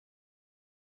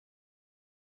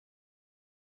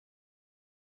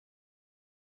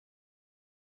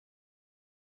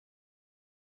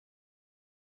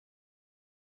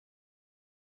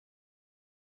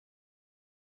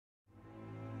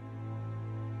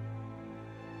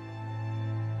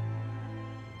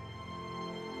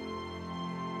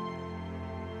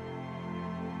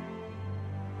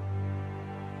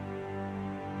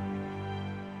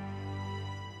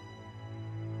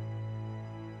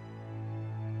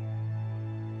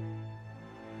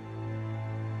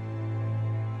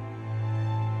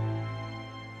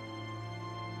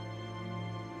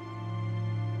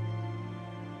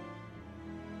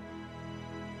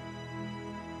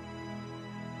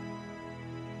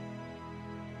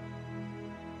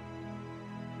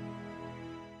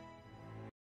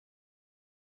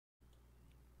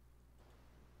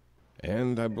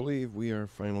And I believe we are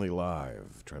finally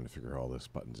live, trying to figure all this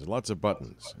buttons. There's lots of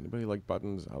buttons. Anybody like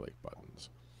buttons? I like buttons.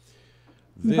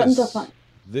 Buttons are fun.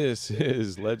 This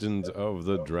is Legends of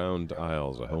the Drowned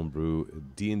Isles, a homebrew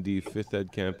D&D 5th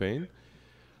Ed campaign,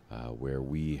 where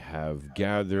we have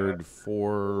gathered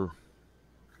for...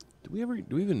 Do we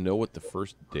even know what the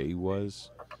first day was?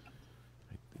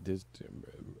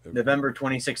 November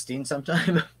 2016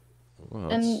 sometime.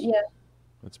 Well, Yeah.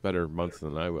 that's better month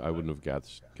than I wouldn't have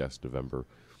guessed November.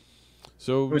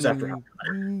 So Who's after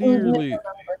nearly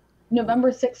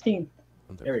November 16th.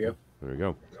 There we go. There we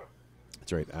go.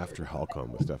 That's right. After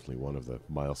Halcon was definitely one of the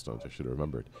milestones I should have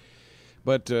remembered.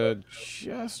 But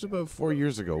just about 4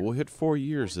 years ago, we'll hit 4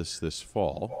 years this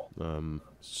fall.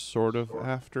 Sort of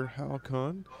after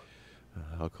Halcon.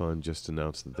 Halcon just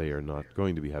announced that they are not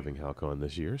going to be having Halcon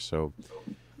this year, so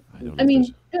I don't know. I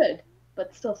mean, good,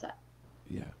 but still sad.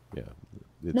 Yeah.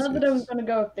 Not that I was going to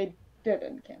go if they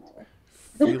didn't cancel.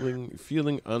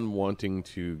 Feeling unwanting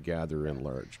to gather in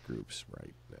large groups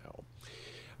right now.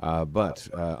 But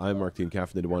I'm Mark the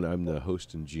Caffeinated One. I'm the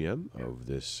host and GM of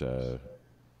this,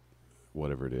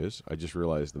 whatever it is. I just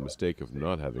realized the mistake of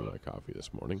not having my coffee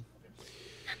this morning.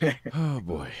 Oh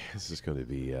boy, this is going to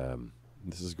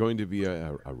be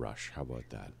a rush. How about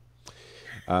that?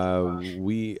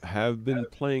 We have been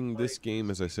playing this game,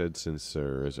 as I said, since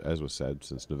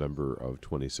November of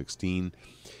 2016.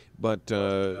 But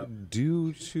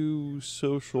due to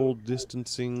social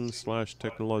distancing /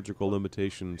 technological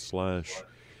limitation /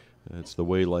 that's the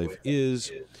way life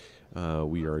is,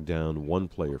 we are down one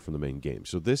player from the main game.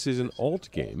 So this is an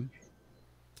alt game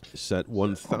set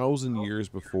 1,000 years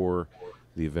before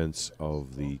the events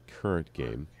of the current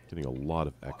game. Getting a lot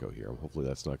of echo here. Hopefully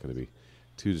that's not going to be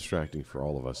too distracting for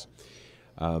all of us.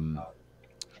 And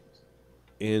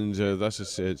thus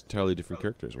it's entirely different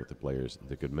characters with the players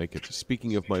that could make it.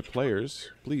 Speaking of my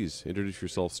players, please introduce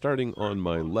yourself, starting on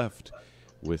my left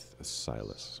with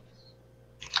Silas.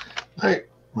 Hi,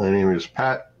 my name is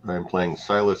Pat, and I'm playing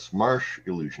Silas Marsh,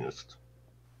 Illusionist.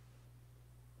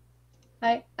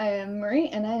 Hi, I am Marie,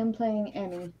 and I am playing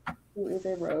Annie, who is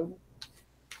a rogue.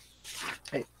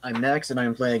 Hey, I'm Max, and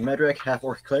I'm playing Medric,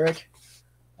 half-orc cleric.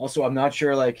 Also, I'm not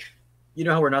sure, you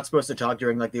know how we're not supposed to talk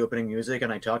during the opening music,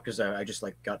 and I talked because I just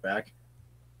got back.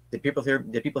 Did people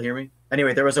hear me?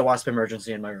 Anyway, there was a wasp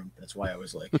emergency in my room. That's why I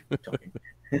was talking.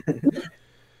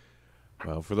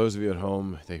 Well, for those of you at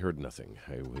home, they heard nothing.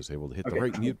 I was able to hit the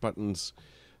right mute buttons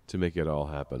to make it all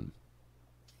happen.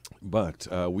 But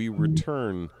we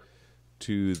return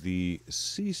to the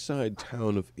seaside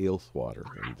town of Aelthwater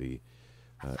and the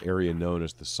area known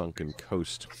as the Sunken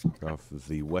Coast off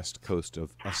the west coast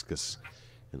of Escus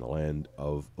in the land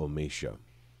of Ommatia.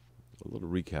 A little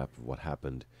recap of what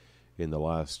happened in the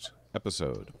last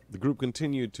episode. The group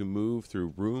continued to move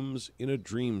through rooms in a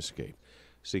dreamscape,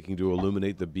 seeking to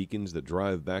illuminate the beacons that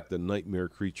drive back the nightmare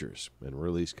creatures and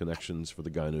release connections for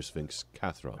the Gynosphinx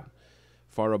Kathron.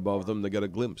 Far above them, they got a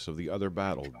glimpse of the other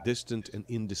battle, distant and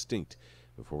indistinct,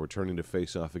 before returning to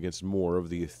face off against more of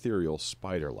the ethereal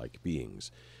spider-like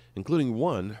beings, including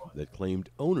one that claimed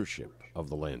ownership of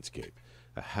the landscape,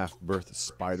 a half-birth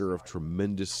spider of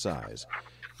tremendous size,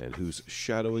 and whose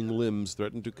shadowing limbs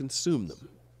threatened to consume them.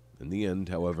 In the end,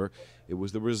 however, it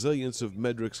was the resilience of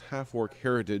Medric's half-orc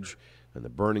heritage and the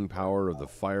burning power of the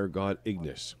fire god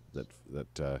Ignis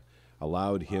that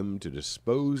allowed him to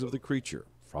dispose of the creature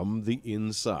from the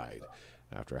inside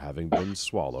after having been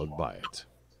swallowed by it.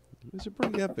 It was a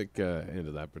pretty epic end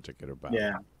of that particular battle.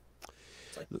 Yeah.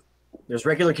 There's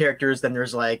regular characters, then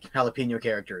there's jalapeno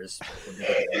characters.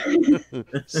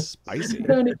 Spicy.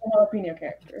 Don't need jalapeno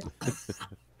characters.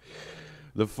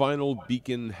 The final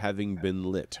beacon having been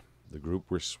lit, the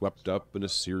group were swept up in a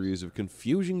series of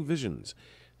confusing visions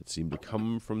that seemed to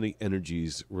come from the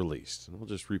energies released. And I'll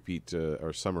just repeat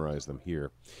or summarize them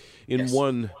here. In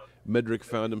one, Medric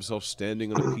found himself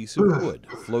standing on a piece of wood,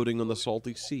 floating on the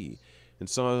salty sea, and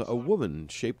saw a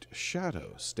woman-shaped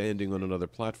shadow standing on another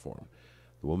platform.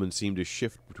 The woman seemed to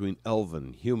shift between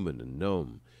elven, human, and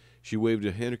gnome. She waved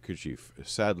a handkerchief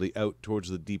sadly out towards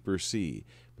the deeper sea,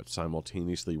 but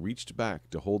simultaneously reached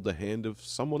back to hold the hand of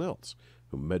someone else,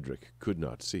 whom Medric could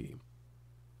not see.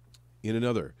 In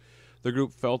another, the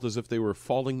group felt as if they were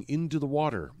falling into the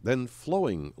water, then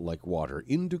flowing like water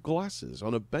into glasses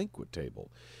on a banquet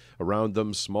table. Around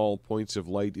them, small points of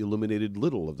light illuminated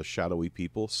little of the shadowy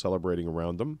people celebrating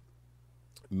around them.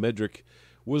 Medric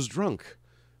was drunk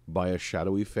by a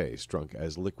shadowy face, drunk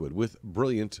as liquid, with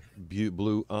brilliant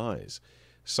blue eyes.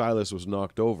 Silas was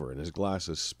knocked over, and his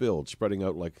glasses spilled, spreading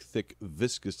out like thick,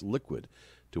 viscous liquid,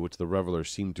 to which the revelers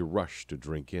seemed to rush to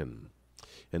drink in.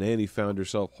 and Annie found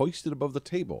herself hoisted above the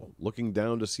table, looking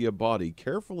down to see a body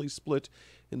carefully split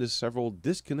into several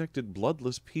disconnected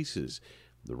bloodless pieces,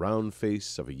 the round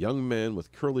face of a young man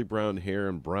with curly brown hair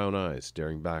and brown eyes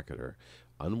staring back at her,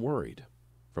 unworried.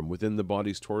 From within the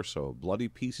body's torso, bloody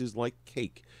pieces like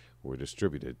cake were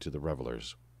distributed to the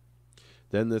revelers.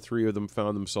 Then the three of them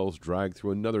found themselves dragged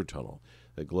through another tunnel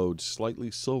that glowed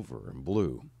slightly silver and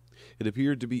blue. It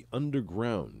appeared to be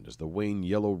underground as the wan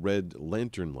yellow-red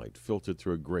lantern light filtered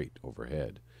through a grate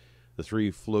overhead. The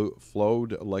three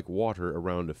flowed like water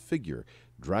around a figure,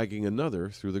 dragging another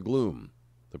through the gloom.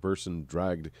 The person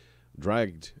the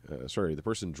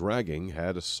person dragging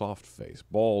had a soft face,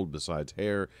 bald besides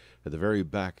hair at the very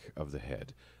back of the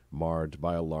head, marred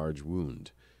by a large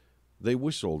wound. They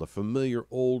whistled a familiar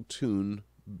old tune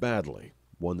badly,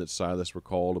 one that Silas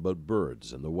recalled about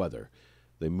birds and the weather.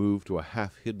 They moved to a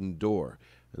half-hidden door,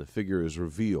 and the figure is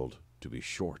revealed to be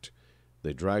short.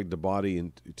 They dragged the body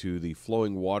into the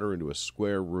flowing water into a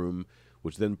square room,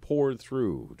 which then poured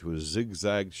through to a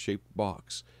zigzag-shaped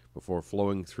box, before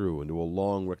flowing through into a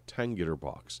long rectangular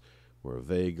box, where a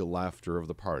vague laughter of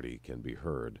the party can be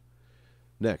heard.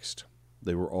 Next,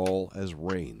 they were all as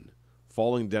rain,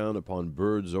 falling down upon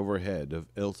birds overhead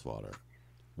of Ilthwater.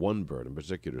 One bird in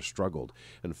particular struggled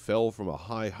and fell from a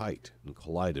high height and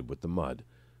collided with the mud.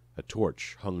 A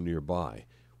torch hung nearby,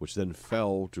 which then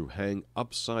fell to hang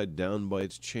upside down by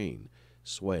its chain,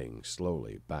 swaying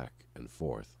slowly back and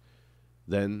forth.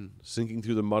 Then, sinking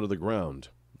through the mud of the ground,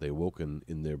 they woken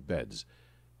in their beds,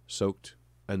 soaked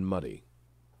and muddy.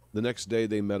 The next day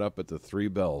they met up at the Three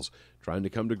Bells, trying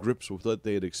to come to grips with what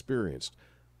they had experienced.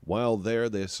 While there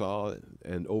they saw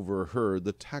and overheard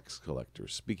the tax collector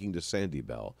speaking to Sandy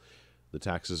Bell. The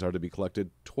taxes are to be collected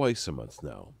twice a month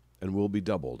now, and will be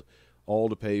doubled, all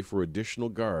to pay for additional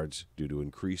guards due to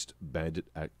increased bandit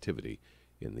activity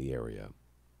in the area.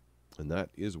 And that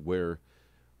is where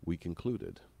we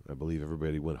concluded. I believe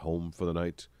everybody went home for the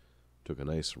night, took a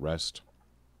nice rest,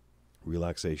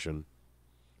 relaxation.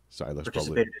 Silas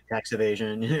participated in tax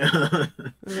evasion.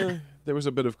 There was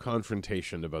a bit of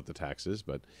confrontation about the taxes,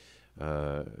 but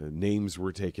names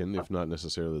were taken, if not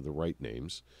necessarily the right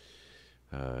names.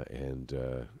 And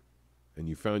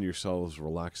you found yourselves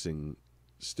relaxing,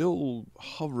 still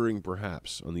hovering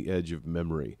perhaps on the edge of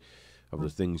memory of the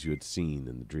things you had seen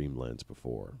in the Dreamlands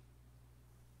before.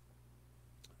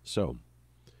 So,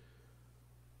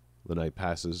 the night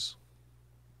passes.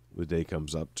 The day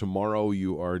comes up. Tomorrow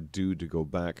you are due to go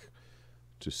back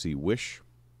to see Wish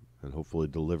and hopefully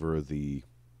deliver the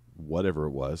whatever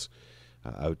it was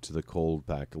out to the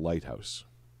Coldpack Lighthouse.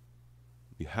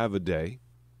 You have a day.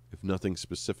 If nothing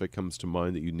specific comes to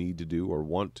mind that you need to do or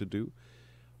want to do,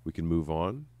 we can move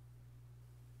on.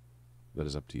 That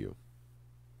is up to you.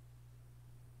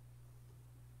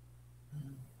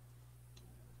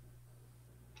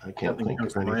 I can't think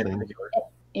of anything.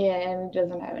 Yeah, and it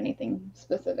doesn't have anything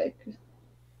specific.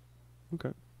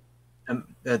 Okay.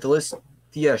 The list,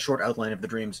 the short outline of the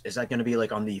dreams, is that going to be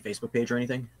like on the Facebook page or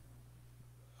anything?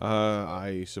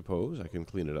 I suppose I can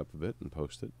clean it up a bit and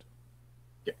post it.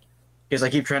 Yeah. Because I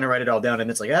keep trying to write it all down, and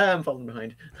it's like, I'm falling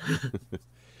behind.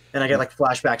 And I get like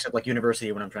flashbacks of like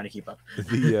university when I'm trying to keep up.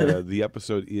 The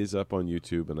episode is up on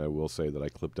YouTube, and I will say that I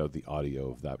clipped out the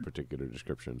audio of that particular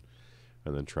description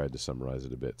and then tried to summarize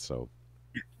it a bit. So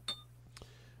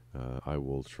I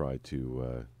will try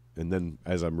to, and then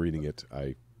as I'm reading it,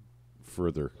 I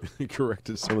further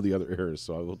corrected some of the other errors.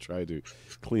 So I will try to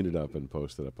clean it up and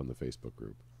post it up on the Facebook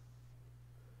group.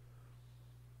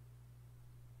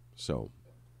 So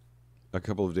a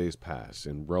couple of days pass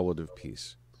in relative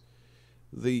peace.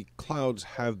 The clouds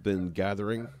have been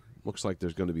gathering. Looks like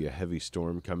there's going to be a heavy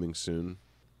storm coming soon.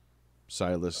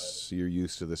 Silas, you're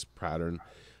used to this pattern.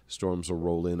 Storms will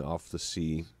roll in off the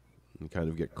sea and kind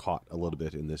of get caught a little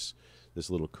bit in this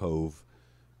little cove,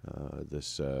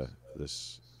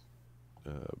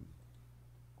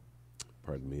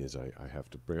 pardon me as I have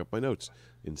to bring up my notes,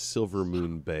 in Silver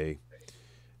Moon Bay,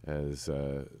 as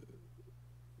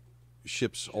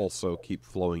ships also keep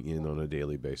flowing in on a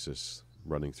daily basis,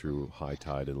 running through high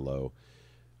tide and low.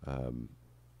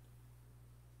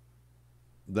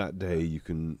 That day you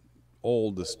can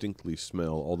all distinctly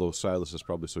smell, although Silas is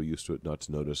probably so used to it not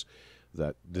to notice,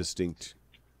 that distinct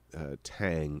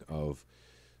tang of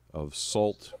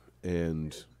salt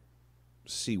and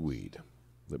seaweed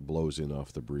that blows in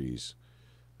off the breeze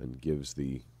and gives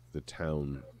the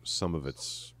town some of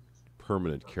its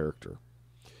permanent character.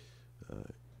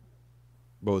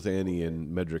 Both Annie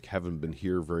and Medrick haven't been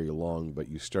here very long, but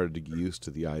you started to get used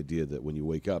to the idea that when you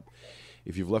wake up,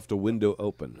 if you've left a window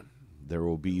open, there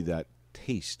will be that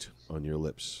taste on your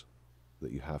lips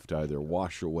that you have to either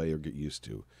wash away or get used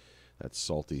to. That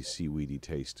salty, seaweedy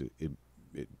taste, it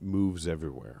moves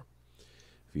everywhere.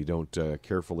 If you don't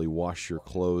carefully wash your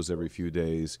clothes every few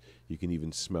days, you can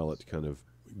even smell it kind of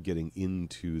getting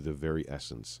into the very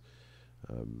essence.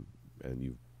 And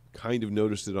you've kind of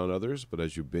noticed it on others, but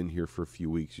as you've been here for a few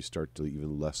weeks, you start to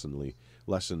even lessen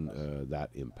that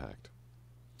impact.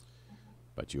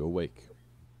 But you awake.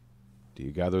 Do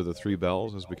you gather the 3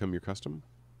 bells as become your custom?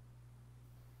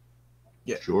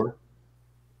 Yeah. Sure.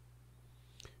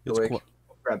 It's Awake,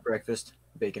 grab breakfast,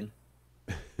 bacon.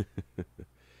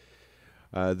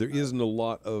 There isn't a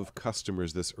lot of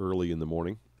customers this early in the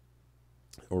morning,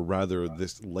 or rather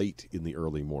this late in the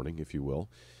early morning, if you will.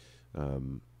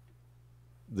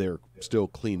 They're still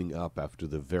cleaning up after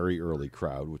the very early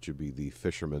crowd, which would be the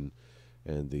fishermen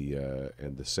and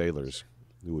the sailors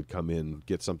who would come in,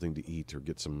 get something to eat or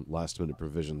get some last-minute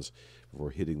provisions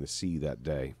before hitting the sea that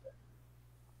day.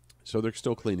 So they're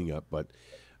still cleaning up, but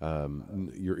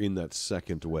you're in that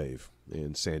second wave,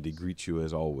 and Sandy greets you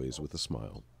as always with a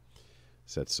smile.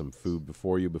 Sets some food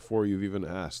before you've even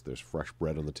asked. There's fresh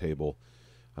bread on the table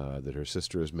that her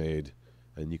sister has made,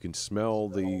 and you can smell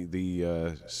the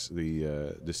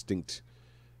distinct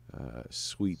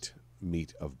sweet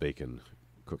meat of bacon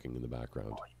cooking in the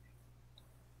background.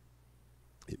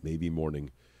 It may be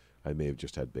morning. I may have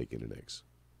just had bacon and eggs.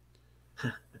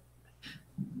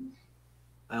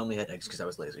 I only had eggs because I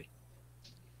was lazy.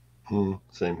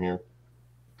 Same here.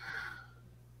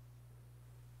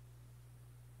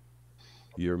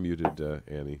 You're muted,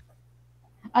 Annie.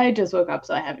 I just woke up,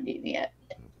 so I haven't eaten yet.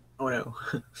 Oh no.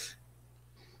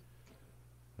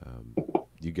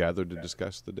 You gathered to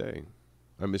discuss the day.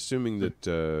 I'm assuming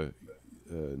that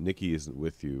Nikki isn't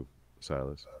with you,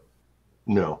 Silas.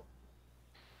 No.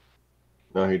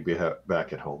 No, he'd be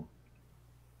back at home.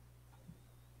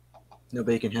 No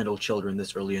bacon-handled children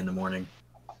this early in the morning,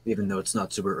 even though it's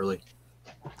not super early.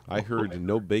 I heard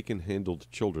no bacon-handled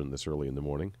children this early in the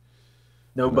morning.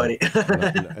 Nobody.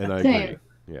 And I Same. agree.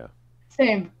 Yeah.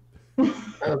 Same.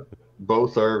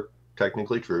 Both are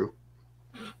technically true.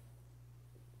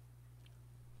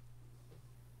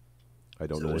 I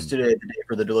don't So know. is today the day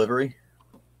for the delivery?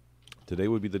 Today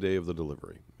would be the day of the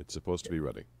delivery. It's supposed to be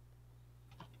ready.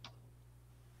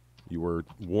 You were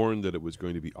warned that it was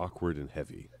going to be awkward and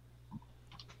heavy.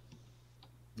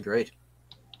 Great.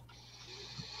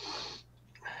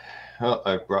 Well,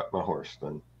 I brought my horse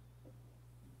then.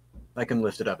 I can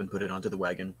lift it up and put it onto the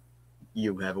wagon.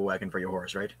 You have a wagon for your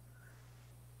horse, right?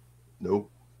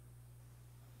 Nope.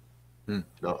 Hmm.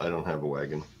 No, I don't have a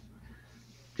wagon.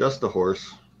 Just the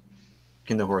horse.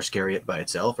 Can the horse carry it by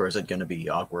itself, or is it going to be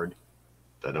awkward?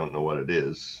 I don't know what it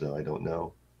is, so I don't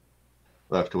know.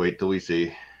 We'll have to wait till we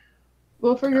see.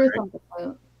 We'll figure Alright. something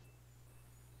out.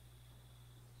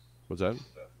 What's that?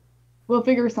 We'll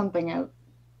figure something out.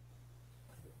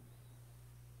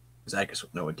 Zacchus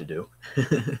would know what to do.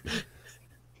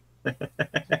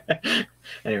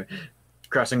 Anyway,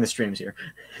 crossing the streams here.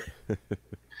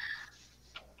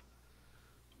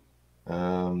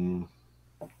 So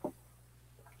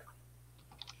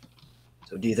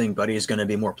do you think Buddy is going to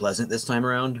be more pleasant this time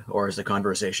around, or is the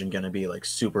conversation going to be like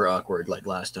super awkward like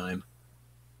last time?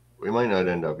 We might not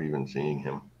end up even seeing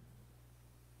him.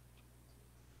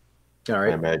 All I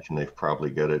right. imagine they've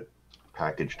probably got it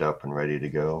packaged up and ready to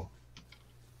go.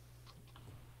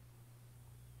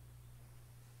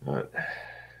 But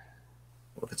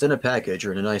Well, if it's in a package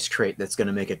or in a nice crate, that's going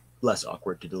to make it less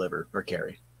awkward to deliver or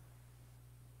carry.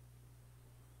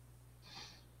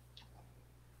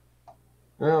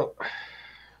 well,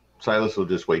 Silas will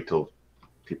just wait till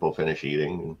people finish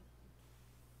eating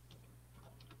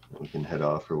and we can head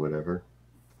off or whatever.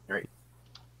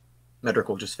 Medrick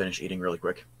will just finish eating really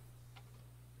quick.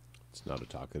 It's not a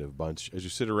talkative bunch. As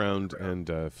you sit around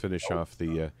and finish off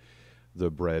the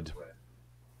bread,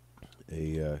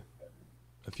 a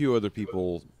few other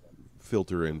people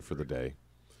filter in for the day.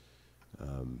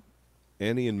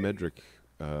 Annie and Medrick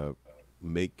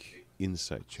make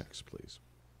insight checks, please.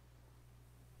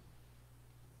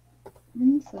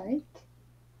 Insight.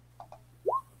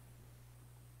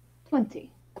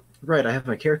 20. Right, I have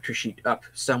my character sheet up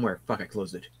somewhere. Fuck, I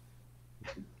closed it.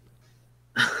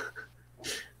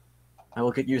 I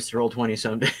will get used to Roll20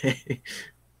 someday.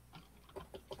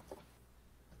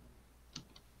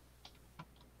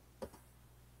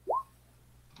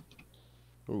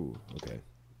 Ooh, okay.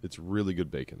 It's really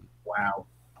good bacon. Wow.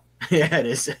 Yeah, it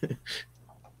is.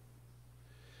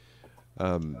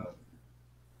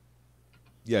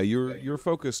 Yeah, you're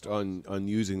focused on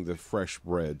using the fresh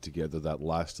bread to gather that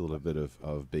last little bit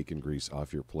of bacon grease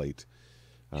off your plate.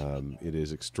 It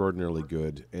is extraordinarily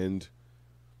good, and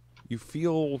you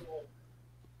feel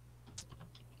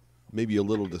maybe a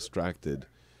little distracted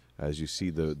as you see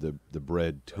the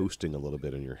bread toasting a little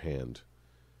bit in your hand,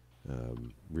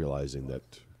 realizing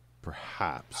that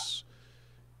perhaps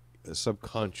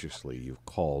subconsciously you've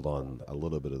called on a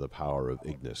little bit of the power of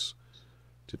Ignis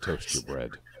to toast your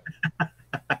bread.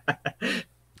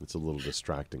 It's a little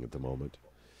distracting at the moment.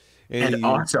 And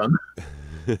awesome.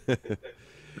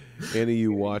 Annie,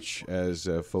 you watch as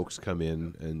folks come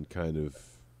in and kind of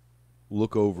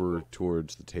look over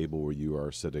towards the table where you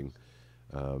are sitting.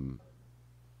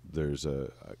 There's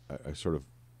a sort of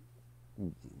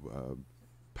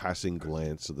passing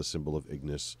glance of the symbol of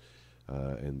Ignis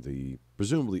and the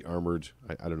presumably armored,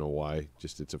 I don't know why,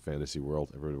 just it's a fantasy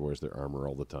world. Everybody wears their armor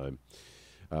all the time.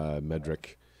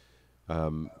 Medric.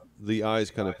 The eyes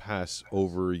kind of pass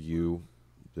over you.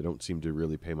 They don't seem to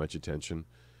really pay much attention.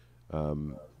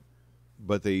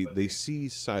 But they see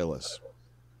Silas.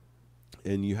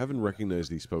 And you haven't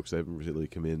recognized these folks. They haven't really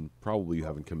come in. Probably you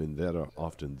haven't come in that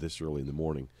often this early in the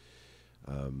morning.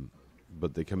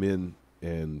 But they come in,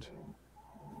 and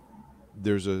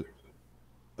there's a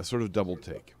sort of double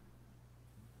take.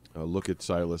 Look at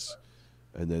Silas,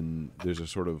 and then there's a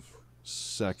sort of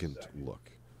second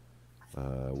look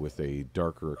with a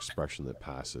darker expression that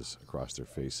passes across their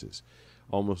faces.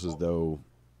 Almost as though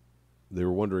they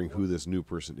were wondering who this new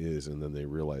person is, and then they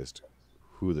realized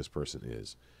who this person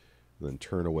is. And then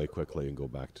turn away quickly and go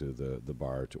back to the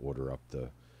bar to order up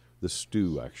the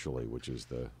stew, actually, which is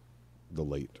the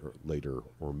later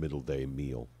or middle day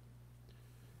meal.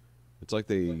 It's like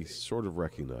they sort of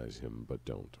recognize him, but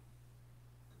don't.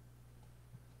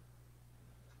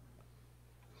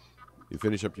 You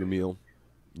finish up your meal.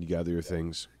 You gather your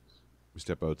things. You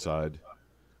step outside.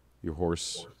 Your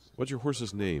horse. What's your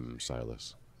horse's name,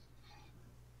 Silas?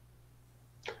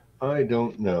 I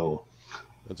don't know.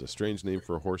 That's a strange name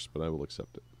for a horse, but I will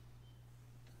accept it.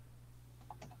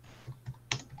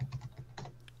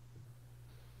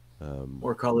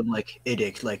 Or call him like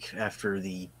IDIC, like after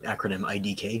the acronym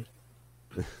IDK.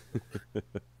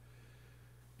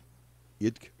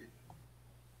 Idk.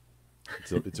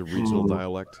 It's a regional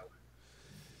dialect.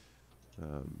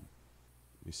 Let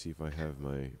me see if I have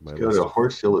my Go list. to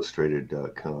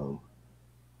horseillustrated.com.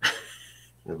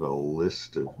 They have a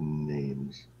list of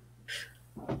names.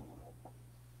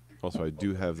 Also, I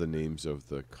do have the names of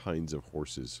the kinds of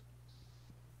horses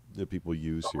that people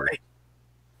use here. Right.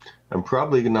 I'm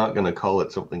probably not going to call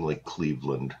it something like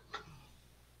Cleveland.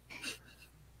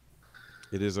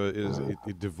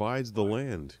 It divides the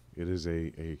land. It is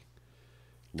a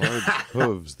large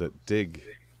hooves that dig.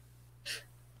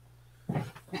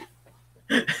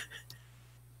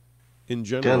 In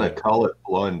general, Gonna call it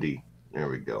Blondie. There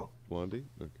we go. Blondie.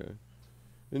 Okay.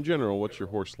 In general, what's your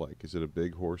horse like? Is it a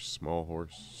big horse, small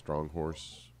horse, strong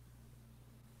horse?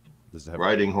 Does it have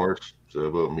Riding horse, so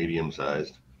about medium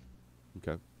sized.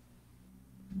 Okay.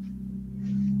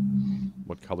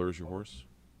 What color is your horse?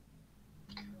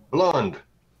 Blonde.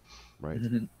 Right.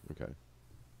 Mm-hmm. Okay.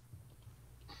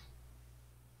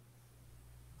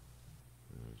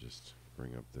 I'll just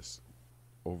bring up this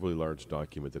overly large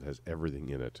document that has everything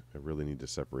in it. I really need to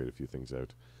separate a few things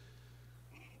out.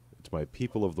 It's my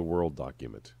People of the World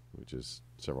document, which is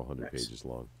several hundred pages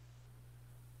long.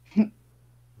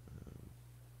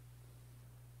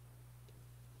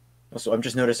 Also, I'm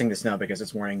just noticing this now because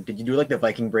it's morning. Did you do like the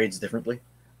Viking braids differently?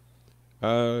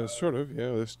 Sort of,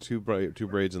 yeah. There's two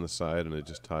braids on the side, and it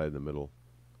just tied in the middle.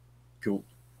 Cool.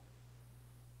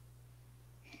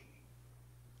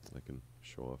 I can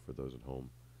show off for those at home.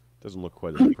 Doesn't look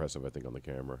quite as impressive, I think, on the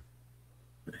camera.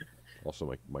 Also,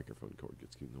 my microphone cord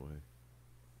gets in the way.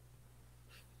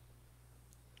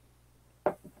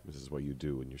 This is what you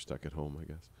do when you're stuck at home, I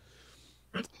guess.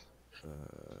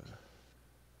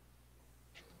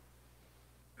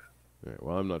 All right,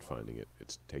 well, I'm not finding it.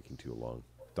 It's taking too long.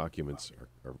 Documents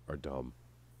are dumb.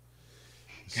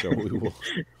 So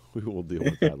we will deal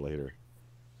with that later.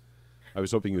 I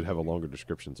was hoping you'd have a longer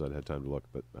description so I'd had time to look,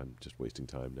 but I'm just wasting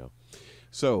time now.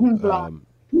 So,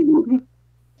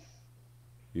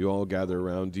 you all gather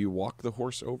around. Do you walk the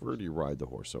horse over or do you ride the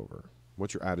horse over?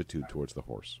 What's your attitude towards the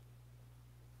horse?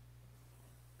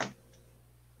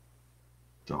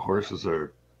 The horse is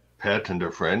our pet and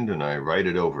a friend, and I ride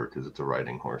it over because it's a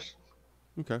riding horse.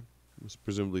 Okay. It's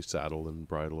presumably saddled and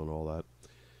bridle and all that.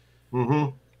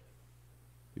 Mm-hmm.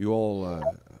 You all...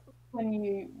 When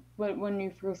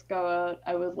you first go out,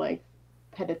 I was like,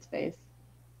 pet its face.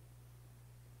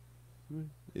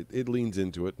 It leans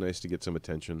into it. Nice to get some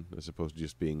attention as opposed to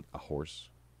just being a horse.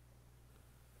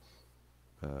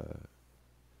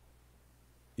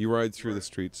 You ride through the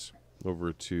streets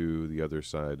over to the other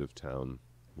side of town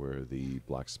where the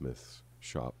blacksmith's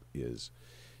shop is.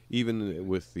 even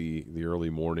with the early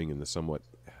morning and the somewhat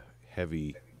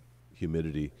heavy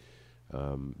humidity,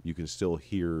 you can still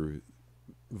hear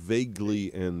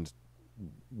vaguely and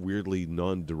weirdly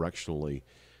non-directionally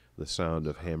the sound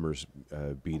of hammers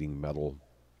beating metal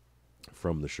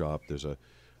from the shop. There's the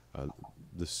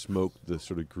smoke, the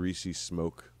sort of greasy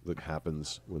smoke that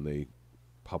happens when they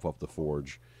puff up the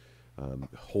forge,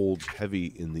 holds heavy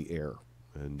in the air,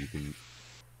 and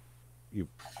you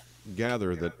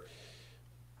gather that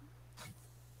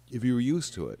if you were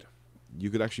used to it, you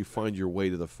could actually find your way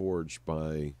to the forge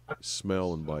by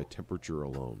smell and by temperature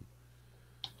alone,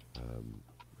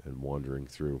 and wandering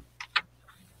through.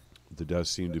 There does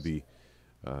seem to be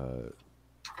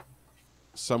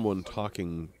someone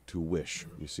talking to Wish.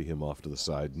 You see him off to the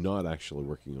side, not actually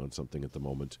working on something at the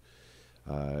moment.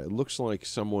 It looks like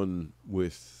someone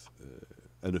with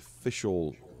an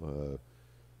official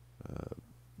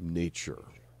nature,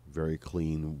 very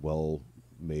clean,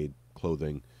 well-made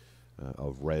clothing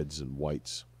of reds and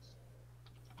whites.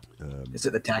 Is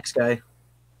it the tax guy?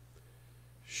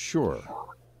 Sure.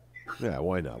 Yeah,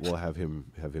 why not? We'll have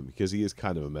him because he is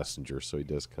kind of a messenger, so he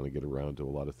does kind of get around to a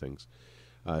lot of things.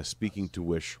 Speaking to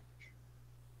Wish,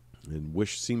 and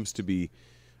Wish seems to be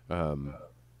kind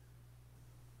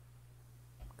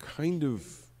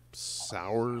of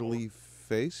sourly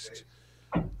faced,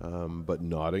 but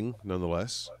nodding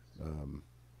nonetheless, and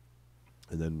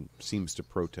then seems to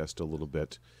protest a little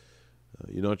bit.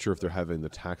 You're not sure if they're having the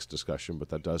tax discussion, but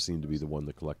that does seem to be the one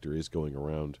the collector is going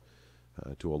around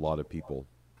to a lot of people.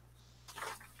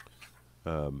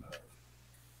 And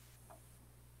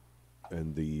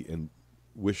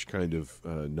Wish kind of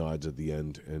nods at the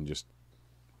end and just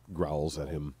growls at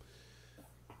him.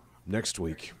 Next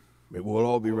week. It will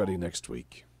all be ready next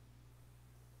week.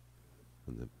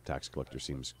 And the tax collector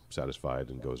seems satisfied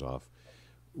and goes off.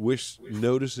 Wish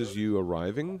notices you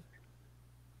arriving,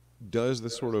 does the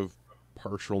sort of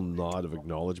partial nod of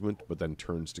acknowledgement, but then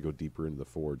turns to go deeper into the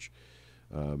forge.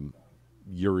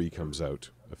 Yuri comes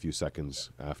out a few seconds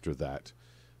after that.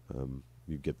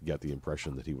 You get the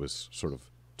impression that he was sort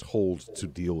of told to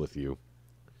deal with you.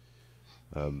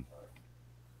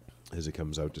 As he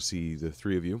comes out to see the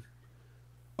three of you.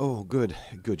 Oh, good,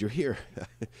 you're here.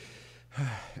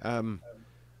 I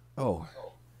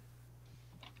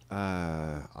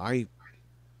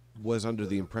was under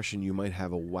the impression you might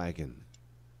have a wagon.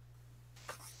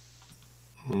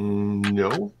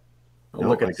 No. I'll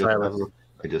look at Silas.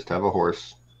 I just have a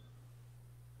horse.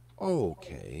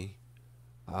 Okay.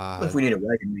 If we need a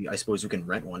wagon, I suppose we can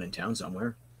rent one in town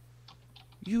somewhere.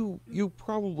 You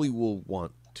probably will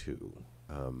want to.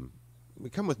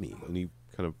 Come with me, and he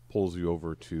kind of pulls you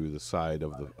over to the side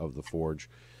of the forge,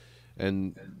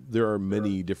 and there are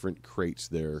many different crates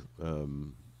there.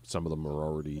 Some of them are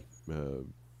already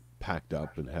packed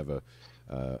up and have a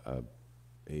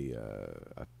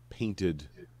painted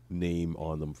name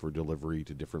on them for delivery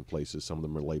to different places. Some of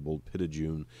them are labeled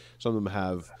Pittajune. Some of them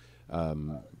have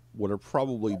what are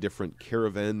probably different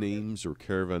caravan names or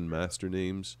caravan master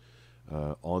names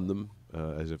on them,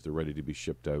 as if they're ready to be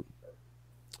shipped out.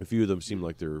 A few of them seem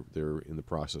like they're in the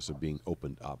process of being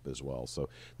opened up as well. So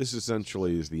this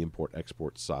essentially is the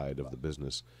import-export side of the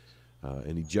business.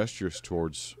 And he gestures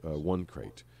towards one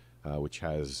crate, which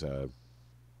has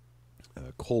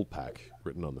Coldpack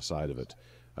written on the side of it.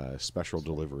 Special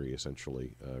delivery,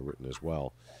 essentially, written as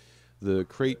well. The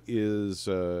crate is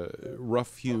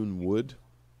rough-hewn wood.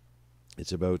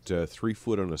 It's about 3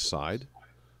 foot on a side,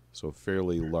 so a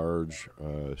fairly large,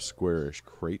 squarish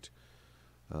crate.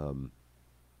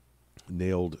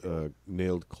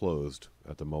 Nailed closed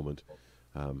at the moment.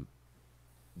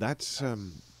 That's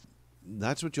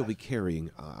what you'll be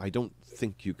carrying. I don't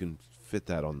think you can fit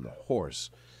that on the horse,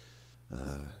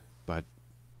 but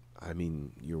I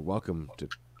mean, you're welcome to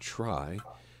try.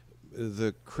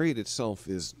 The crate itself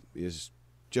is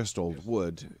just old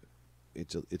wood.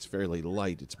 It's fairly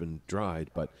light. It's been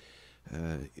dried, but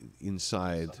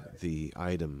inside the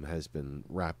item has been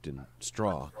wrapped in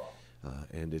straw,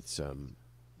 and it's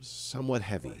somewhat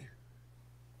heavy.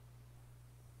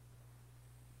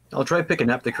 I'll try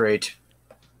picking up the crate.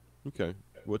 Okay.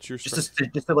 What's your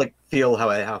strength? Just to like feel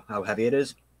how heavy it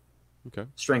is. Okay.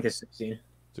 Strength is 16.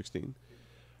 16.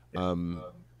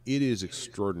 It is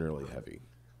extraordinarily heavy.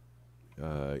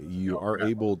 You are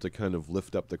able to kind of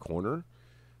lift up the corner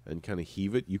and kind of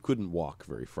heave it. You couldn't walk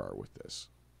very far with this.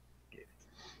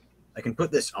 I can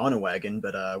put this on a wagon,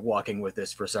 but walking with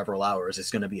this for several hours is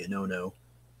going to be a no-no.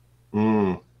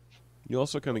 You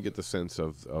also kind of get the sense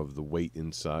of the weight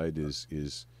inside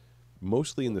is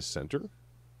mostly in the center.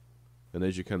 And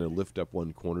as you kind of lift up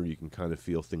one corner, you can kind of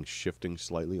feel things shifting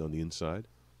slightly on the inside.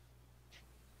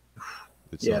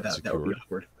 It's Yeah, not that would be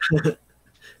secured. awkward.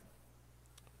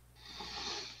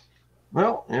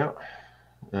 Well, yeah.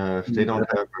 If they don't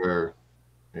have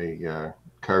a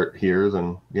cart here,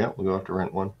 then yeah, we'll have to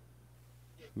rent one.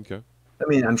 Okay. I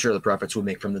mean, I'm sure the profits we'll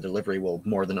make from the delivery will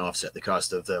more than offset the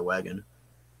cost of the wagon.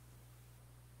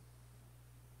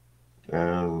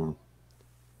 Out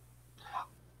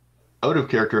of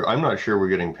character, I'm not sure we're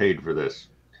getting paid for this.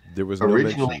 There was no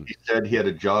Originally, mention. he said he had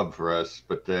a job for us,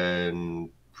 but then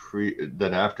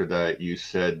after that, you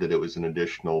said that it was an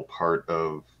additional part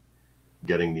of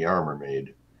getting the armor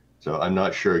made. So I'm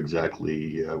not sure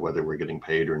exactly whether we're getting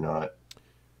paid or not.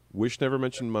 Wish never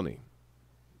mentioned money.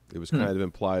 It was kind of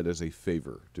implied as a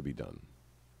favor to be done.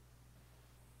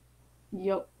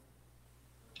 Yep.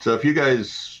 So if you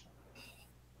guys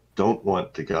don't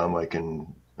want to come, I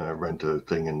can rent a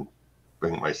thing and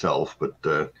bring it myself.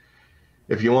 But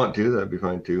if you want to, that'd be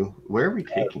fine too. Where are we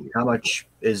taking it? How much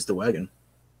is the wagon?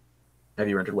 Have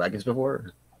you rented wagons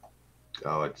before?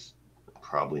 Oh, it's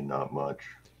probably not much.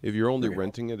 If you're only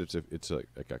renting it, it's like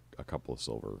a couple of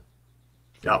silver.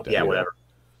 Oh, yeah, whatever.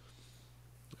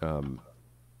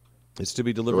 It's to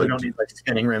be So delivered. we don't need like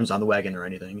spinning rims on the wagon or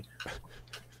anything.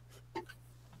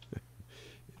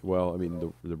 Well, I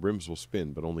mean, the rims will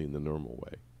spin, but only in the normal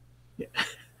way. Yeah.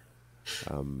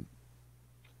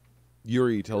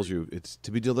 Yuri tells you it's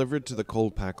to be delivered to the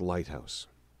Coldpack Lighthouse.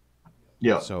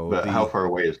 Yeah, So but how far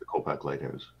away is the Coldpack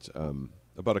Lighthouse? It's,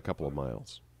 about a couple of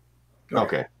miles.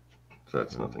 Okay, so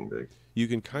that's nothing big. You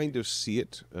can kind of see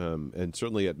it, and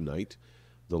certainly at night,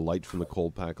 the light from the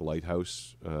Coldpack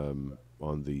Lighthouse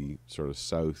on the sort of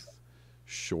south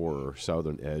shore or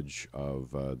southern edge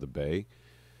of the bay.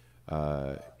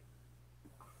 A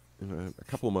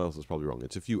couple of miles is probably wrong.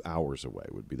 It's a few hours away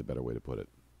would be the better way to put it.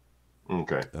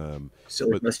 Okay.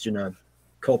 Silly question.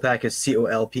 Coldpack is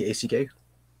Colpack.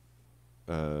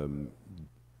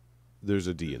 There's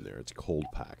a D in there. It's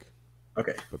Coldpack.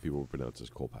 Okay. But people will pronounce it as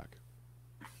Coldpack.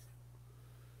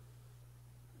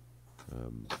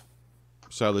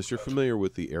 Silas, you're familiar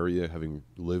with the area, having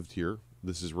lived here.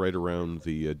 This is right around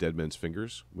the Dead Man's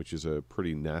Fingers, which is a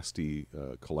pretty nasty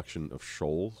collection of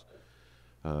shoals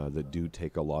that do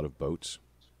take a lot of boats.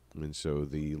 And so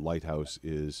the lighthouse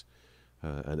is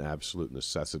an absolute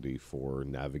necessity for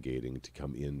navigating to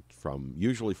come in from,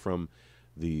 usually from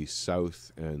the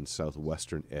south and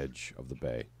southwestern edge of the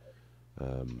bay.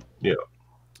 Yeah.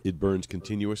 It burns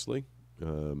continuously.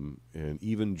 And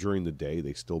even during the day,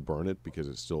 they still burn it because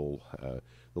it's still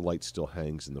the light still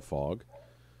hangs in the fog.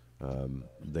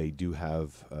 They do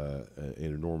have an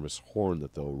enormous horn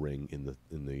that they'll ring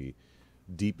in the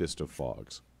deepest of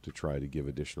fogs to try to give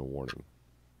additional warning.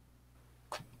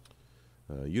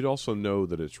 You'd also know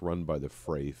that it's run by the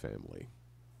Frey family,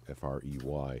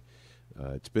 Frey.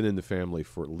 It's been in the family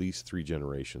for at least 3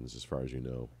 generations, as far as you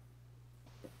know.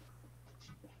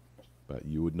 But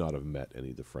you would not have met any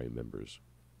of the Frey members.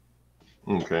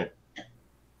 Okay.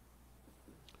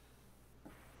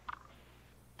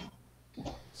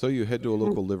 So you head to a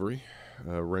local livery,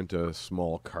 rent a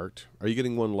small cart. Are you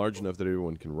getting one large enough that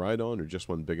everyone can ride on, or just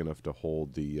one big enough to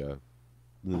hold the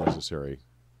necessary?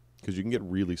 Because you can get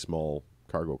really small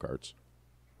cargo carts.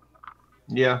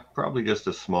 Yeah, probably just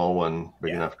a small one,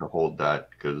 big enough to hold that.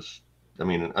 Because I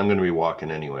mean, I'm going to be walking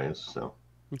anyways, so.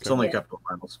 Okay. It's only a couple of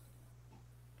miles.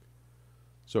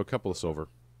 So a couple of silver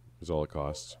is all it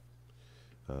costs.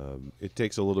 It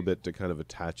takes a little bit to kind of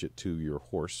attach it to your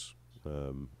horse,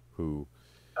 who...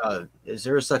 Is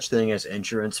there such thing as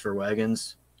insurance for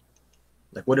wagons?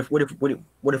 Like, what if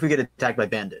we get attacked by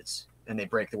bandits and they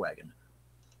break the wagon?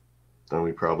 Then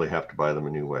we probably have to buy them a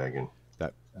new wagon.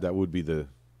 That would be the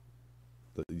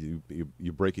you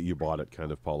break it, you bought it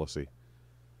kind of policy.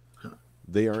 Huh.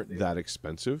 They aren't that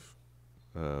expensive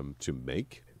to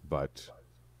make, but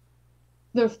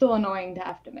They're still annoying to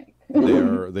have to make.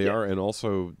 they are, and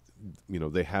also, you know,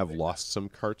 they have lost some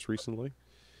carts recently.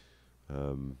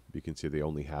 You can see they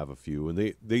only have a few, and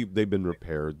they've been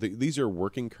repaired. These are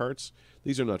working carts.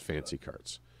 These are not fancy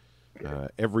carts.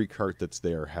 Every cart that's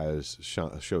there has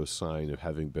shows sign of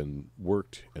having been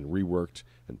worked and reworked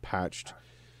and patched.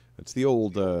 It's the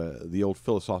old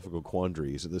philosophical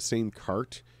quandary. Is it the same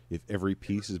cart if every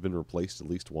piece has been replaced at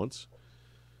least once?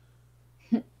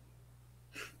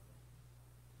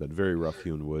 That very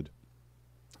rough-hewn wood.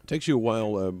 It takes you a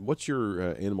while. What's your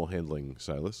animal handling,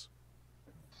 Silas?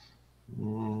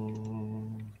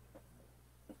 An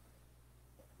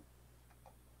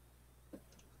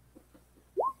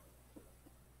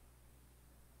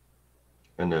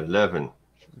 11.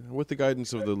 With the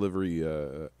guidance of the livery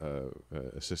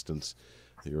assistants,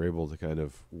 you're able to kind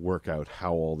of work out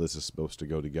how all this is supposed to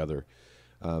go together.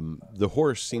 The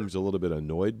horse seems a little bit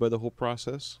annoyed by the whole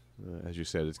process. As you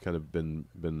said, it's kind of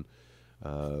been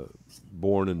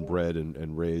born and bred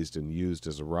and raised and used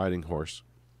as a riding horse.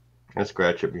 I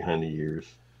scratch it behind the ears.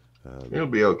 It'll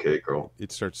be okay, girl.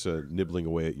 It starts nibbling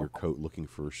away at your coat looking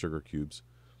for sugar cubes.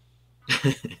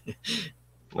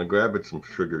 I grab it some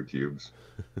sugar cubes.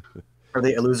 Are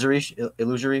they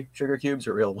illusory sugar cubes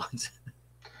or real ones?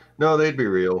 No, they'd be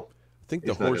real. I think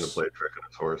He's the not horse. going to play a trick on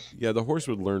his horse. Yeah, the horse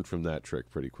would learn from that trick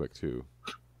pretty quick too.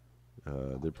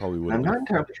 They probably would. I'm not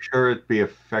entirely sure it'd be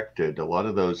affected. A lot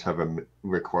of those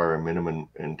require a minimum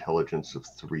intelligence of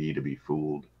 3 to be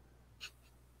fooled.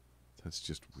 That's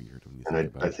just weird when you And think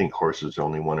about I it. think horses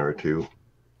only 1 or 2.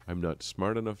 I'm not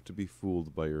smart enough to be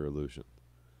fooled by your illusion.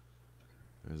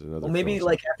 There's another. Well, maybe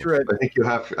like after a I think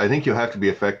you have to be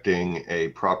affecting a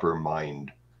proper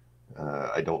mind.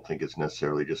 I don't think it's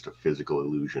necessarily just a physical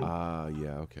illusion.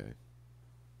 Yeah, okay.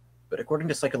 But according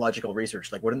to psychological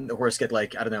research, like wouldn't the horse get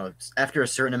like, I don't know, after a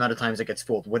certain amount of times it gets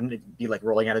fooled, wouldn't it be like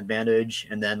rolling at advantage,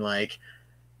 and then like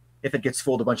if it gets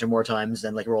fooled a bunch of more times,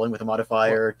 then like rolling with a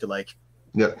modifier to like.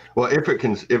 Yeah, well, if it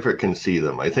can see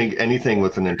them, I think anything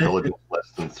with an intelligence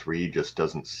less than 3 just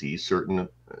doesn't see certain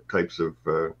types of.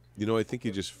 I think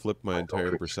you just flipped my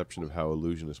entire perception of how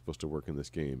illusion is supposed to work in this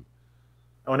game.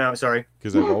 Oh no, sorry.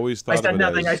 Because I've always thought I said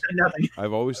nothing.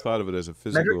 I've always thought of it as a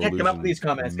physical Medrick can't illusion. come up with these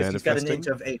comments because he's got an int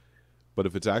of 8. But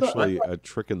if it's actually a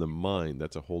trick in the mind,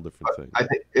 that's a whole different thing. I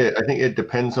think it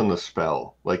depends on the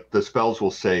spell. Like the spells will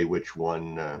say which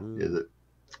one is it.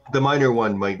 The minor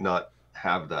one might not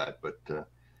have that, but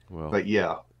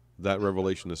yeah. That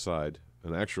revelation aside,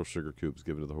 an actual sugar cube is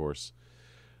given to the horse.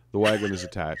 The wagon is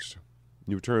attached.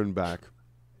 You return back.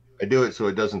 I do it so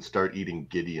it doesn't start eating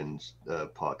Gideon's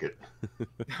pocket.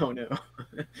 Oh no.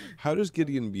 How does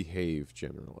Gideon behave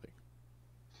generally?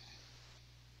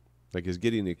 Like, is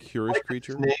Gideon a curious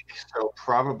creature? Snake, so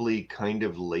probably kind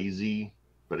of lazy,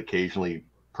 but occasionally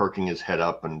perking his head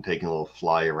up and taking a little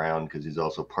fly around because he's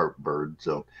also part bird.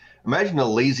 So imagine a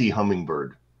lazy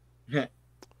hummingbird. That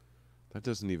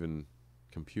doesn't even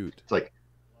compute. It's like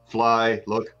fly,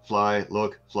 look, fly,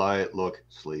 look, fly, look,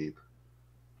 sleep.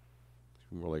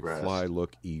 More like Rest. fly,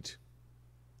 look, eat.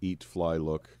 Eat, fly,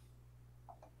 look.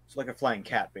 It's like a flying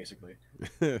cat, basically.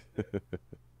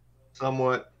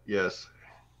 Somewhat, yes.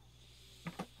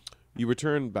 You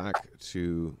return back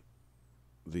to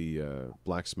the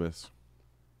blacksmith's.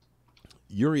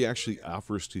 Yuri actually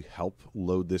offers to help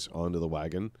load this onto the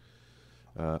wagon.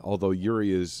 Although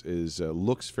Yuri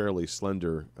looks fairly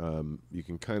slender, you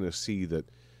can kind of see that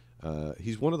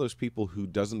he's one of those people who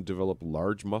doesn't develop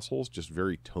large muscles, just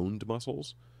very toned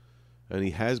muscles. And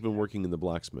he has been working in the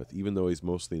blacksmith, even though he's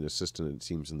mostly an assistant, it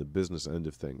seems, in the business end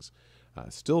of things.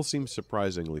 Still seems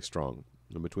surprisingly strong.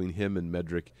 And between him and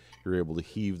Medrick, you're able to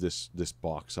heave this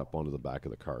box up onto the back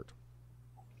of the cart.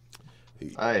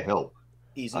 I help.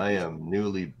 Easy. I am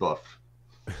newly buff.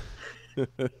 Well,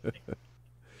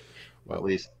 at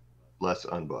least less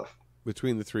unbuff.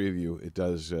 Between the three of you, it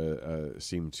does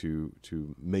seem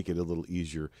to make it a little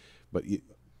easier, but it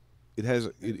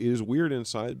is weird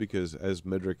inside because, as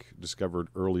Medrick discovered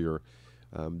earlier,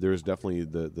 there is definitely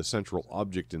the central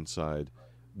object inside,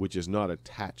 which is not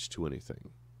attached to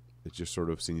anything. It just sort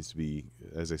of seems to be,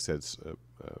 as I said,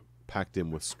 packed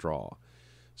in with straw.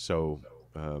 So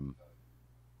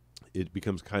it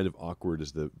becomes kind of awkward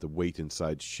as the weight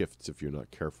inside shifts if you're not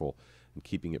careful and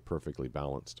keeping it perfectly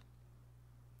balanced.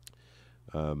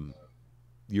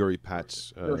 Yuri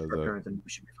pats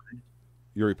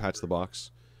Yuri pats the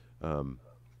box,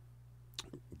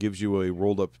 gives you a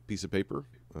rolled up piece of paper.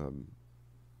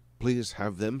 Please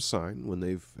have them sign when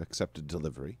they've accepted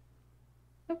delivery.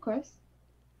 Of course.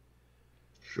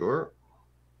 Sure.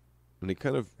 And he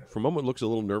kind of, for a moment, looks a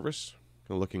little nervous,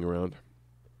 kind of looking around.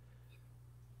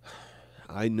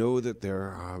 I know that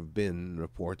there have been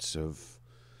reports of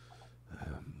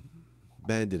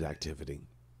bandit activity,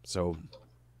 so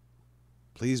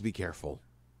please be careful.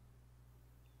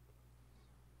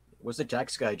 Was the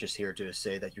tax guy just here to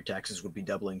say that your taxes would be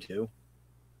doubling too?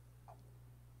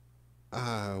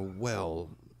 Well,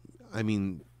 I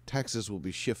mean, taxes will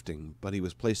be shifting, but he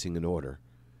was placing an order.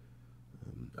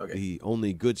 Okay. The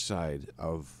only good side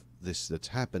of this that's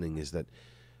happening is that,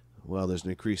 well, there's an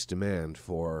increased demand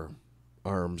for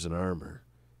arms and armor,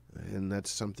 and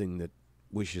that's something that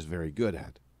Wish is very good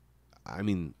at. I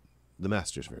mean, the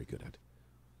Master's very good at.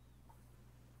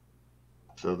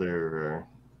 So they're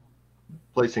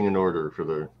placing an order for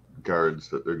the guards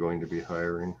that they're going to be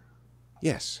hiring.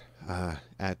 Yes,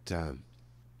 at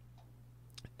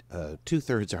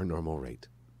 2/3 our normal rate.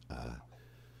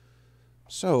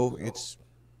 So it's...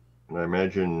 And I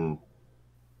imagine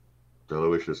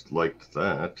Delicious liked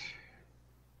that.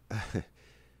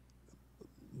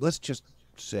 Let's just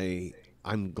say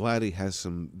I'm glad he has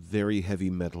some very heavy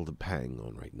metal to pang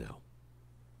on right now.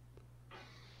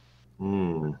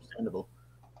 Understandable.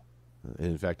 And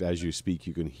in fact, as you speak,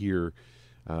 you can hear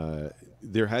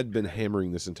there had been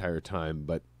hammering this entire time,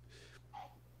 but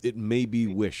it may be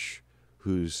Wish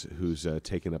who's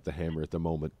taken up the hammer at the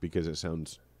moment, because it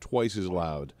sounds twice as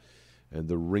loud, and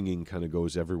the ringing kind of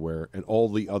goes everywhere, and all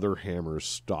the other hammers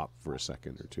stop for a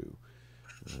second or two.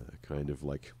 Kind of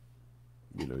like,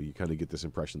 you kind of get this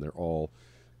impression they're all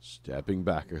stepping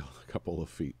back a couple of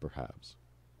feet, perhaps.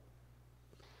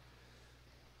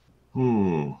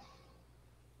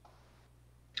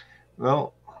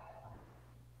 Well,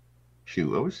 shoot,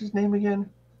 what was his name again?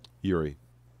 Yuri.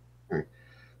 Yuri.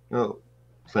 Oh,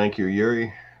 thank you,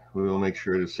 Yuri. We will make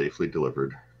sure it is safely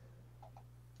delivered.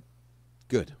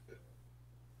 Good.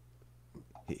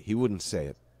 He wouldn't say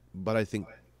it, but I think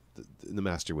the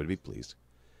master would be pleased.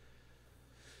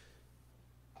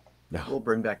 Now, We'll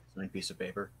bring back this nice piece of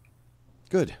paper.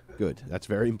 Good. That's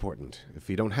very important. If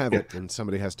you don't have it, then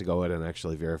somebody has to go out and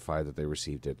actually verify that they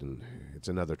received it, and it's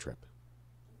another trip.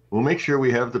 We'll make sure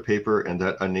we have the paper and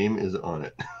that a name is on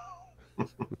it.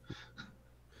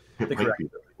 It The might correct be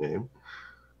the name.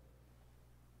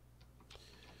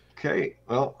 Okay,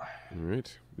 well. All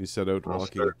right. We set out I'll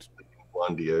walking. start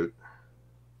Blondie out.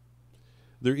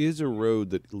 There is a road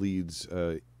that leads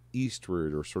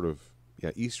eastward, or sort of,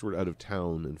 eastward out of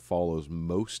town, and follows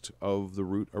most of the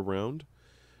route around.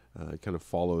 It kind of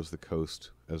follows the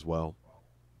coast as well.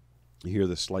 You hear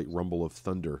the slight rumble of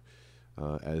thunder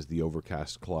as the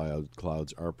overcast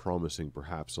clouds are promising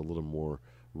perhaps a little more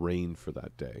rain for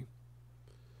that day.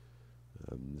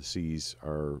 The seas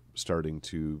are starting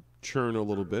to churn a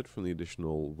little bit from the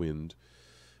additional wind,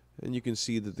 and you can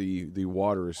see that the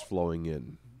water is flowing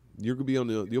in. You'll be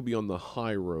on the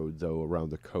high road, though, around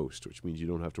the coast, which means you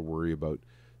don't have to worry about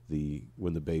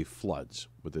when the bay floods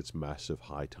with its massive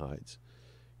high tides.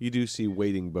 You do see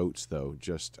waiting boats, though,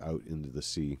 just out into the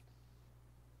sea.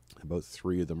 About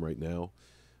 3 of them right now,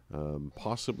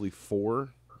 possibly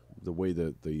 4. The way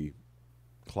that the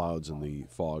clouds and the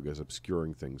fog is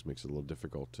obscuring things makes it a little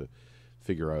difficult to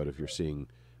figure out if you're seeing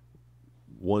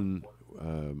one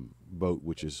boat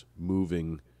which is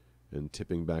moving and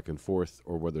tipping back and forth,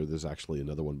 or whether there's actually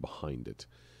another one behind it.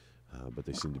 But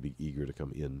they seem to be eager to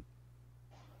come in.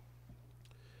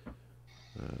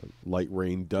 Light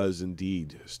rain does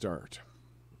indeed start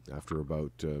after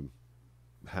about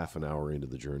half an hour into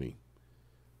the journey,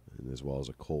 and as well as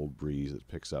a cold breeze that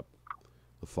picks up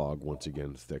the fog once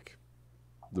again thick.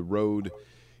 The road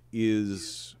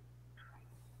is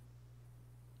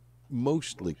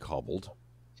mostly cobbled.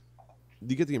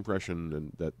 You get the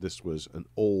impression that this was an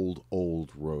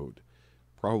old road,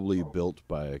 probably built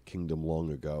by a kingdom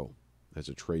long ago as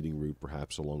a trading route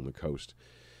perhaps along the coast.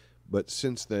 But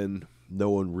since then,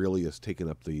 no one really has taken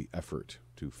up the effort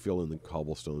to fill in the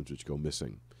cobblestones which go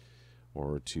missing,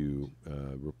 or to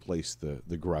replace the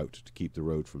grout to keep the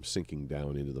road from sinking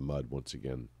down into the mud once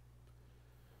again.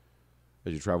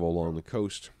 As you travel along the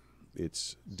coast,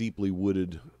 it's deeply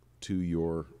wooded to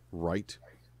your right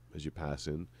as you pass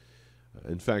in.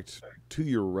 In fact, to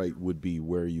your right would be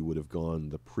where you would have gone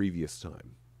the previous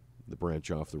time, the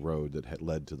branch off the road that had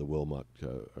led to the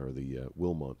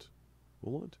Winthrop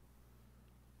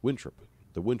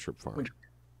farm.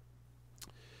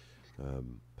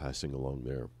 Passing along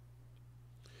there.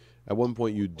 At one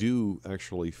point, you do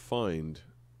actually find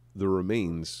the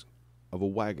remains of a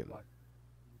wagon.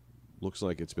 Looks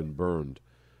like it's been burned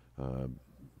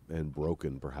and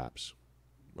broken, perhaps,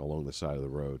 along the side of the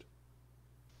road.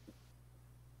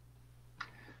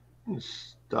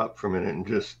 Stop for a minute and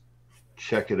just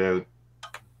check it out.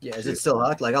 Yeah, is it still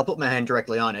hot? Like, I'll put my hand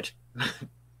directly on it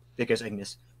because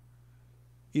Ignis.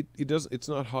 It does. It's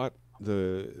not hot.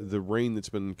 The rain that's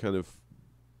been kind of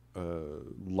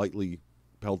lightly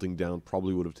pelting down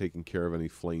probably would have taken care of any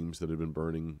flames that had been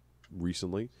burning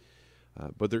recently.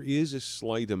 But there is a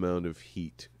slight amount of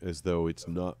heat, as though it's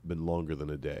not been longer than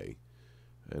a day,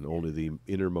 and only the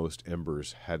innermost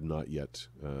embers had not yet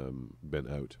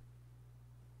been out.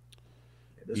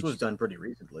 This was done pretty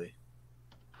recently,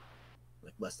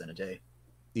 like less than a day.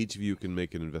 Each of you can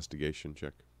make an investigation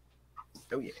check.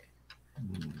 Oh yeah.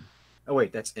 Oh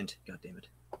wait, that's int. God damn it.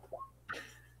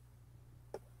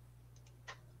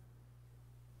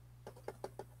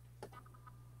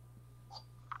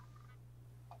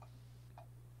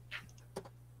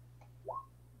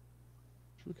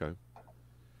 Okay.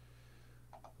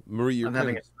 Marie, you're I'm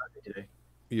having a snarky today.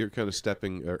 You're kind of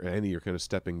stepping, or Annie, you're kind of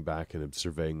stepping back and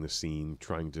surveying the scene,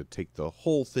 trying to take the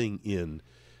whole thing in.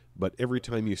 But every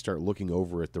time you start looking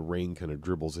over it, the rain kind of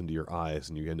dribbles into your eyes,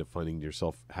 and you end up finding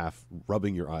yourself half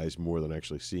rubbing your eyes more than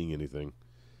actually seeing anything.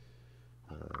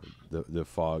 The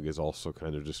fog is also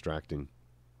kind of distracting.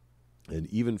 And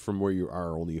even from where you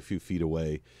are, only a few feet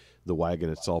away, the wagon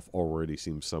itself already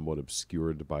seems somewhat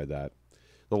obscured by that.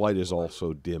 The light is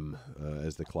also dim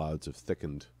as the clouds have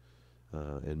thickened,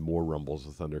 and more rumbles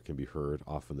of thunder can be heard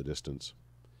off in the distance.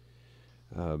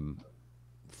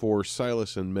 For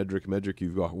Silas and Medric,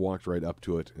 you've walked right up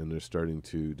to it, and they're starting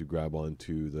to grab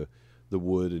onto the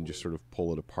wood and just sort of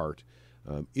pull it apart.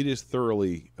 It is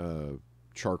thoroughly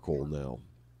charcoal now,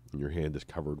 and your hand is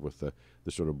covered with the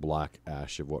sort of black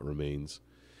ash of what remains.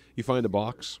 You find a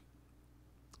box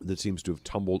that seems to have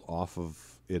tumbled off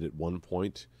of it at one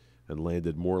point and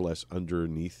landed more or less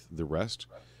underneath the rest.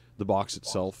 The box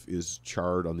itself is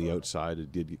charred on the outside.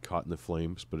 It did get caught in the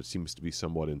flames, but it seems to be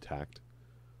somewhat intact.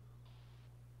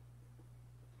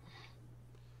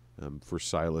 For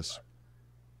Silas,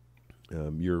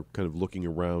 you're kind of looking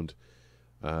around,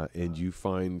 and you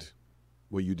find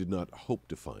what you did not hope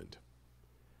to find.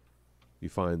 You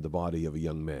find the body of a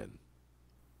young man,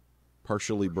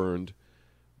 partially burned,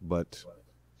 but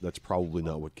that's probably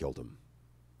not what killed him.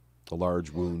 A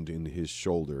large wound in his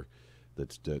shoulder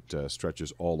that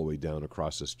stretches all the way down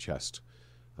across his chest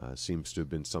seems to have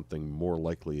been something more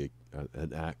likely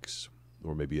an axe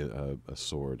or maybe a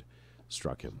sword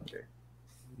struck him. Okay.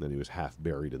 Then he was half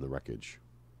buried in the wreckage.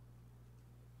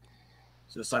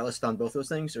 So Silas found both those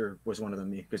things, or was one of them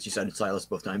me? Because you said Silas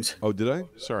both times. Oh, did I?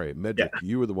 Sorry, Medric, Yeah.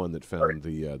 you were the one that found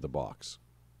the box.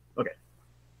 Okay.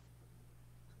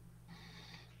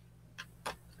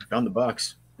 I found the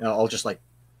box. I'll just like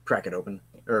crack it open.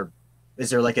 Or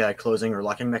is there like a closing or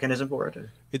locking mechanism for it?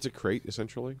 It's a crate,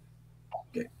 essentially.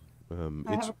 Okay.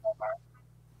 I It's have a crowbar.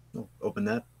 I'll open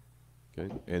that.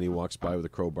 okay. Annie walks by with a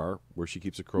crowbar. Where she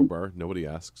keeps a crowbar, nobody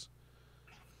asks.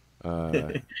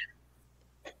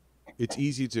 It's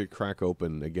easy to crack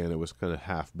open. Again, it was kind of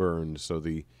half burned, so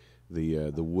the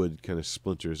wood kind of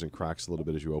splinters and cracks a little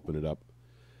bit as you open it up.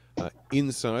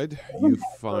 Inside, you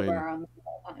find. Crowbar on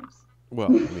all times. Well,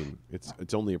 I mean,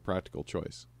 it's only a practical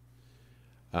choice.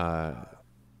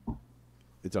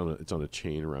 It's on a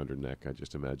chain around her neck. I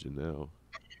just imagine now.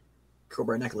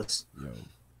 Crowbar necklace. Yo,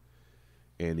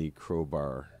 Annie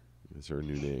Crowbar is her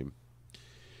new name.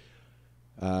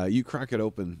 You crack it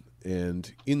open,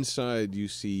 and inside you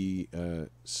see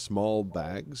small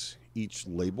bags, each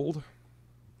labeled.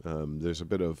 There's a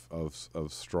bit of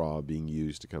straw being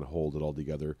used to kind of hold it all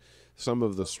together. Some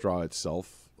of the straw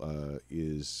itself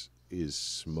is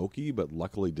smoky, but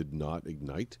luckily did not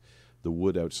ignite. The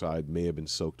wood outside may have been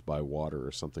soaked by water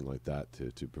or something like that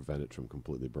to prevent it from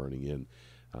completely burning in.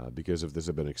 Because if this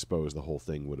had been exposed, the whole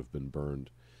thing would have been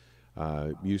burned.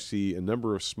 You see a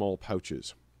number of small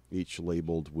pouches, each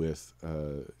labeled with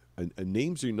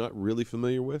names you're not really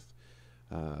familiar with,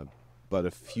 but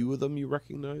a few of them you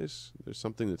recognize. There's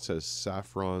something that says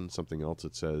saffron, something else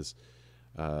that says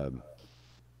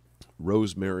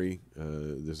rosemary.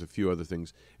 There's a few other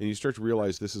things. And you start to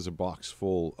realize this is a box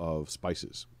full of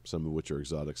spices, some of which are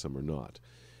exotic, some are not.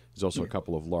 There's also a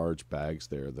couple of large bags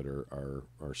there that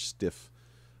are stiff.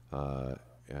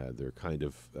 They're kind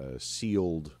of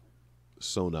sealed,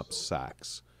 sewn-up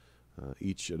sacks,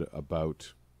 each at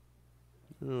about,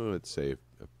 let's say,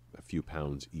 a few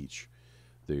pounds each.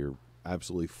 They're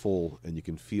absolutely full, and you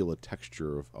can feel a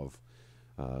texture of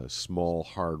small,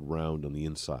 hard round on the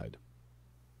inside.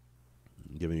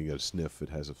 Giving it a sniff, it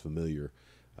has a familiar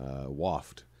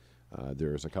waft.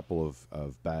 There's a couple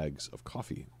of bags of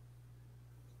coffee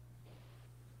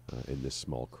in this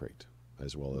small crate,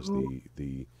 as well as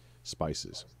the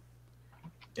spices.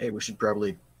 Hey, we should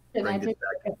probably Can I bring this take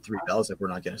back a look at at 3 the bells if we're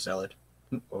not getting a salad.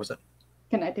 What was that?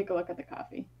 Can I take a look at the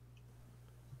coffee?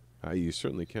 You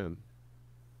certainly can.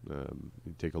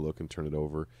 You take a look and turn it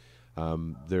over.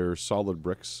 They're solid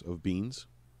bricks of beans.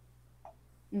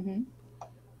 Mm-hmm.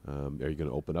 Are you going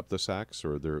to open up the sacks,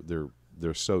 or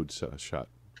they're sewed shut?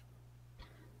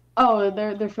 Oh,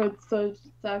 they're so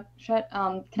shut.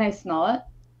 Can I smell it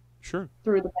Sure.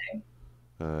 through the bag?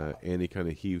 Annie kind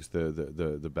of heaves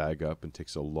the bag up and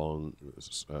takes a long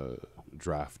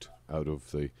draft out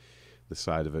of the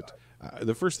side of it.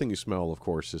 The first thing you smell, of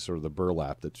course, is sort of the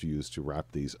burlap that's used to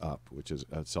wrap these up, which is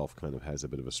itself kind of has a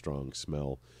bit of a strong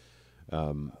smell.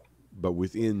 But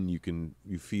within,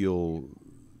 you feel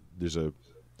there's a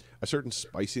certain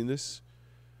spiciness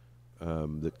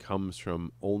that comes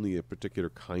from only a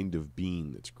particular kind of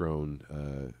bean that's grown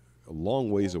a long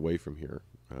ways away from here.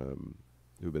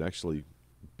 Who would actually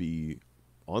be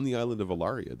on the island of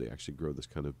Alaria. They actually grow this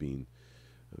kind of bean,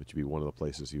 which would be one of the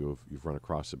places you've run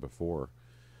across it before.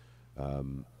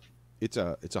 it's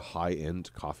a high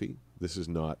end coffee. This is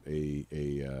not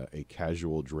a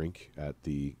casual drink at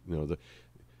the the.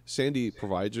 Sandy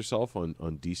provides herself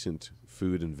on decent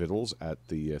food and victuals at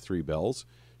the Three Bells.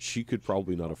 She could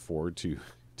probably not afford to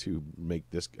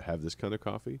have this kind of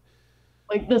coffee.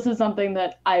 Like, this is something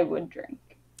that I would drink.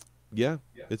 Yeah,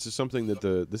 this is something that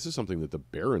the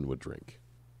Baron would drink.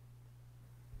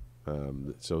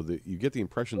 So you get the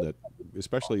impression that,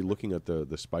 especially looking at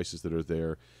the spices that are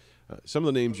there, some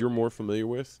of the names you're more familiar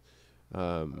with,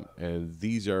 and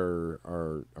these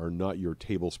are not your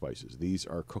table spices. These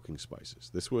are cooking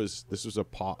spices. This was a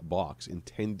box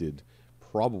intended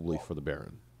probably for the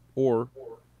Baron, or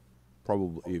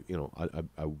probably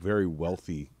a very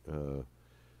wealthy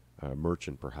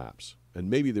merchant perhaps, and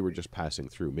maybe they were just passing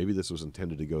through. Maybe this was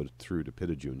intended to go through to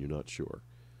Pittijun. You're not sure.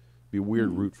 Be a weird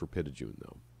route for Pittijun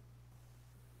though.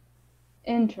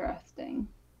 Interesting.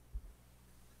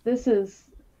 This is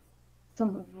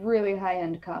some really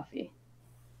high-end coffee.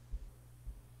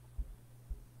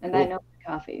 And I know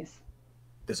coffees.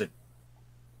 Does it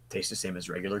taste the same as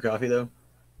regular coffee, though?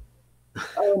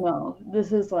 Oh, no.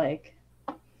 This is like...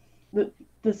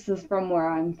 This is from where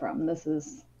I'm from. This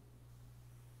is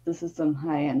some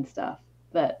high-end stuff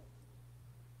that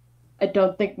I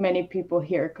don't think many people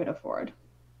here could afford.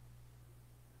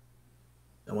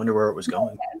 I wonder where it was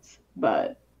going.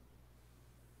 But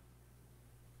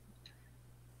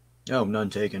oh, none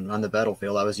taken. On the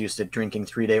battlefield, I was used to drinking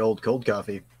 3-day-old cold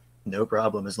coffee. No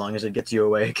problem, as long as it gets you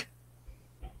awake.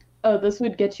 oh, this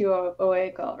would get you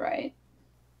awake, all right.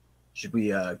 Should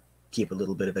we keep a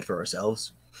little bit of it for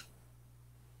ourselves?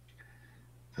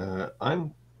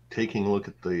 I'm taking a look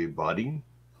at the body.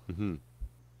 Mm-hmm.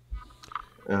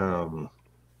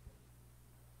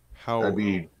 I'd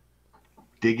be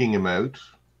digging him out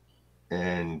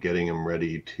and getting him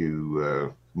ready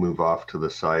to move off to the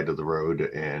side of the road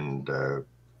and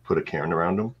put a cairn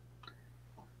around him.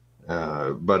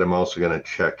 But I'm also going to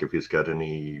check if he's got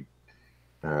any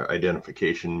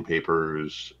identification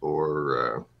papers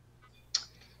or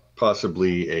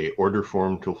possibly a order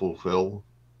form to fulfill.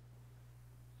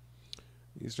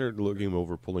 You start looking him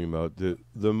over, pulling him out.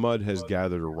 The mud has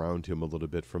gathered around him a little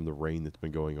bit from the rain that's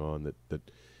been going on. That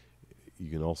you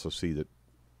can also see that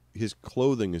his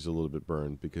clothing is a little bit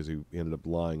burned because he ended up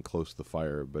lying close to the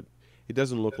fire, but it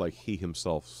doesn't look like he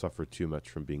himself suffered too much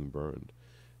from being burned.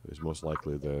 It was most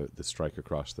likely the strike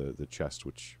across the chest,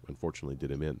 which unfortunately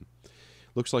did him in.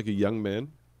 Looks like a young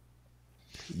man.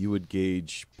 You would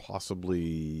gauge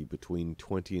possibly between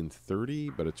 20 and 30,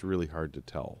 but it's really hard to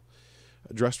tell.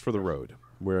 Dressed for the road,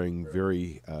 wearing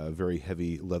very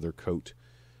heavy leather coat,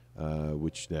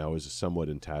 which now is somewhat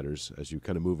in tatters. As you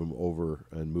kind of move him over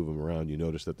and move him around, you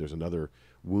notice that there's another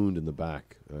wound in the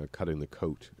back, cutting the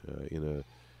coat in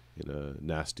a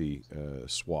nasty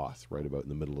swath right about in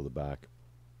the middle of the back.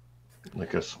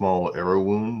 Like a small arrow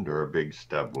wound or a big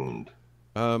stab wound?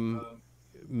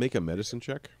 Make a medicine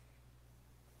check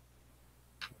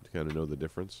to kind of know the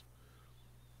difference.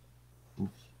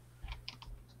 Oops.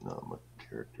 Not my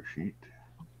character sheet.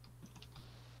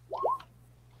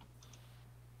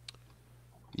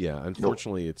 Yeah,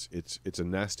 unfortunately, nope. It's a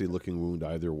nasty looking wound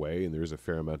either way, and there's a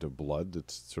fair amount of blood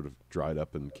that's sort of dried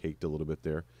up and caked a little bit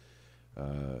there.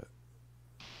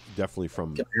 Definitely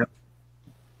from.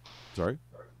 Sorry.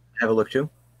 Have a look too.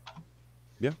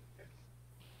 Yeah.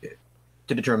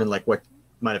 To determine like what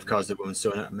might have caused the wound,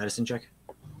 so a medicine check.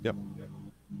 Yep.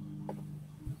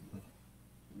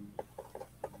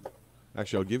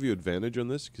 Actually, I'll give you advantage on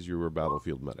this because you were a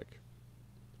battlefield medic.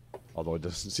 Although it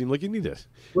doesn't seem like you need it.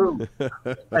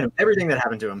 I know everything that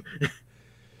happened to him.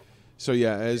 So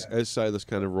yeah, as Silas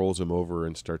kind of rolls him over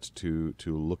and starts to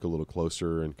look a little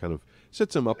closer and kind of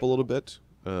sits him up a little bit.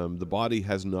 The body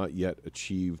has not yet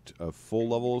achieved a full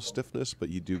level of stiffness, but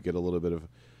you do get a little bit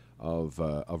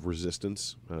of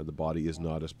resistance. The body is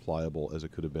not as pliable as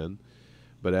it could have been.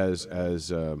 But as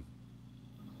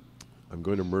I'm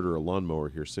going to murder a lawnmower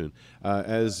here soon.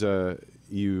 As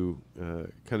you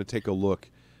kind of take a look,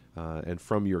 and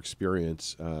from your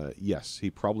experience, yes, he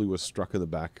probably was struck in the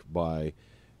back by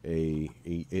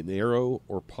an arrow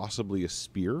or possibly a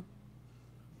spear.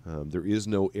 There is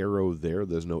no arrow there.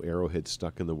 There's no arrowhead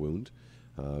stuck in the wound,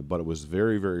 but it was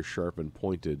very, very sharp and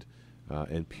pointed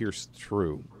and pierced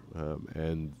through.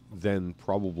 And then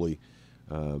probably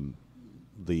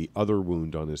the other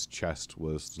wound on his chest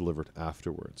was delivered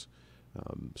afterwards.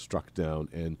 Struck down,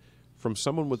 and from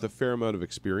someone with a fair amount of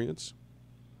experience,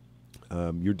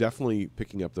 you're definitely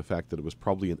picking up the fact that it was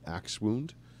probably an axe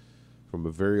wound from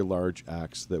a very large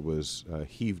axe that was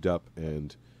heaved up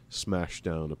and smashed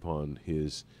down upon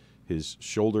his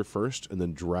shoulder first, and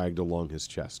then dragged along his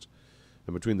chest.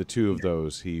 And between the two of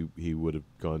those, he would have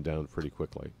gone down pretty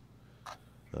quickly.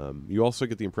 You also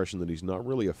get the impression that he's not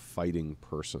really a fighting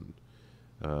person.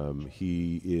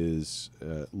 He is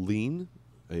lean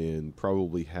and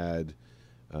probably had,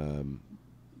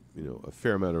 a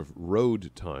fair amount of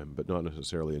road time, but not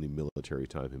necessarily any military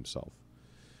time himself.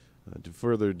 To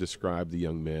further describe the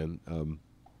young man,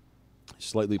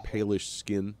 slightly palish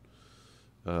skin,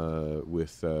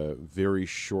 with very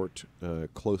short,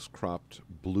 close-cropped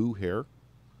blue hair.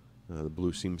 The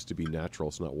blue seems to be natural;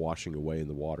 it's not washing away in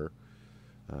the water.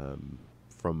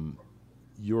 From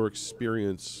your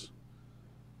experience,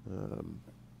 trying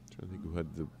to think who had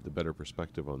the better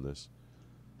perspective on this.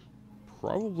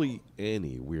 Probably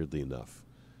Annie, weirdly enough.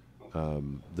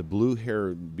 The blue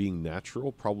hair being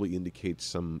natural probably indicates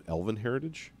some elven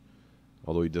heritage,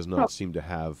 although he does not seem to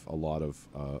have a lot of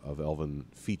elven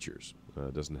features.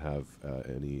 Doesn't have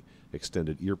any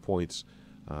extended ear points,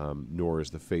 nor is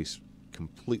the face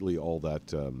completely all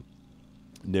that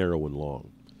narrow and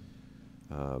long.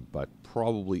 But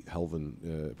probably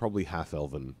elven, probably half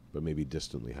elven, but maybe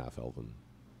distantly half elven.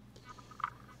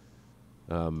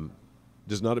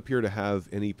 Does not appear to have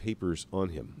any papers on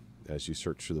him as you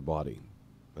search through the body.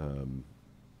 And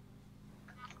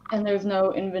there's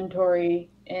no inventory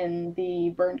in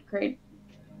the burnt crate?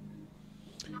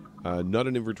 Not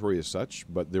an inventory as such,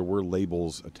 but there were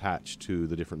labels attached to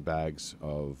the different bags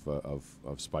of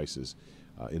spices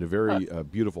in a very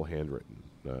beautiful handwritten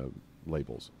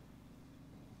labels,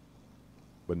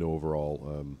 but no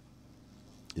overall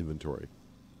inventory.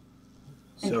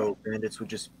 So bandits would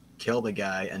just kill the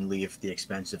guy and leave the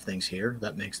expensive things here?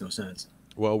 That makes no sense.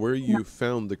 Well, where you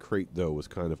found the crate, though, was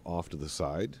kind of off to the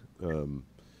side.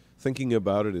 Thinking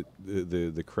about it,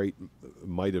 the crate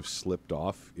might have slipped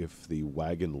off if the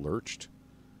wagon lurched.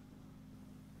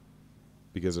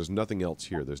 Because there's nothing else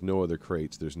here. There's no other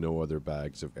crates. There's no other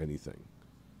bags of anything.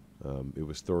 It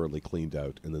was thoroughly cleaned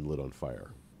out and then lit on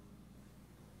fire.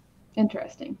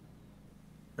 Interesting.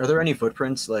 Are there any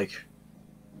footprints, like,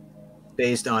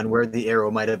 based on where the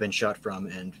arrow might have been shot from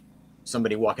and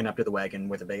somebody walking up to the wagon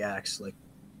with a big axe? Like,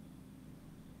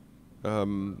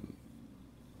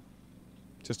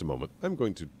 just a moment. I'm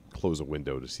going to close a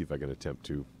window to see if I can attempt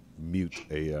to mute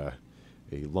a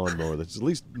lawnmower that's at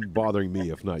least bothering me,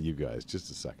 if not you guys.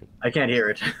 Just a second. I can't hear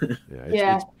it.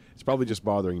 It's probably just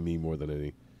bothering me more than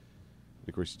any.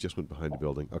 Of course, he just went behind the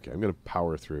building. Okay, I'm going to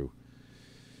power through.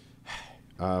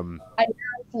 I hear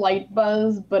a slight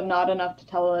buzz, but not enough to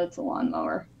tell it's a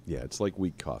lawnmower. Yeah, it's like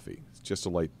weak coffee. It's just a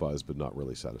light buzz, but not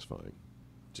really satisfying.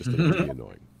 Just enough to be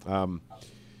annoying.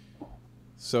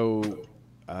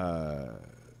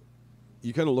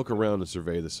 You kind of look around and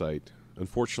survey the site.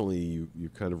 Unfortunately, you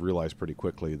kind of realize pretty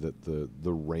quickly that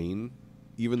the rain,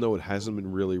 even though it hasn't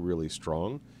been really, really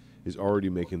strong, is already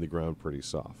making the ground pretty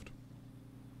soft.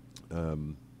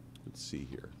 Let's see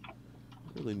here. I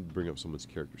really need to bring up someone's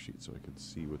character sheet so I can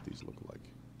see what these look like.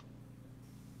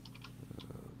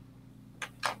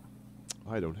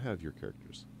 I don't have your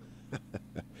characters.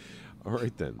 All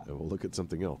right, then. I will look at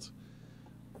something else.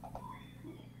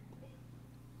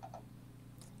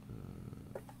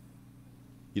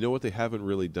 You know what they haven't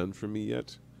really done for me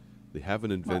yet? They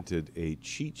haven't invented a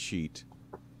cheat sheet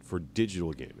for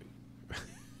digital gaming.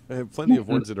 I have plenty of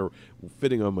ones that are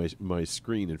fitting on my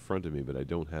screen in front of me, but I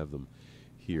don't have them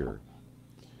here.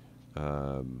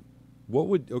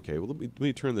 Okay, well, let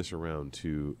me turn this around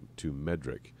to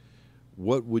Medric.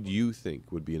 What would you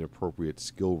think would be an appropriate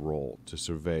skill roll to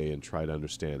survey and try to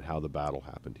understand how the battle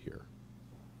happened here?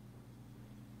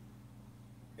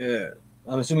 Yeah.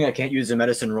 I'm assuming I can't use a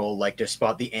medicine roll, like, to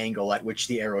spot the angle at which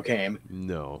the arrow came.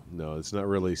 No, it's not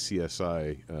really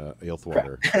CSI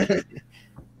Ailthwater.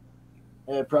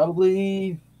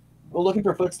 Probably... Well, looking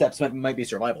for footsteps might be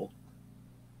survival.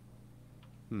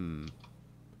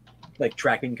 Like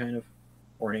tracking, kind of.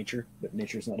 Or nature, but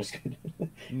nature's not as good.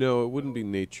 No, it wouldn't be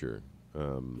nature.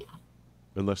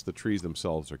 Unless the trees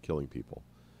themselves are killing people.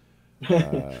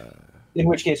 In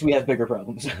which case, we have bigger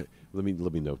problems. Let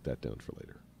me note that down for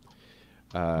later.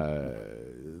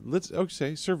 Let's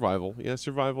say survival. Yeah,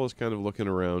 survival is kind of looking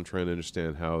around, trying to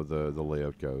understand how the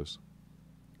layout goes.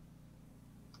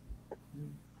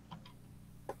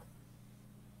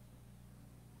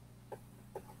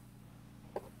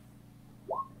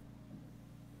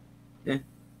 Yeah,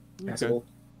 okay.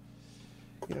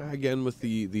 Yeah, again with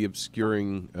the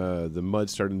obscuring, the mud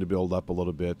starting to build up a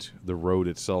little bit, the road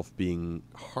itself being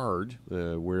hard,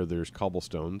 where there's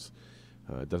cobblestones,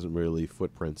 it doesn't really leave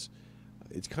footprints.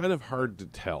 It's kind of hard to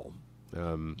tell.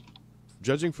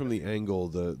 Judging from the angle,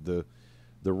 the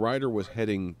The rider was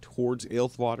heading towards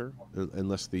Aelthwater,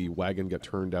 unless the wagon got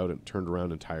turned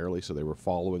around entirely, so they were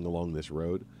following along this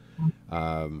road.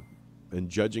 And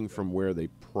judging from where they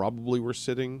probably were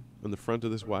sitting in the front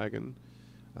of this wagon,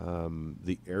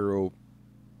 the arrow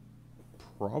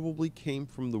probably came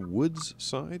from the woods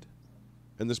side.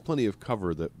 And there's plenty of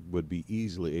cover that would be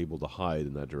easily able to hide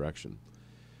in that direction.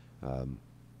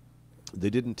 They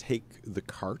didn't take the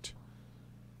cart.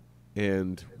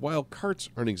 And while carts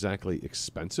aren't exactly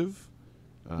expensive,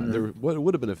 there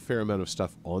would have been a fair amount of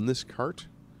stuff on this cart,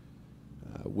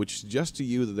 which suggests to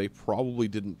you that they probably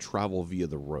didn't travel via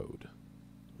the road.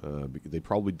 They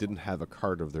probably didn't have a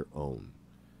cart of their own,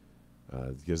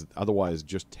 because otherwise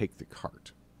just take the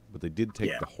cart. But they did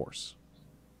take the horse.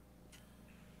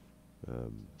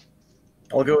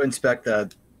 I'll go inspect the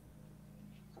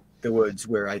woods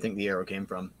where I think the arrow came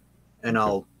from, and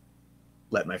I'll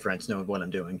let my friends know what I'm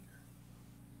doing.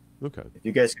 Okay. If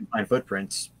you guys can find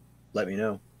footprints, let me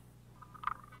know.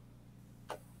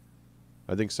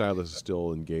 I think Silas is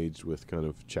still engaged with kind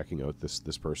of checking out this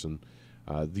person.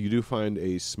 You do find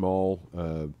a small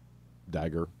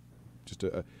dagger, just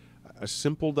a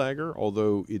simple dagger,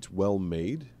 although it's well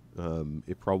made.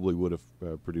 It probably would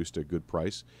have produced a good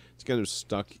price. It's kind of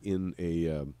stuck in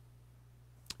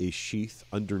a sheath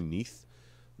underneath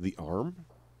the arm,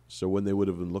 so when they would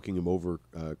have been looking him over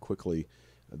quickly,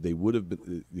 they would have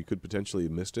been. You could potentially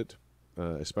have missed it,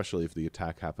 especially if the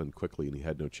attack happened quickly and he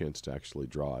had no chance to actually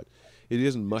draw it. It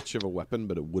isn't much of a weapon,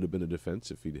 but it would have been a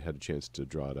defense if he'd had a chance to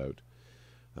draw it out.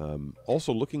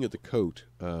 Also, looking at the coat,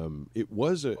 it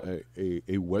was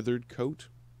a weathered coat.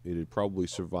 It had probably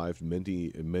survived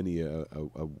many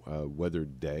a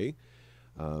weathered day.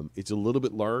 It's a little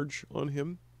bit large on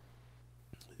him,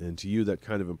 and to you that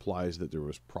kind of implies that there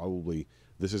was probably,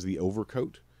 this is the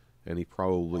overcoat, and he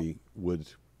probably would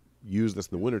use this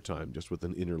in the wintertime just with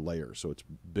an inner layer, so it's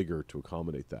bigger to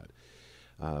accommodate that.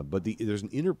 But there's an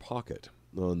inner pocket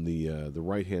on the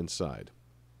right-hand side,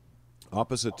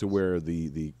 opposite to where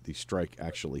the strike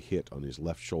actually hit on his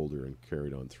left shoulder and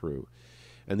carried on through.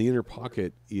 And the inner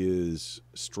pocket is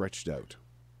stretched out.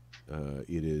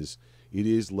 It is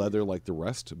leather like the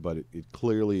rest, but it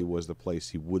clearly was the place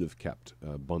he would have kept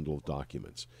a bundle of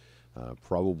documents.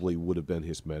 Probably would have been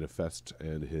his manifest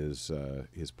and his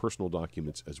personal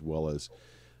documents, as well as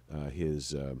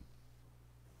his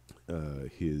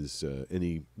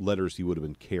any letters he would have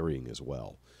been carrying as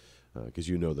well. Because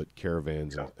you know that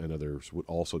caravans and others would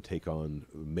also take on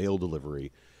mail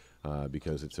delivery,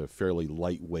 because it's a fairly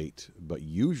lightweight, but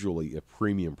usually a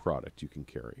premium product you can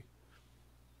carry.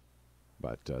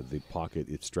 But the pocket,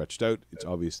 it's stretched out. It's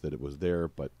obvious that it was there,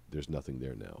 but there's nothing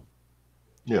there now.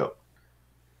 Yeah.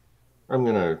 I'm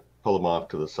going to pull them off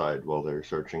to the side while they're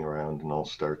searching around, and I'll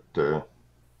start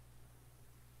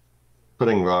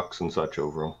putting rocks and such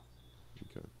over them.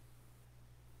 Okay.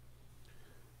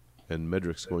 And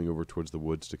Medrick's going over towards the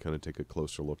woods to kind of take a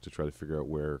closer look to try to figure out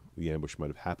where the ambush might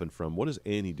have happened from. What is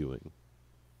Annie doing?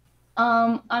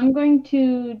 I'm going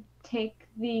to take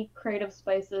the crate of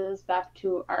spices back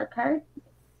to our cart,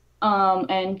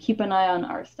 and keep an eye on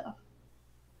our stuff.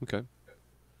 Okay.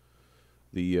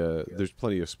 There's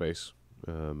plenty of space.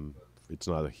 It's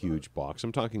not a huge box.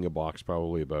 I'm talking a box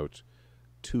probably about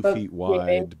 2 feet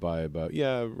wide by about,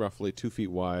 roughly 2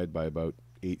 feet wide by about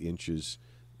 8 inches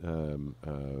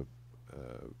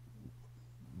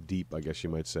deep, I guess you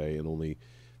might say, and only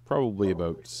probably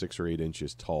about 6 or 8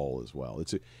 inches tall as well.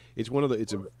 It's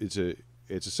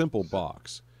a simple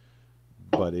box,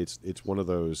 but it's one of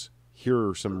those, here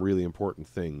are some really important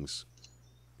things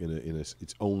in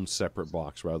its own separate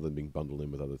box rather than being bundled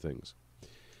in with other things.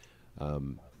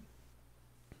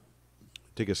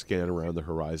 Take a scan around the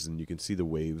horizon. You can see the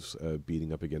waves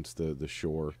beating up against the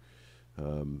shore.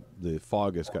 The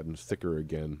fog has gotten thicker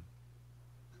again.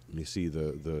 You see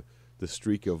the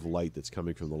streak of light that's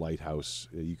coming from the lighthouse.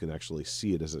 You can actually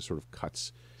see it as it sort of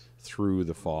cuts through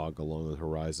the fog along the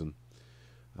horizon.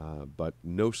 But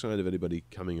no sign of anybody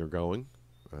coming or going.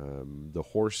 The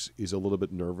horse is a little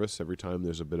bit nervous every time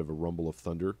there's a bit of a rumble of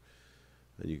thunder.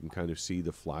 And you can kind of see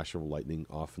the flash of lightning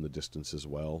off in the distance as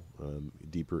well,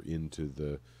 deeper into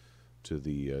the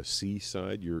sea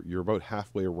side. You're about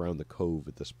halfway around the cove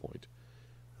at this point.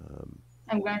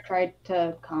 I'm going to try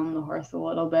to calm the horse a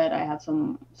little bit. I have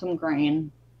some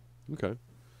grain. Okay.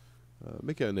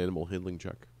 Make an animal handling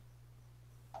check.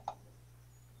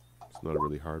 It's not a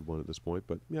really hard one at this point,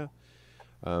 but yeah.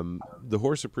 The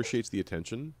horse appreciates the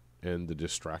attention and the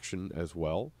distraction as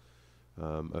well.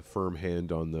 A firm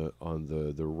hand on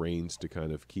the reins to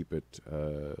kind of keep it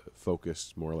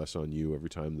focused more or less on you every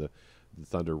time the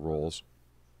thunder rolls,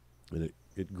 and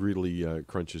it greedily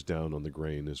crunches down on the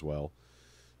grain as well.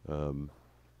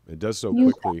 It does so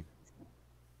Use quickly,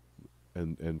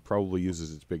 and probably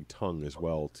uses its big tongue as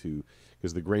well to,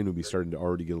 because the grain would be starting to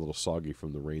already get a little soggy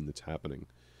from the rain that's happening,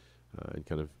 and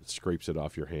kind of scrapes it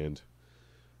off your hand,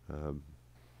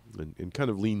 and kind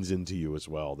of leans into you as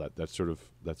well. That sort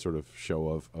of show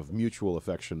of mutual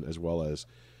affection, as well as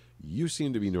you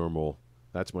seem to be normal.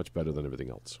 That's much better than everything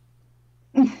else.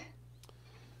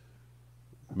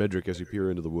 Medric, as you peer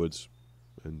into the woods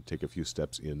and take a few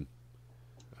steps in,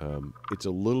 it's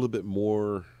a little bit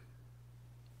more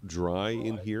dry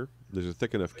in here. There's a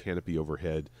thick enough canopy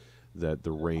overhead that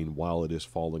the rain, while it is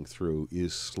falling through,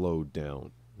 is slowed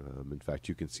down. In fact,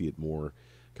 you can see it more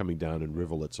coming down in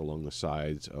rivulets along the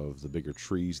sides of the bigger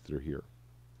trees that are here.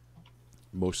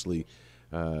 Mostly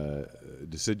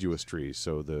deciduous trees,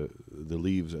 so the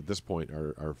leaves at this point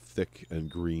are thick and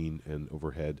green and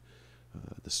overhead.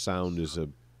 The sound is a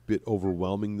bit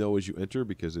overwhelming, though, as you enter,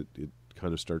 because it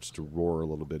kind of starts to roar a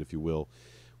little bit, if you will,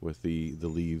 with the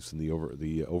leaves and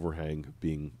the overhang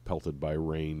being pelted by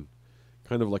rain,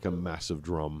 kind of like a massive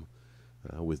drum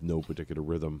with no particular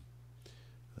rhythm.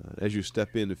 As you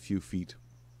step in a few feet,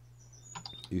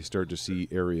 you start to see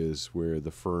areas where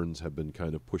the ferns have been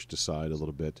kind of pushed aside a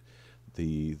little bit.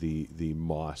 The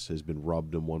moss has been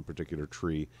rubbed in one particular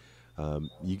tree.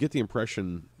 You get the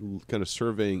impression, kind of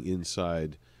surveying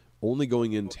inside, only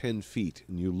going in 10 feet,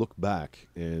 and you look back,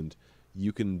 and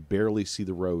you can barely see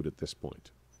the road at this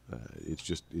point.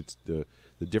 It's the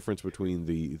difference between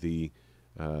the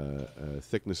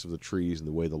thickness of the trees and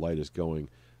the way the light is going.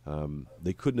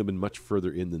 They couldn't have been much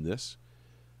further in than this,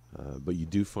 but you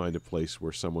do find a place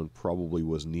where someone probably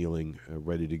was kneeling,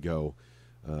 ready to go,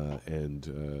 and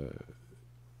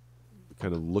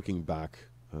kind of looking back.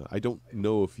 I don't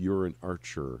know if you're an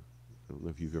archer. I don't know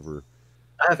if you've ever...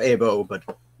 I have a bow, but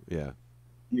yeah,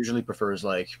 usually prefers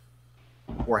like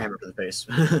Warhammer to the face.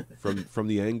 from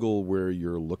the angle where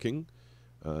you're looking,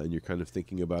 and you're kind of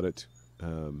thinking about it,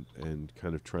 and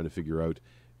kind of trying to figure out,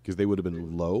 because they would have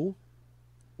been low,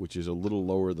 which is a little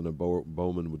lower than a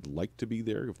bowman would like to be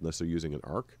there, unless they're using an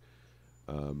arc.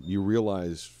 You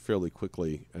realize fairly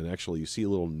quickly, and actually you see a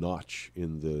little notch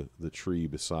in the tree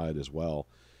beside as well,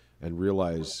 and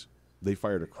realize they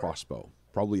fired a crossbow,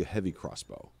 probably a heavy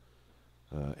crossbow.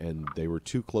 And they were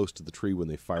too close to the tree when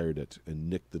they fired it and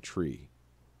nicked the tree.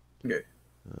 Okay.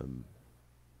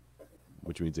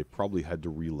 Which means they probably had to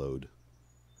reload.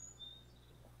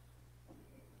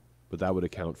 But that would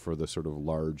account for the sort of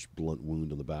large, blunt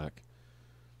wound on the back.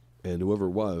 And whoever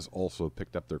it was also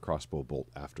picked up their crossbow bolt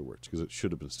afterwards, because it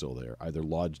should have been still there, either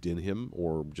lodged in him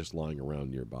or just lying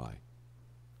around nearby.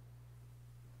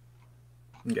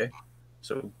 Okay.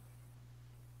 So,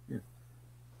 yeah.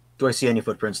 Do I see any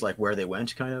footprints, like where they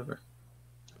went, kind of? Or?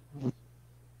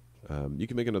 You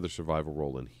can make another survival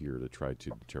roll in here to try to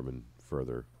determine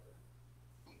further.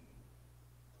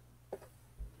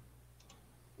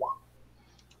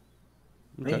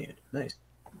 Okay. Man, nice.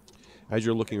 As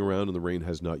you're looking around and the rain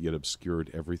has not yet obscured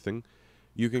everything,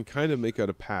 you can kind of make out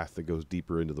a path that goes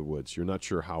deeper into the woods. You're not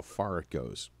sure how far it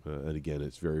goes. And again,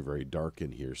 it's very, very dark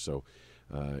in here, so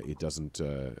it doesn't...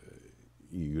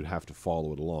 you'd have to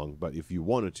follow it along. But if you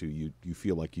wanted to, you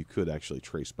feel like you could actually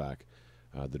trace back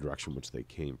the direction which they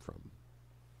came from.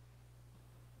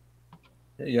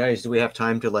 Hey guys, do we have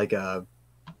time to, like,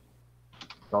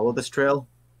 follow this trail?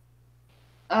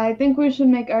 I think we should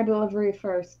make our delivery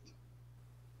first.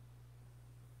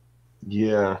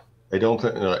 Yeah, I don't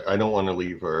want to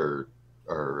leave our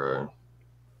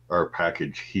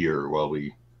package here while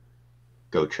we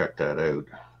go check that out.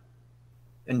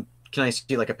 And can I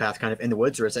see like a path kind of in the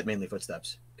woods, or is that mainly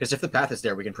footsteps? Because if the path is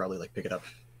there, we can probably like pick it up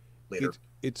later.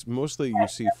 It's mostly you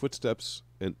see footsteps,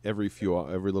 and every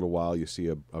little while you see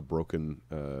a broken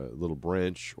little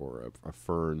branch or a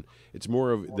fern. It's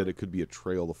more of that it could be a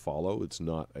trail to follow. It's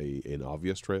not an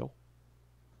obvious trail.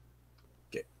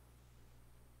 Okay.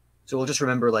 So we'll just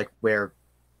remember like where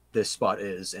this spot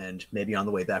is, and maybe on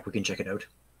the way back we can check it out.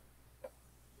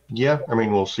 Yeah, I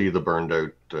mean we'll see the burned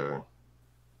out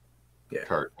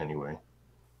cart anyway.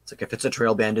 It's like if it's a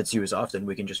trail bandits use often,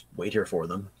 we can just wait here for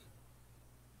them.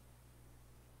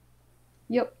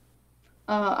 Yep.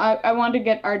 I want to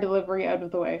get our delivery out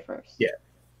of the way first. Yeah.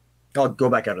 I'll go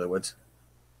back out of the woods.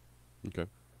 Okay.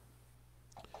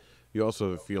 You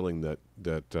also have a feeling that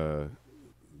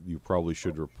you probably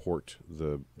should report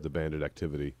the bandit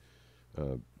activity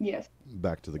Yes.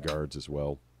 back to the guards as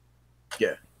well.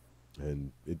 Yeah.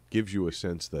 And it gives you a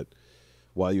sense that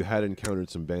while you had encountered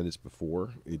some bandits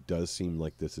before, it does seem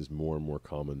like this is more and more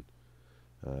common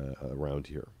around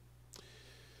here.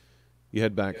 You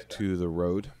head back to the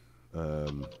road.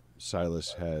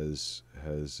 Silas has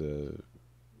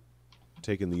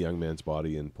taken the young man's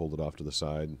body and pulled it off to the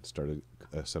side and started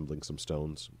assembling some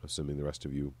stones, assuming the rest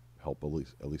of you help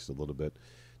at least a little bit.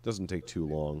 It doesn't take too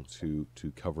long to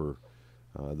cover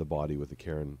the body with the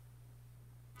cairn.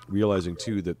 Realizing,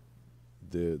 too, that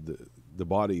the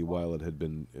body, while it had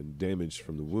been damaged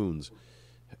from the wounds,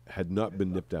 had not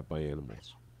been nipped at by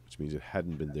animals, which means it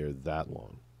hadn't been there that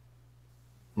long.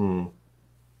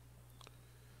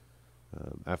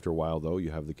 After a while, though,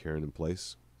 you have the cairn in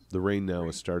place. The rain now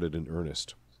has started in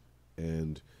earnest,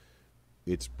 and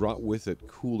it's brought with it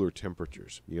cooler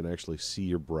temperatures. You can actually see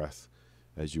your breath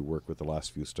as you work with the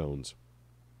last few stones,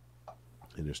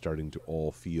 and you're starting to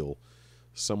all feel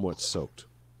somewhat soaked.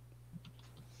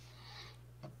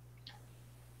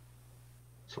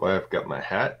 So I've got my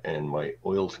hat and my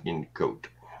oilskin coat.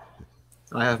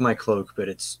 I have my cloak, but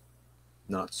it's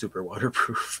not super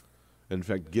waterproof. In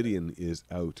fact, Gideon is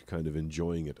out kind of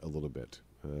enjoying it a little bit,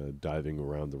 diving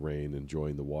around the rain,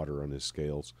 enjoying the water on his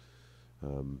scales.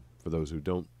 For those who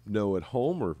don't know at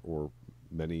home, or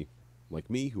many like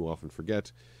me who often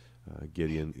forget,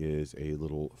 Gideon is a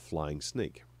little flying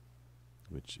snake,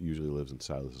 which usually lives in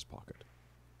Silas's pocket.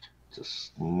 It's a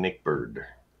snake bird.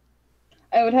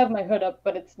 I would have my hood up,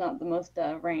 but it's not the most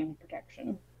rain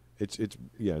protection.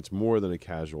 It's more than a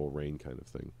casual rain kind of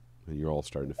thing, and you're all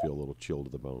starting to feel a little chill to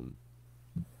the bone.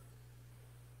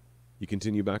 You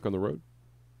continue back on the road?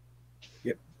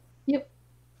 Yep.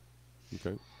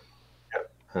 Okay.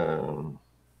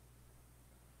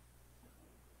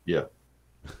 Yeah.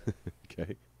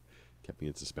 Okay. Kept me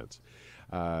in suspense.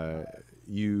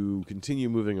 You continue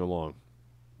moving along,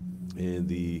 and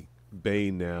the bay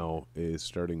now is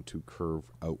starting to curve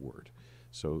outward.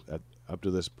 So up to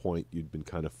this point, you'd been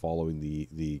kind of following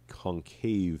the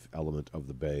concave element of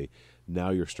the bay.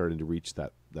 Now you're starting to reach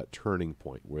that turning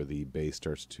point where the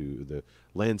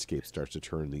landscape starts to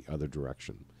turn the other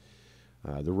direction.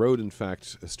 The road, in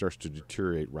fact, starts to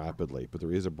deteriorate rapidly, but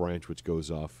there is a branch which goes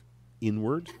off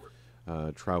inward,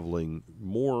 traveling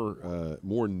more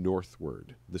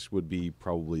northward. This would be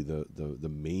probably the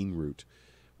main route,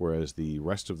 whereas the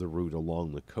rest of the route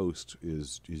along the coast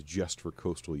is just for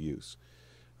coastal use.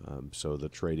 So the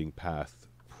trading path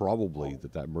probably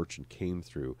that merchant came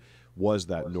through was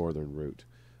that northern route.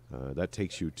 That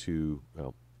takes you to,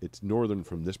 well, it's northern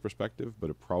from this perspective, but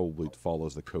it probably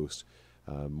follows the coast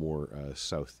more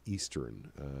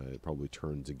southeastern. It probably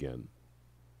turns again.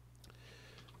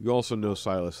 You also know,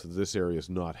 Silas, that this area is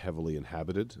not heavily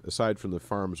inhabited. Aside from the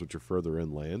farms which are further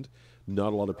inland,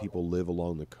 not a lot of people live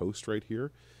along the coast right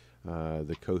here.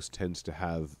 The coast tends to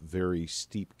have very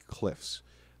steep cliffs,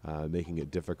 making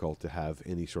it difficult to have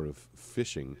any sort of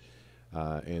fishing.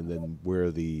 And then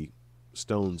where the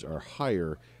stones are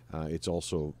higher, it's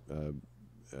also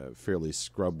fairly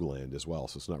scrub land as well,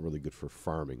 so it's not really good for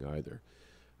farming either.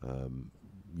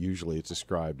 Usually it's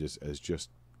described as just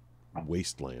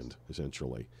wasteland,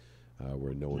 essentially,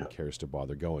 where no one cares to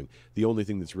bother going. The only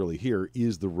thing that's really here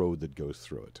is the road that goes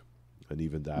through it, and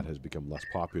even that has become less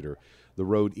popular. The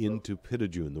road into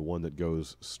Pittajune, the one that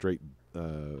goes straight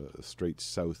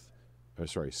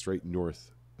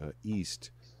north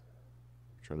east.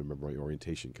 I'm trying to remember my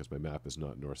orientation because my map is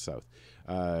not north-south.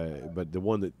 But the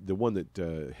one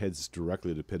that heads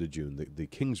directly to Pittajune, the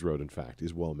King's Road, in fact,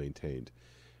 is well maintained,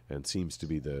 and seems to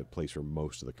be the place where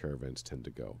most of the caravans tend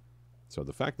to go. So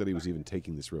the fact that he was even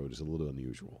taking this road is a little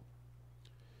unusual.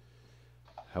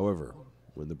 However,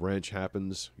 when the branch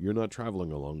happens, you're not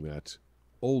traveling along that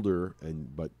older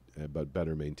but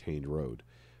better maintained road.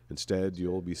 Instead,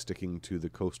 you'll be sticking to the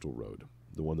coastal road,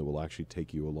 the one that will actually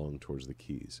take you along towards the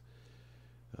Keys.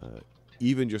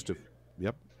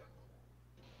 Yep.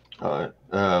 Tyler's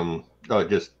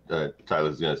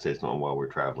going to say something while we're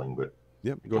traveling, but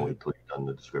yep, go ahead. Until you've done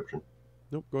the description.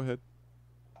 Nope, go ahead.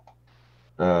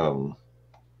 I'm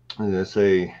going to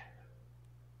say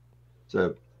it's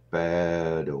a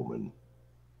bad omen.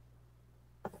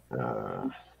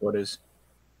 What is?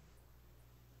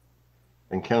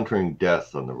 Encountering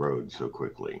death on the road so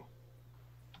quickly.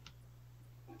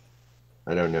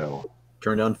 I don't know.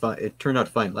 It turned out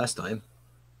fine last time.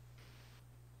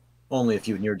 Only a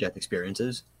few near-death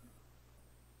experiences.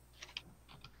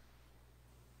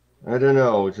 I don't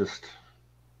know. Just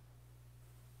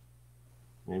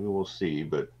maybe we'll see,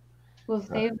 but We'll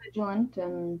stay vigilant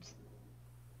and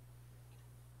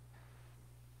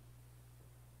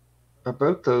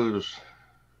about those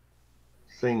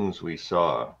things we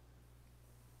saw,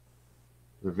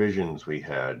 the visions we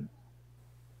had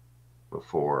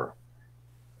before.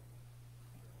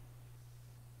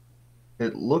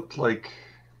 It looked like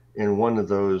in one of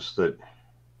those that,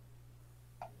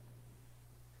 I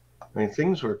mean,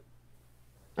 things were,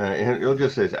 and it'll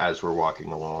just say as we're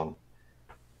walking along,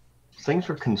 things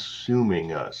are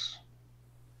consuming us.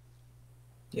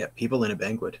 Yeah, people in a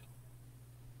banquet.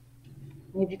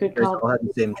 If you could You guys call all had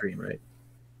the same dream, right?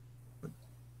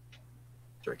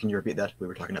 Sorry, can you repeat that? We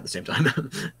were talking at the same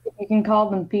time. you can call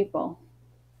them people.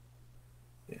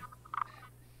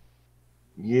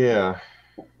 Yeah,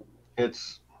 it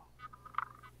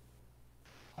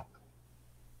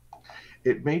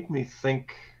made me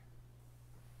think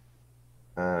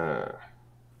about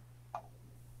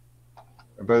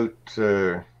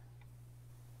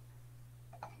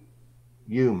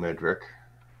you, Medric.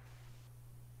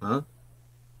 Huh?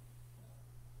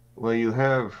 Well, you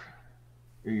have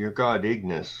your god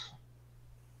Ignis,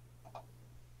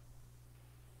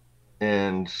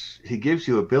 and he gives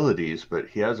you abilities, but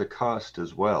he has a cost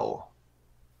as well.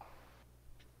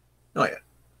 Oh yeah,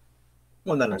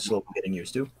 one that I'm slowly getting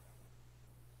used to.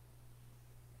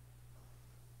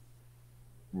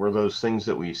 Were those things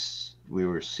that we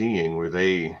were seeing, were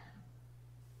they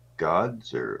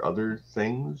gods or other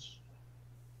things?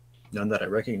 None that I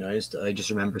recognized. I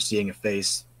just remember seeing a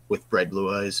face with bright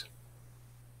blue eyes.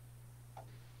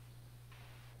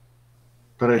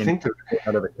 But I And think that,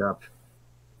 out of a cup.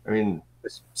 I mean,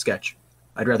 This sketch.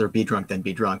 I'd rather be drunk than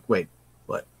be drunk. Wait,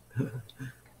 what?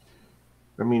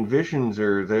 I mean, visions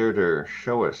are there to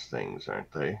show us things,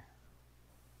 aren't they?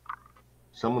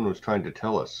 Someone was trying to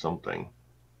tell us something.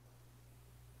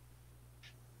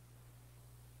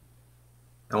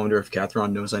 I wonder if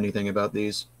Kathron knows anything about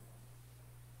these.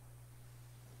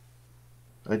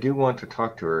 I do want to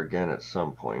talk to her again at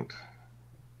some point.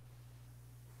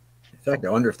 In fact, I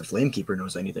wonder if the Flamekeeper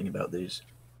knows anything about these.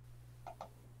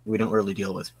 We don't really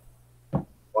deal with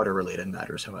water-related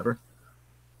matters, however.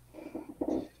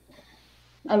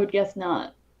 I would guess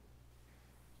not.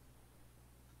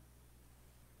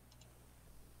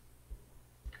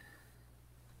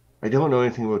 I don't know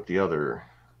anything about the other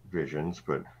visions,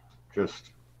 but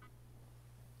just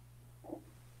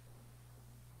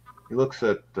he looks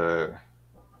at kind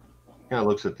of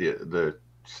looks at the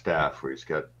staff where he's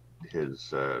got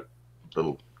his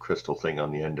little crystal thing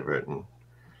on the end of it, and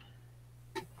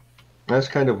I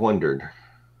just kind of wondered.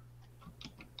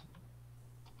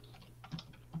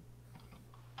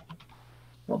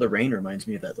 Well, the rain reminds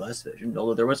me of that last vision,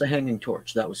 although there was a hanging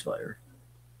torch. That was fire.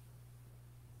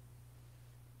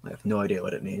 I have no idea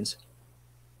what it means.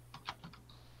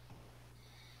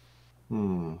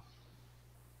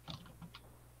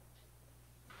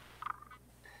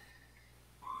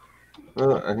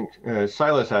 Well, I think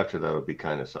Silas after that would be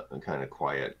kind of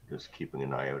quiet, just keeping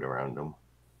an eye out around him.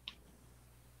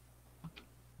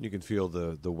 You can feel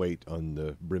the weight on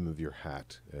the brim of your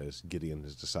hat as Gideon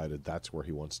has decided that's where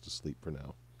he wants to sleep for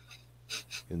now.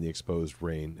 In the exposed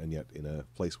rain, and yet in a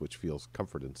place which feels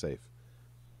comfort and safe.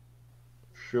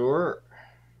 Sure.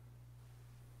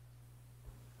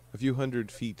 A few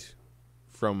hundred feet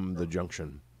from the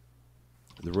junction,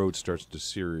 the road starts to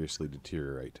seriously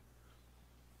deteriorate,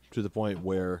 to the point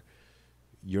where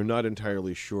you're not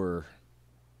entirely sure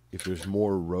if there's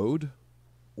more road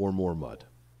or more mud.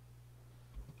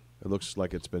 It looks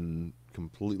like it's been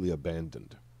completely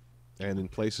abandoned. And in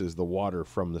places, the water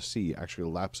from the sea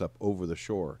actually laps up over the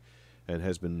shore and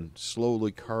has been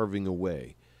slowly carving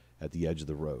away at the edge of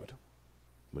the road,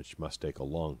 which must take a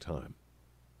long time.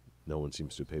 No one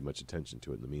seems to pay much attention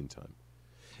to it in the meantime.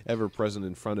 Ever present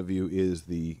in front of you is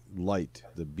the light,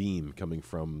 the beam coming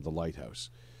from the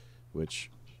lighthouse, which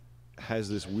has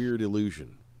this weird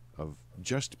illusion of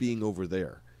just being over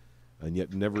there and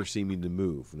yet never seeming to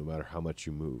move, no matter how much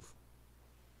you move.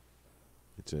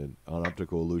 It's an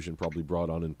optical illusion, probably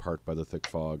brought on in part by the thick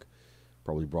fog,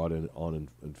 probably brought on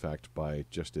in fact by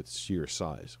just its sheer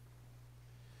size.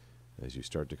 As you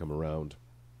start to come around,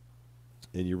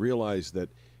 and you realize that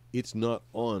it's not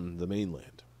on the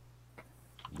mainland.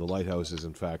 The lighthouse is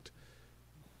in fact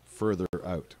further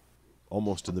out,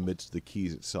 almost in the midst of the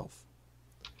Keys itself.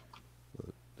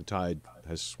 The tide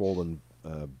has swollen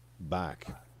back,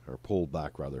 or pulled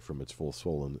back rather, from its full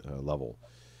swollen level,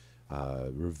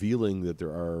 revealing that there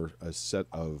are a set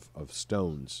of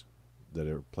stones that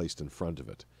are placed in front of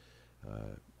it.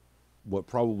 What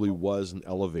probably was an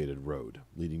elevated road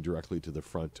leading directly to the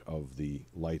front of the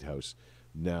lighthouse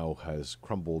now has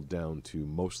crumbled down to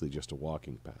mostly just a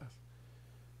walking path.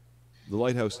 The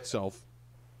lighthouse itself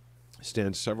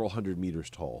stands several hundred meters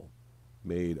tall,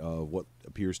 made of what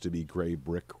appears to be gray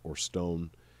brick or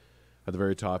stone. At the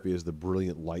very top is the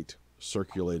brilliant light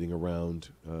circulating around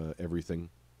everything,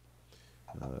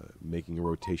 making a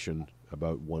rotation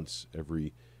about once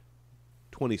every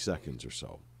 20 seconds or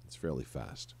so. It's fairly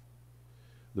fast.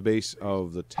 The base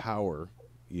of the tower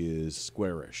is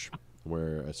squarish,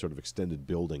 where a sort of extended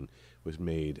building was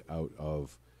made out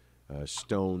of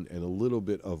stone and a little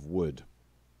bit of wood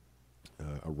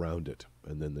around it,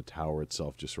 and then the tower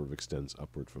itself just sort of extends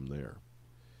upward from there.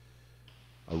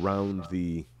 Around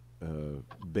the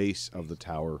base of the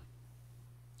tower,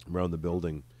 around the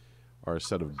building, are a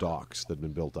set of docks that have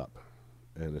been built up,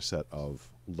 and a set of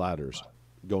ladders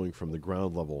going from the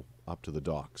ground level up to the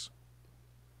docks.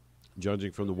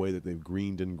 Judging from the way that they've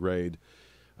greened and grayed,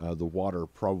 the water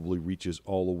probably reaches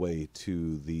all the way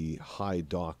to the high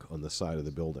dock on the side of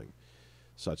the building,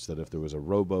 such that if there was a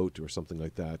rowboat or something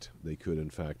like that, they could in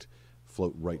fact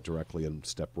float right directly and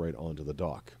step right onto the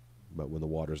dock. But when the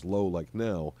water's low like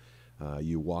now,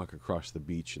 you walk across the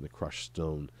beach in the crushed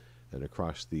stone and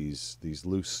across these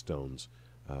loose stones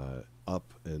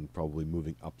up and probably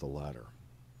moving up the ladder.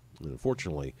 And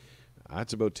unfortunately,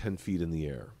 that's about 10 feet in the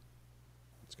air.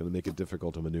 It's going to make it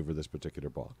difficult to maneuver this particular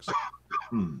box.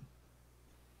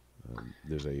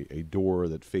 There's a door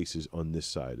that faces on this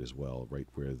side as well, right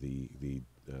where the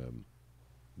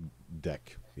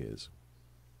deck is.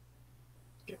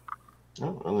 Okay.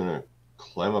 Oh, I'm going to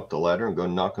climb up the ladder and go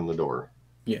knock on the door.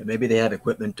 Yeah, maybe they have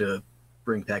equipment to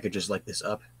bring packages like this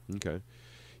up. Okay.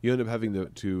 You end up having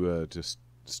to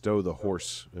stow the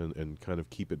horse and kind of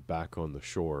keep it back on the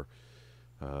shore.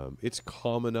 It's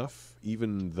calm enough,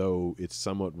 even though it's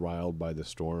somewhat riled by the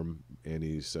storm.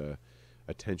 Annie's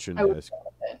attention has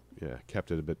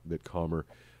kept it a bit calmer,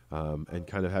 and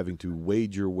kind of having to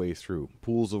wade your way through.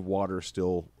 Pools of water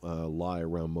still lie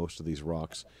around most of these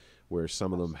rocks, where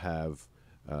some of them have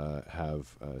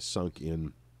sunk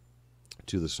in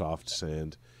to the soft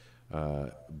sand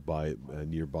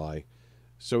nearby.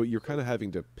 So you're kind of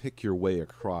having to pick your way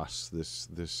across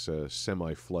this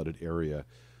semi-flooded area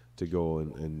to go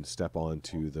and step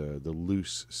onto the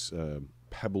loose,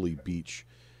 pebbly beach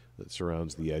that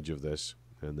surrounds the edge of this.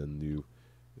 And then you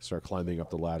start climbing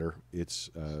up the ladder. It's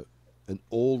an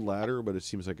old ladder, but it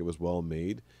seems like it was well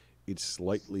made. It's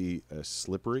slightly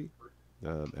slippery,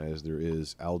 as there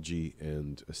is algae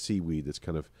and a seaweed that's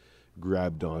kind of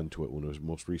grabbed onto it when it was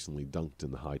most recently dunked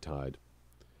in the high tide.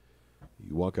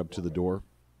 You walk up to the door,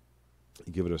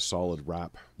 you give it a solid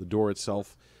rap. The door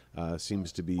itself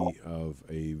seems to be of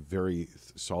a very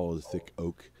solid, thick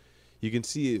oak. You can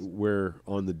see where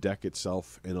on the deck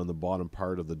itself and on the bottom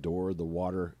part of the door, the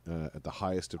water at the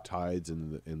highest of tides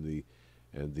and the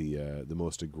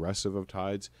most aggressive of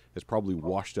tides has probably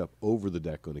washed up over the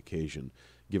deck on occasion,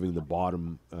 giving the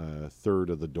bottom third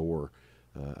of the door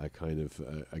a kind of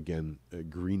again a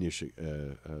greenish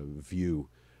view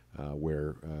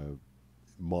where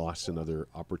moss and other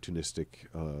opportunistic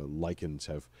lichens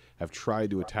have tried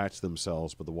to attach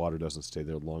themselves, but the water doesn't stay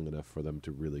there long enough for them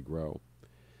to really grow.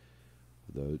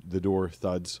 The door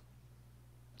thuds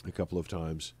a couple of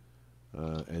times,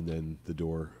 and then the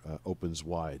door opens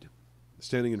wide.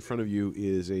 Standing in front of you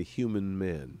is a human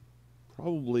man,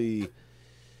 probably,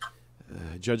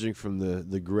 judging from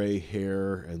the gray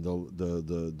hair and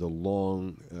the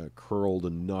long curled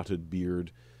and knotted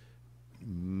beard,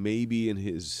 maybe in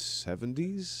his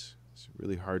 70s. It's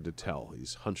really hard to tell.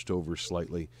 He's hunched over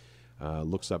slightly,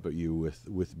 looks up at you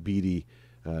with beady,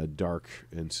 dark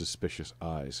and suspicious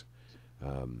eyes.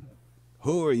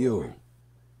 Who are you?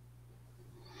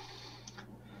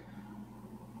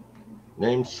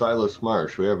 Name's Silas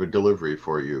Marsh. We have a delivery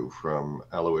for you from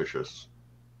Aloysius.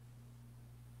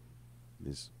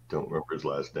 Don't remember his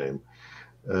last name.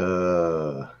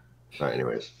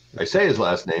 Anyways, I say his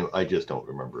last name. I just don't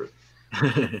remember it.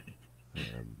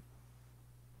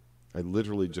 I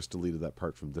literally just deleted that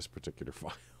part from this particular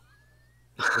file.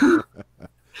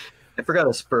 I forgot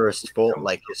his full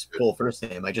first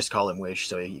name. I just call him Wish,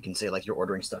 so you can say like you're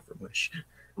ordering stuff from Wish.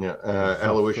 Yeah,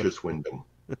 Aloysius Wyndham.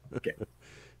 Okay.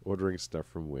 Ordering stuff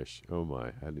from Wish. Oh my,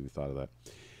 I hadn't even thought of that.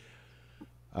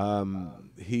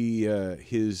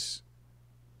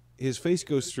 His face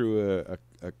goes through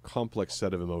a complex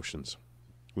set of emotions.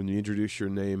 When you introduce your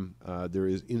name, there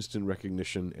is instant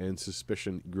recognition, and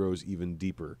suspicion grows even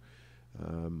deeper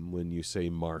when you say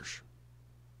Marsh.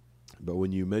 But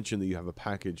when you mention that you have a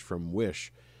package from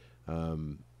Wish,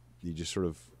 you just sort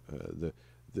of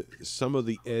some of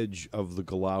the edge of the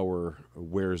glower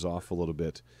wears off a little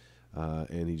bit,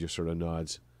 and he just sort of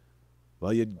nods.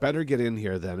 Well, you'd better get in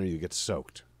here then, or you get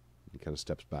soaked. He kind of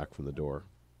steps back from the door.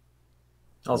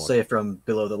 I'll say from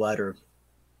below the ladder,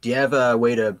 do you have a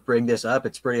way to bring this up?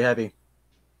 It's pretty heavy.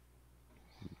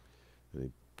 And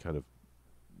he kind of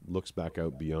looks back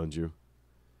out beyond you.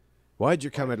 Why'd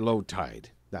you come at low tide?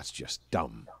 That's just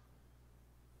dumb.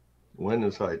 When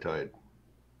is high tide?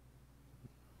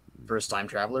 First-time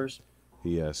travelers?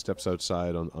 He steps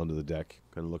outside onto the deck,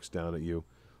 kind of looks down at you,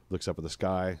 looks up at the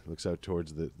sky, looks out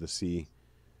towards the sea.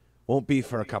 Won't be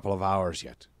for a couple of hours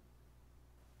yet.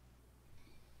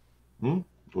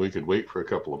 We could wait for a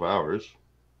couple of hours.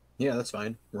 Yeah, that's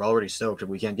fine. We're already soaked,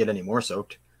 and we can't get any more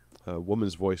soaked. A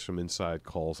woman's voice from inside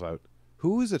calls out,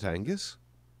 "Who is it, Angus?"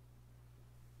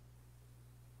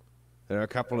 "They're a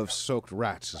couple of soaked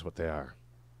rats, is what they are."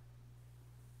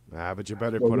 "Ah, but you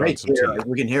better We're put on right some here. tea.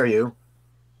 We can hear you.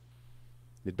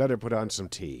 You'd better put on some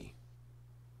tea."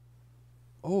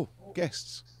 "Oh,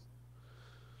 guests."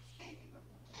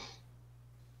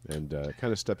 And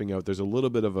kind of stepping out, there's a little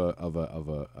bit of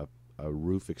a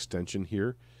roof extension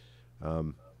here,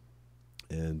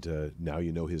 and now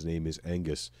you know his name is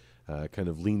Angus. Kind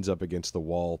of leans up against the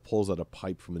wall, pulls out a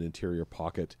pipe from an interior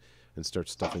pocket, and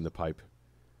starts stuffing the pipe.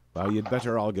 "Well, you'd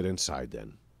better all get inside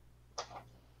then."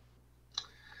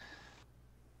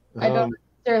 I don't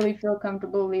necessarily feel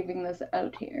comfortable leaving this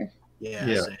out here. Yeah.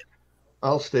 Same.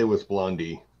 I'll stay with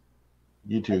Blondie.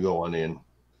 You two go on in.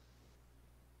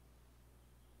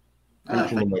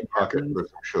 Reach into my pocket for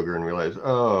some sugar and realize,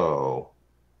 oh.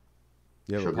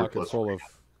 You have a pocket full of,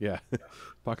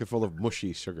 pocket full of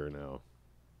mushy sugar now.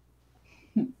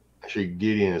 Actually,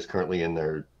 Gideon is currently in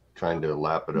there trying to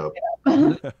lap it up.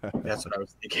 That's what I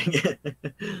was thinking.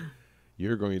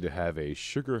 You're going to have a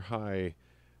sugar high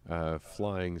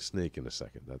flying snake in a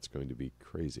second. That's going to be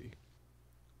crazy.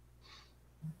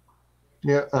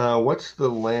 Yeah, what's the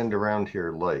land around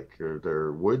here like? Are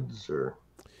there woods or?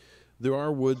 There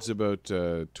are woods about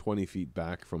 20 feet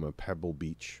back from a pebble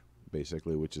beach,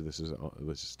 basically, which this is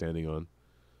standing on.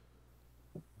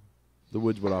 The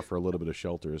woods would offer a little bit of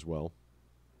shelter as well.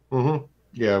 Mm-hmm.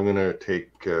 Yeah, I'm gonna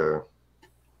take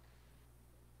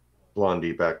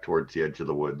Blondie back towards the edge of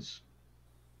the woods.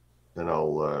 Then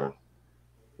I'll,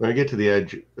 when I get to the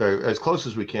edge, as close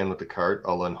as we can with the cart,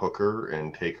 I'll unhook her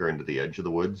and take her into the edge of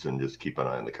the woods and just keep an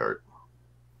eye on the cart.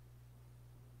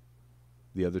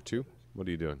 The other two, what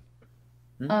are you doing?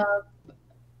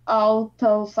 I'll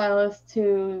tell Silas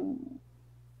to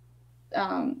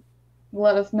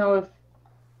let us know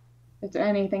if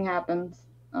anything happens.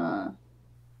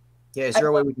 Yeah, is there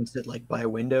a way we can sit like by a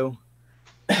window?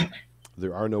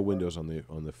 There are no windows on the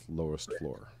lowest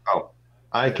floor. Oh,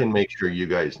 I can make sure you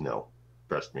guys know.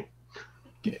 Trust me.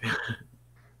 Okay.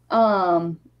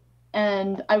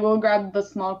 And I will grab the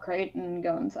small crate and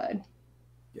go inside.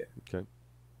 Yeah. Okay.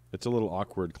 It's a little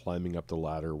awkward climbing up the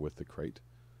ladder with the crate,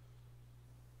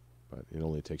 but it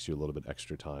only takes you a little bit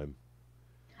extra time.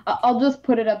 I'll just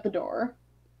put it at the door.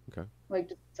 Okay. Like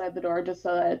just inside the door, just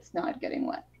so that it's not getting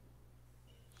wet.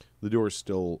 The door is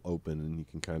still open, and you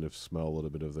can kind of smell a little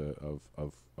bit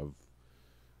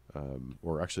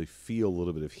or actually feel a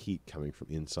little bit of heat coming from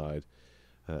inside.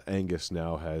 Angus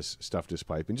now has stuffed his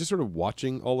pipe and just sort of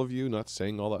watching all of you, not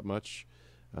saying all that much.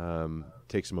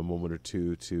 Takes him a moment or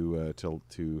two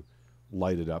to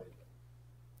light it up.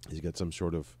 He's got some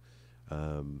sort of,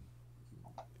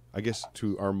 I guess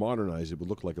to our modern eyes it would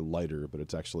look like a lighter, but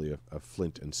it's actually a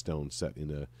flint and stone set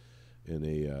in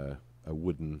a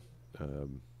wooden,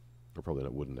 or probably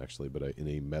not wooden actually, but in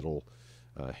a metal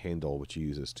handle which he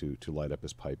uses to light up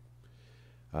his pipe.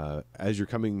 As you're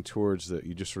coming towards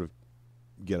you just sort of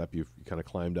get up, you kind of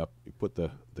climbed up, you put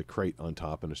the crate on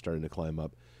top and are starting to climb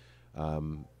up.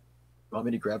 Want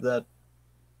me to grab that?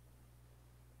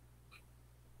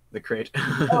 The crate.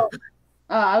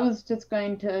 I was just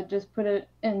going to just put it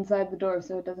inside the door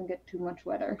so it doesn't get too much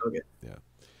wetter. Okay. Yeah.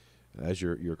 As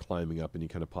you're climbing up and you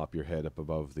kind of pop your head up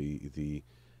above the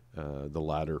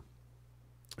ladder,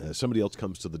 somebody else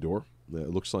comes to the door. It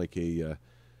looks like and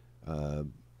I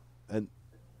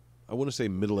want to say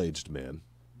middle-aged man,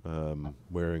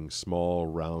 wearing small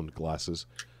round glasses.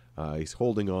 He's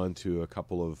holding on to a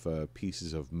couple of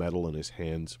pieces of metal in his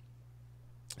hands.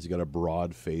 He's got a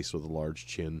broad face with a large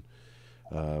chin,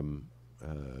 a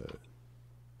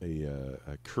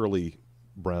curly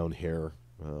brown hair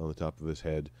on the top of his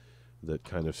head that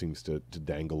kind of seems to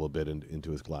dangle a bit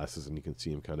into his glasses, and you can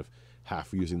see him kind of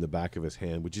half using the back of his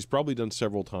hand, which he's probably done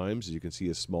several times. As you can see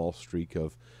a small streak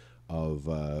of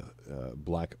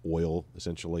black oil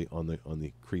essentially on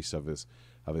the crease of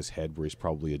his head, where he's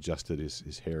probably adjusted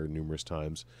his hair numerous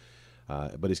times.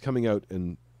 But he's coming out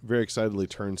and very excitedly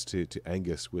turns to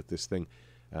Angus with this thing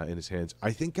in his hands.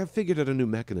 "I think I've figured out a new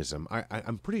mechanism.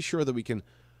 I'm pretty sure that we can..."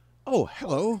 "Oh,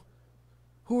 hello.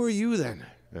 Who are you then?"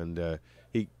 And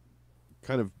he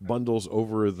kind of bundles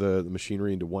over the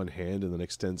machinery into one hand and then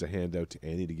extends a hand out to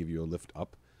Annie to give you a lift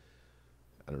up.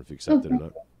 I don't know if you accept it or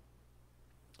not.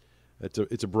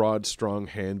 It's a broad, strong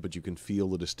hand, but you can feel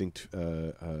the distinct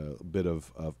bit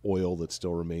of oil that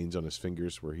still remains on his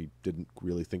fingers, where he didn't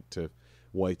really think to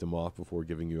wipe them off before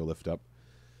giving you a lift up.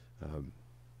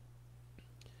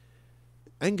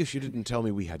 "Angus, you didn't tell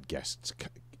me we had guests.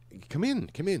 Come in.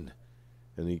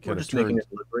 And he kind of just making turned.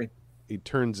 a delivery. he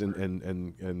turns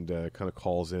and kind of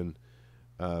calls in,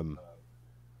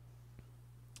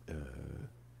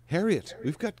 Harriet,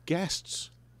 we've got guests.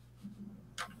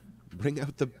 Bring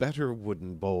out the better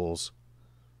wooden bowls.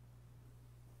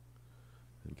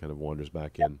 And kind of wanders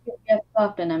back in. Yes,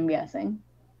 often, I'm guessing.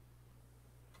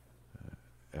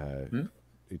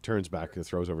 He turns back and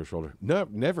throws over his shoulder. No,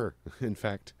 never, in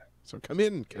fact. So come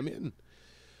in.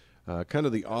 Kind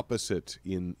of the opposite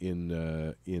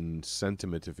in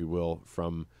sentiment, if you will,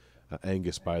 from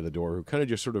Angus by the door, who kind of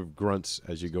just sort of grunts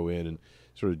as you go in and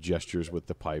sort of gestures with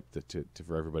the pipe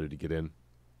for everybody to get in.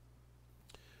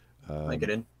 I get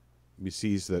in. He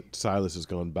sees that Silas has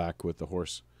gone back with the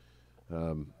horse.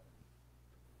 And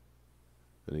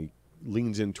he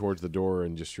leans in towards the door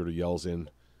and just sort of yells in,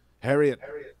 Harriet,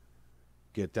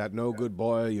 get that no-good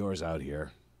boy of yours out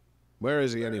here. Where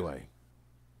is he anyway?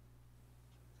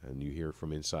 And you hear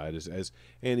from inside as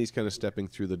Annie's kind of stepping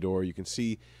through the door. You can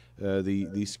see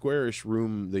the squarish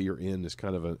room that you're in is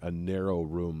kind of a narrow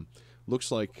room.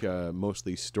 Looks like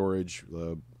mostly storage,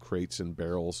 crates and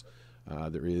barrels.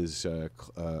 There is a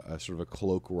sort of a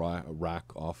cloak rack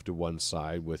off to one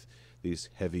side with these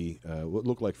heavy, what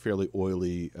look like fairly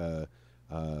oily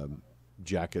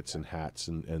jackets and hats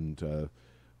and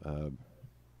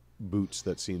boots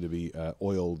that seem to be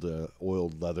oiled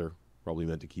leather, probably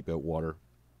meant to keep out water.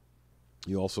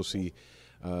 You also see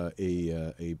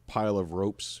a pile of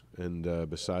ropes, and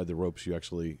beside the ropes you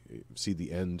actually see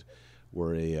the end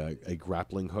where a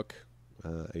grappling hook,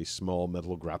 a small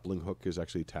metal grappling hook, is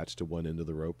actually attached to one end of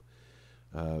the rope.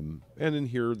 And in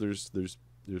here there's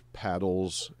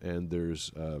paddles, and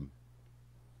there's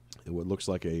what looks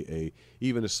like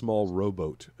even a small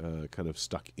rowboat kind of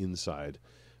stuck inside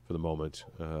for the moment.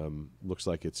 Looks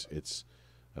like it's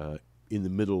in the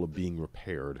middle of being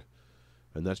repaired.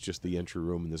 And that's just the entry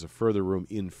room. And there's a further room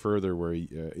further where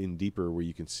in deeper, where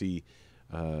you can see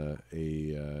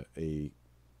a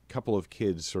couple of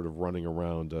kids sort of running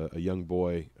around, a young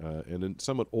boy and a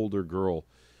somewhat older girl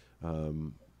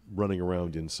running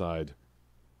around inside,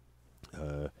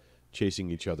 chasing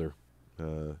each other.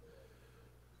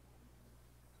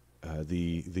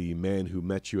 The man who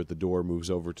met you at the door moves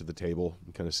over to the table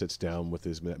and kind of sits down with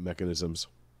his mechanisms.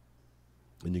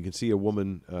 And you can see a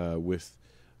woman with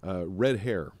red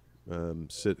hair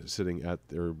sitting at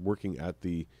or working at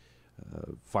the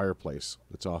fireplace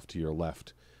that's off to your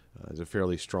left. There's a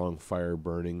fairly strong fire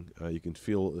burning. You can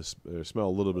smell a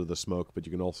little bit of the smoke, but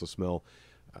you can also smell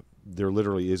there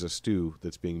literally is a stew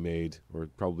that's being made, or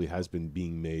probably has been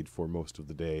being made for most of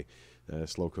the day,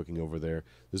 slow cooking over there.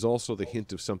 There's also the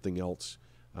hint of something else,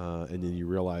 and then you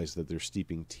realize that they're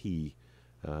steeping tea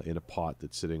in a pot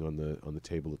that's sitting on the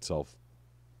table itself,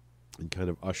 and kind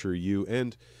of usher you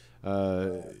and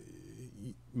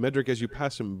Medric, as you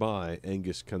pass him by.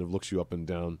 Angus kind of looks you up and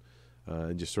down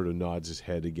and just sort of nods his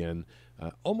head again,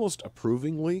 almost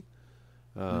approvingly.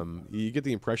 You get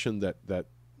the impression that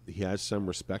he has some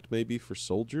respect maybe for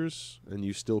soldiers, and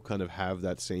you still kind of have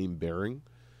that same bearing.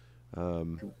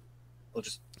 I'll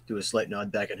just do a slight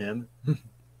nod back at him.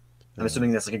 I'm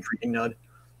assuming that's like a greeting nod.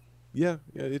 Yeah,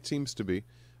 it seems to be.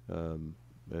 And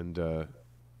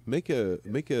make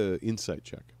a insight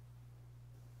check.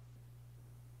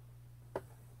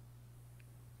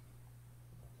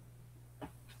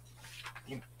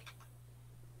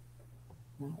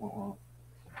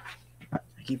 I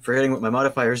keep forgetting what my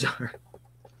modifiers are.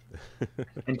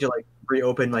 And to like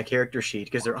reopen my character sheet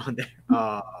because they're on there.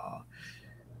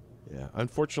 Yeah,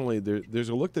 unfortunately, there's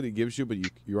a look that it gives you, but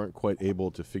you aren't quite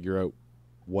able to figure out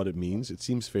what it means. It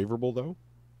seems favorable, though.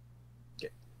 Okay.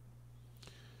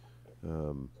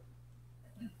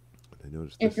 I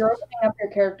noticed if you're opening up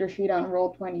your character sheet on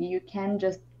Roll20, you can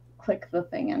just click the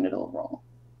thing and it'll roll.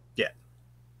 Yeah.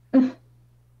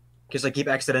 Because I keep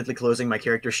accidentally closing my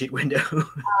character sheet window.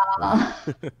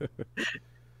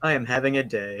 I am having a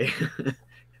day.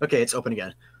 Okay, it's open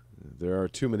again. There are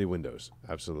too many windows.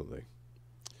 Absolutely.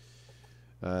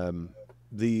 I'll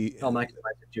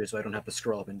maximize it too, so I don't have to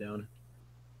scroll up and down.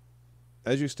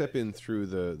 As you step in through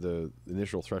the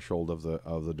initial threshold of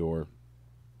the door,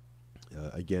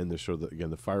 again, there's sort of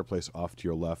the fireplace off to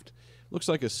your left. Looks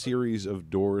like a series of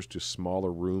doors to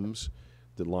smaller rooms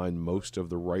that line most of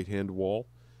the right-hand wall.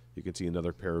 You can see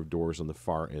another pair of doors on the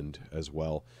far end as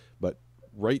well. But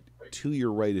right to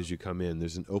your right as you come in,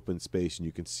 there's an open space, and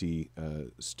you can see a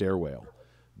stairwell,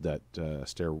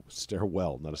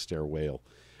 stairwell, not a stairwell,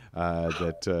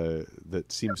 that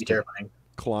seems to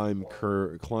climb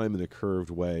in a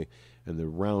curved way, and the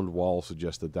round wall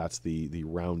suggests that that's the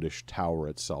roundish tower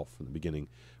itself from the beginning,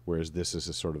 whereas this is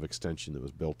a sort of extension that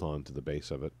was built on to the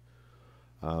base of it.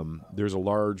 There's a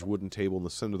large wooden table in the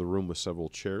center of the room with several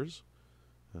chairs.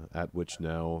 at which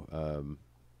now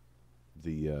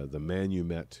the man you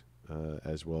met,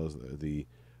 as well as the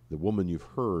woman you've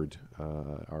heard,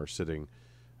 are sitting,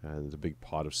 and there's a big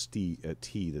pot of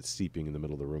tea that's steeping in the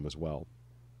middle of the room as well.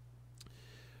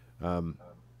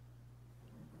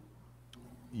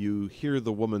 You hear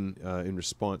the woman, in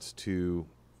response to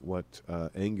what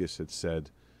Angus had said,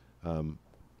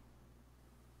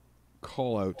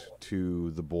 call out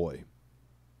to the boy.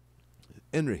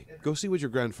 Henry, go see what your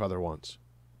grandfather wants.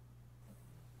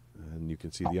 And you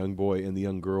can see the young boy and the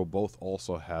young girl both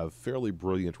also have fairly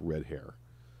brilliant red hair,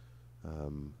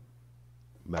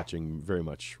 matching very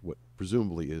much what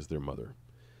presumably is their mother.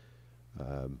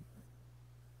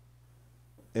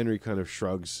 Henry kind of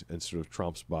shrugs and sort of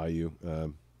tromps by you.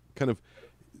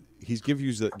 He gives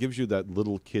you that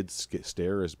little kid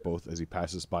stare as he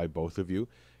passes by both of you,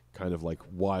 kind of like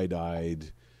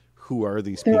wide-eyed. Who are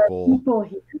these people? People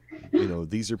here. You know,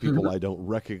 these are people I don't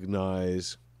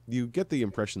recognize. You get the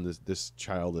impression that this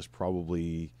child is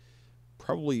probably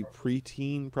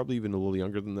preteen, probably even a little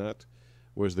younger than that,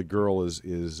 whereas the girl is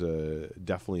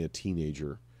definitely a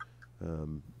teenager,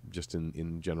 just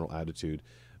in general attitude.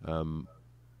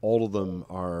 All of them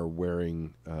are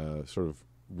wearing sort of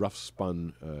rough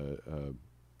spun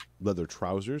leather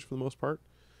trousers for the most part.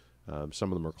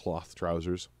 Some of them are cloth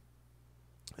trousers,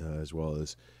 as well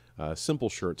as simple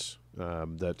shirts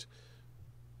that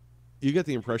you get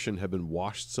the impression have been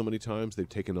washed so many times they've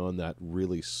taken on that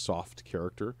really soft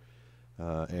character,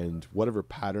 and whatever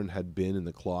pattern had been in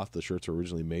the cloth the shirts were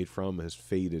originally made from has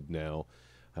faded now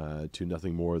to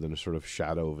nothing more than a sort of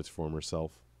shadow of its former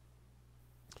self.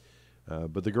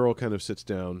 But the girl kind of sits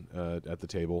down at the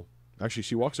table. Actually,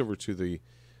 she walks over to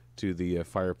the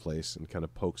fireplace and kind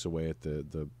of pokes away at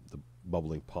the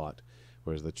bubbling pot,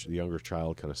 whereas the younger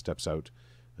child kind of steps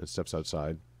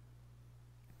outside.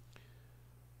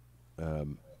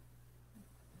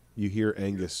 You hear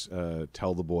Angus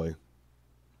tell the boy,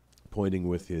 pointing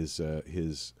with his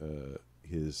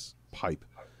pipe.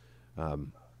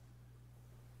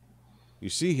 You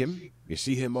see him? You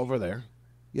see him over there?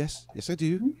 Yes, I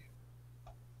do.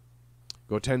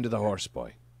 Go tend to the horse,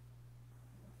 boy.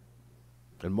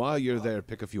 And while you're there,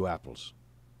 pick a few apples.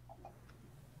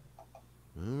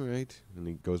 All right. And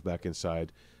he goes back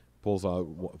inside, pulls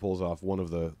off one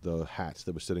of the hats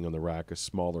that was sitting on the rack, a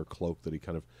smaller cloak that he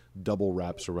kind of double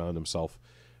wraps around himself,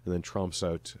 and then tromps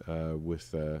out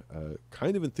with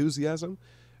kind of enthusiasm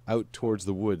out towards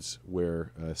the woods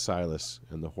where Silas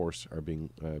and the horse are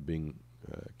being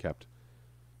kept.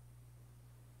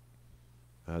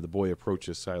 The boy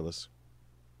approaches Silas.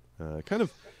 Kind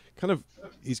of,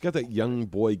 he's got that young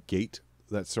boy gait,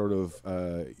 that sort of,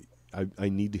 I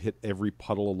need to hit every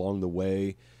puddle along the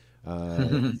way.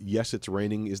 Yes, it's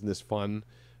raining. Isn't this fun?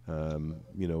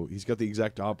 He's got the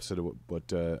exact opposite of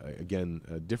what again,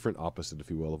 a different opposite,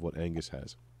 if you will, of what Angus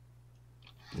has.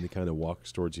 And he kind of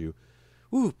walks towards you.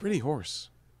 Ooh, pretty horse.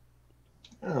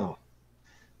 Oh.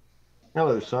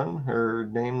 Hello, son. Her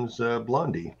name's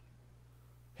Blondie.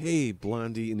 Hey,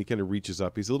 Blondie. And he kind of reaches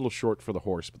up. He's a little short for the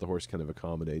horse, but the horse kind of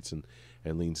accommodates and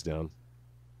leans down.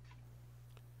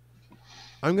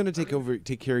 I'm going to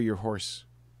take care of your horse.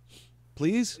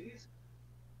 Please?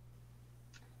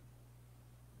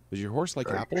 Does your horse like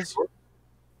apples?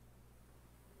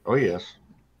 Oh, yes.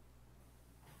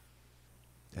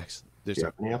 Excellent. Do you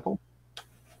have any apple?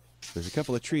 There's a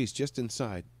couple of trees just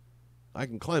inside. I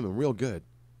can climb them real good.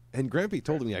 And Grampy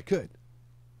told me I could.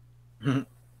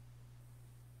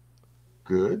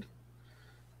 Good.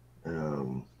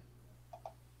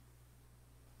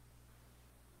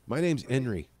 My name's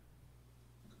Henry.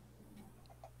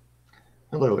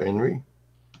 Hello, Henry.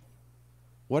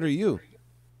 What are you?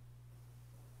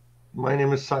 My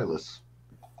name is Silas.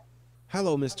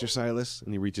 Hello, Mr. Silas.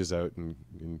 And he reaches out and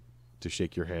to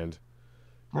shake your hand.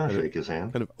 I'll shake his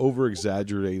hand. Kind of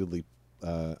over-exaggeratedly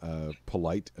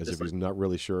polite, as if he's not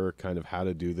really sure kind of how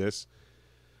to do this.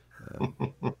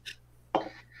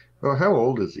 Oh, how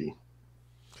old is he?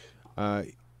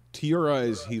 To your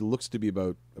eyes, he looks to be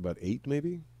about 8,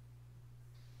 maybe?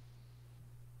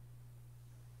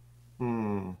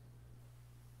 Well,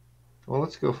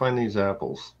 let's go find these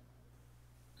apples.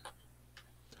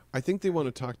 I think they want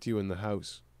to talk to you in the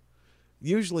house.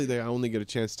 Usually they only get a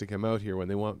chance to come out here when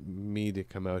they want me to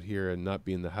come out here and not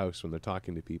be in the house when they're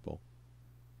talking to people.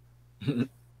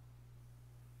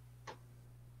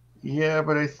 Yeah,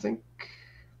 but I think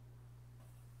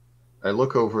I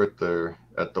look over at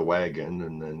the wagon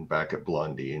and then back at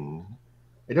Blondie, and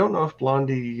I don't know if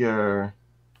Blondie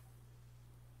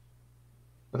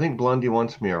I think Blondie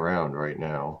wants me around right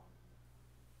now.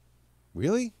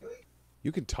 Really?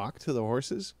 You can talk to the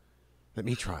horses? Let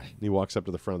me try. And he walks up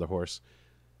to the front of the horse.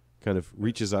 kind of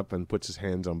reaches up and puts his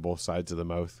hands on both sides of the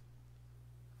mouth.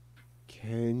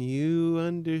 Can you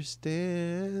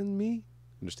understand me?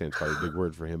 Understand's probably a big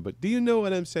word for him, but do you know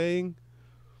what I'm saying?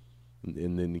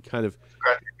 And then he kind of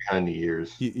Scratching behind the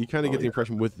ears. you kind of get the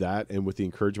impression with that and with the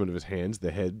encouragement of his hands,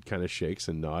 the head kind of shakes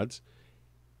and nods.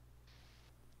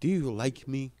 Do you like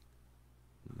me?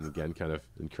 And again, kind of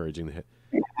encouraging the head.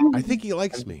 I think he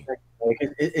likes me.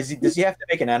 Does he have to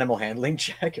make an animal handling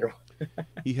check or?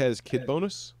 He has kid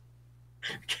bonus.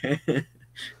 Okay. He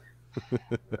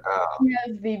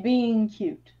has the being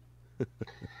cute.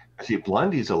 See,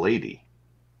 Blondie's a lady.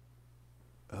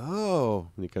 Oh,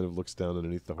 and he kind of looks down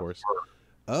underneath the horse.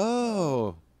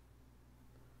 Oh,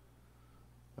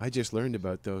 I just learned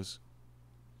about those.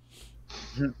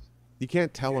 You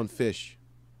can't tell on fish.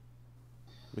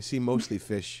 We see mostly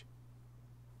fish.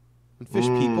 And fish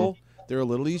people, they're a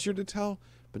little easier to tell,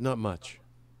 but not much.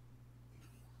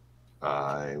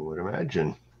 I would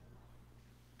imagine.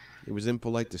 It was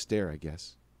impolite to stare, I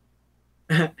guess.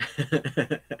 But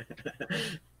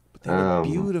they were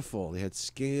beautiful. They had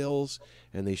scales,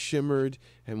 and they shimmered,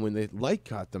 and when the light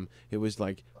caught them, it was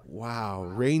like, wow,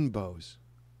 rainbows.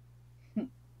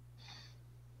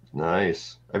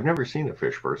 Nice. I've never seen a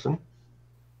fish person.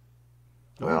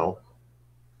 Oh. Well,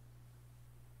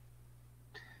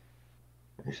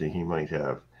 actually, he might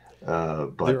have.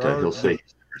 But he'll say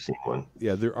he's never seen one.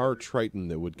 Yeah, there are Triton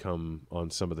that would come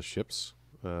on some of the ships,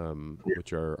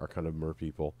 which are kind of mer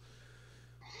people.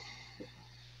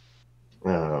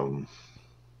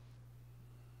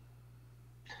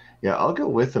 Yeah, I'll go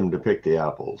with him to pick the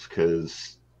apples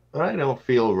because I don't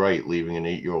feel right leaving an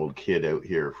 8-year-old kid out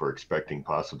here for expecting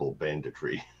possible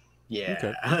banditry.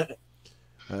 Yeah. Okay.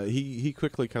 He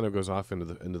quickly kind of goes off into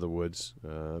the woods,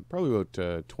 probably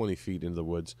about 20 feet into the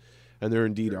woods, and there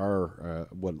indeed are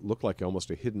what look like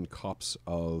almost a hidden copse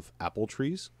of apple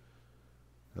trees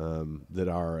that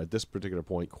are at this particular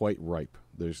point quite ripe.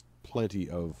 There's plenty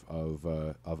of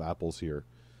apples here,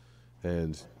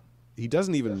 and he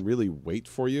doesn't even really wait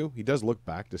for you. He does look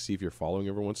back to see if you're following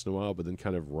every once in a while, but then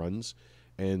kind of runs,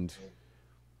 and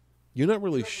you're not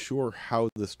really sure how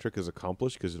this trick is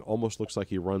accomplished because it almost looks like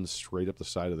he runs straight up the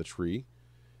side of the tree.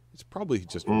 It's probably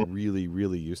just really,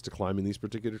 really used to climbing these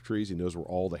particular trees. He knows where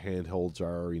all the handholds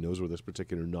are. He knows where this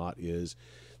particular knot is,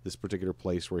 this particular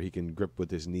place where he can grip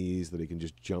with his knees, that he can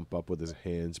just jump up with his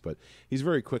hands. But he's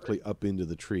very quickly up into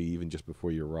the tree even just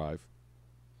before you arrive.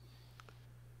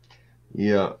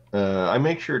 Yeah, I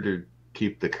make sure to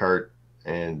keep the cart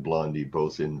and Blondie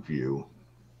both in view.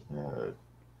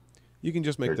 You can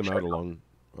just make them out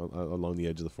along the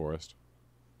edge of the forest.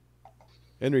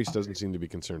 Enrice doesn't seem to be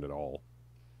concerned at all.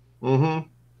 Mm-hmm.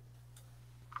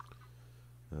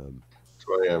 That's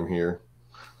why I'm here.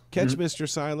 Catch Mr.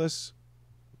 Silas.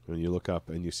 When you look up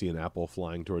and you see an apple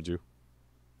flying towards you.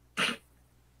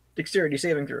 Dexterity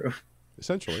saving throw.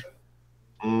 Essentially.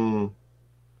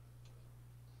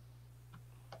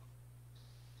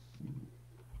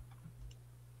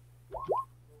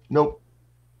 Nope.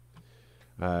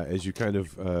 As you kind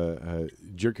of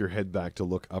jerk your head back to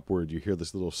look upward, you hear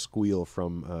this little squeal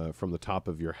from the top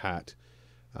of your hat.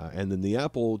 And then the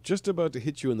apple, just about to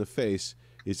hit you in the face,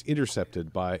 is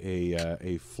intercepted by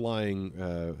a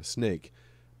flying snake.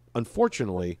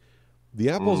 Unfortunately, the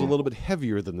apple is a little bit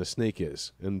heavier than the snake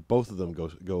is, and both of them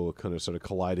go kind of sort of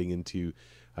colliding into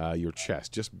your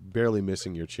chest, just barely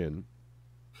missing your chin.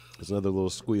 There's another little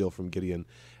squeal from Gideon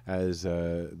as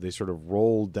they sort of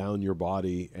roll down your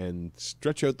body and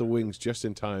stretch out the wings just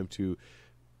in time to,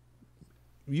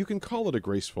 you can call it a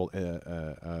graceful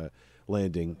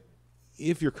landing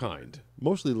if you're kind,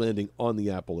 mostly landing on the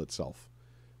apple itself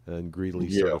and greedily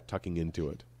sort of tucking into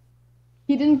it.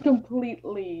 He didn't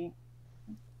completely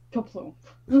kaplump.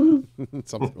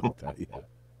 Something like that,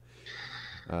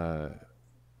 yeah.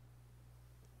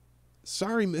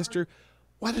 Sorry, mister.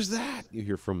 What is that? You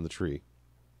hear from the tree.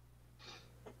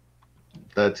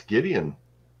 That's Gideon.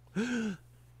 Can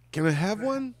I have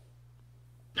one?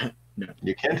 No.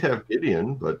 You can't have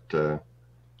Gideon, but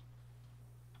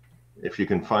if you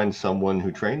can find someone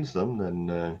who trains them,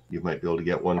 then you might be able to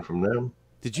get one from them.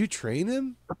 Did you train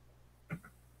him?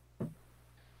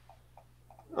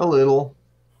 A little.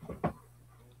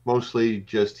 Mostly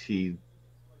just he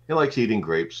likes eating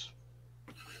grapes.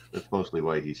 That's mostly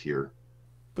why he's here.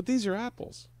 But these are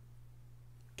apples.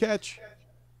 Catch.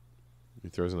 He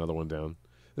throws another one down.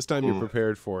 This time you're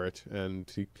prepared for it,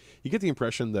 and you get the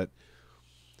impression that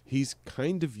he's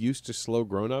kind of used to slow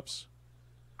grown-ups.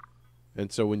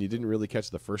 And so when you didn't really catch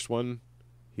the first one,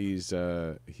 he's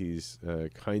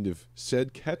kind of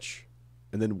said catch,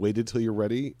 and then waited till you're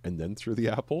ready, and then threw the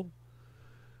apple.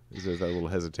 There's that little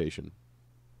hesitation.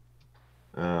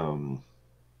 Um,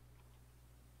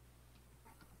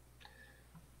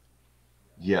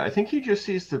 yeah, I think he just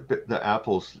sees the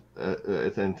apples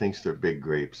and thinks they're big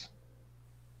grapes.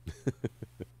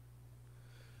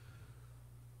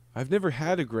 I've never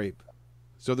had a grape.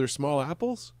 So they're small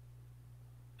apples?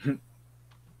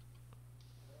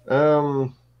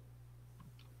 Um,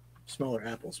 Smaller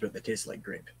apples, but they taste like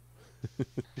grape.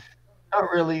 Not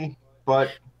really,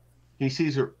 but he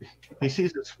sees a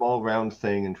small round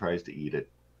thing and tries to eat it.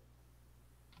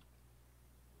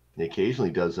 He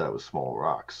occasionally does that with small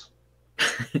rocks.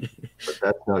 But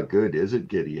that's not good, is it,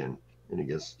 Gideon? And he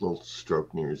gets a little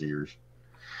stroke near his ears.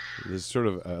 There's sort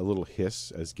of a little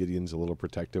hiss as Gideon's a little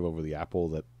protective over the apple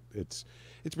that it's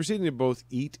proceeding to both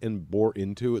eat and bore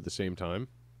into at the same time.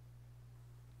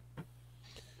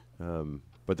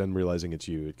 But then realizing it's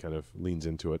you, it kind of leans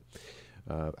into it.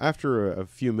 After a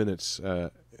few minutes,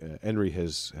 Henry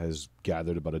has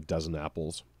gathered about a dozen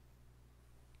apples,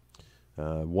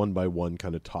 one by one,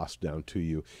 kind of tossed down to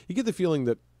you. You get the feeling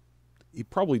that he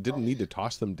probably didn't need to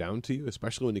toss them down to you,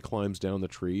 especially when he climbs down the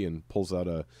tree and pulls out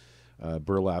a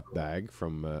burlap bag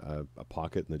from a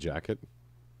pocket in the jacket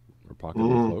or pocket in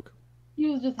the cloak. He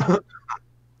was just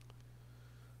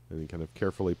And he kind of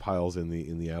carefully piles in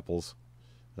the apples,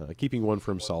 keeping one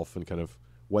for himself and kind of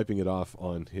wiping it off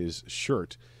on his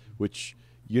shirt, which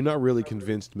you're not really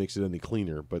convinced makes it any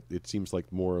cleaner, but it seems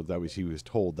like more that was he was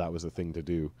told that was the thing to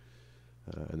do,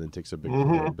 and then takes a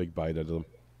big bite out of them.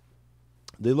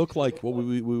 They look like what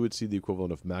we would see the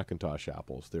equivalent of Macintosh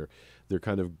apples. They're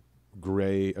kind of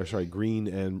green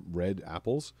and red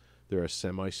apples. They're a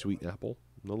semi-sweet apple,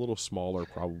 a little smaller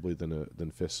probably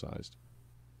than fist-sized.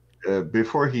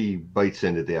 Before he bites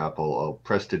into the apple, I'll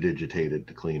prestidigitate it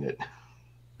to clean it.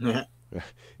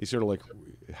 He's sort of like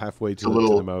halfway to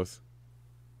the mouth,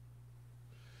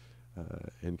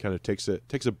 and kind of takes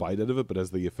a bite out of it. But as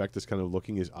the effect is kind of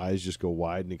looking, his eyes just go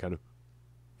wide, and he kind of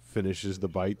finishes the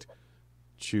bite,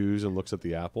 chews, and looks at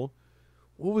the apple.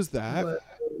 What was that?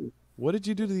 What did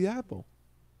you do to the apple?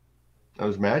 That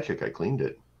was magic. I cleaned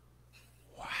it.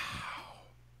 Wow.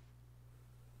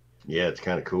 Yeah, it's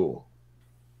kind of cool.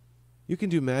 You can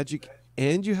do magic,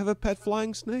 and you have a pet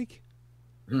flying snake?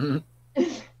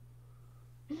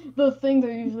 those things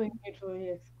are usually mutually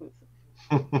exclusive.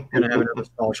 Gonna have another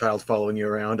small child following you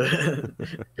around.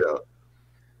 Yeah.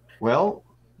 Well,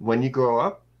 when you grow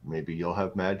up, maybe you'll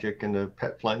have magic and a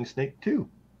pet flying snake too,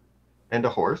 and a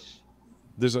horse.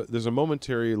 There's a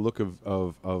momentary look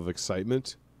of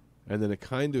excitement, and then it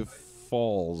kind of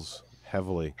falls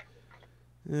heavily.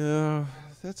 Yeah,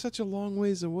 that's such a long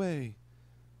ways away.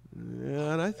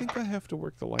 Yeah, and I think I have to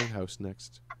work the lighthouse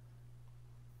next.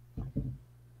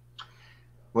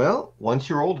 Well, once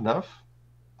you're old enough,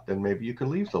 then maybe you can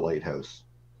leave the lighthouse.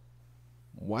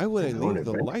 Why would I leave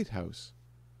the lighthouse?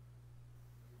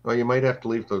 Well, you might have to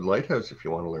leave the lighthouse if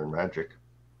you want to learn magic.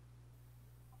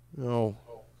 No,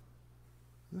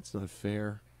 that's not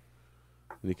fair.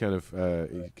 And he kind of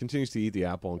he continues to eat the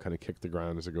apple and kind of kick the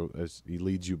ground as he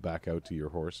leads you back out to your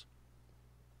horse.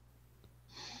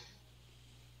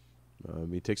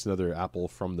 He takes another apple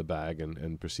from the bag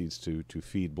and proceeds to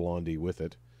feed Blondie with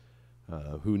it,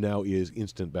 who now is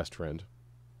instant best friend.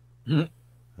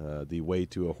 The way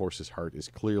to a horse's heart is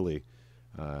clearly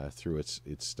through its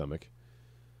stomach.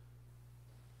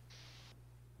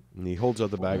 And he holds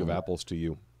out the bag of apples to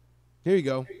you. Here you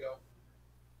go.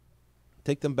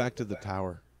 Take them back to the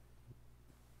tower.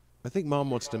 I think Mom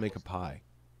wants to make a pie.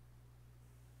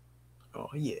 Oh,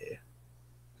 yeah.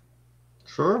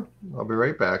 Sure, I'll be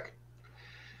right back.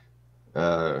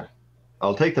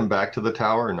 I'll take them back to the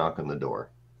tower and knock on the door.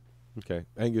 Okay.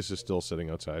 Angus is still sitting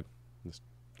outside. Just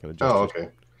kind of Oh, okay.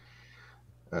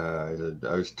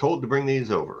 I was told to bring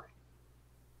these over.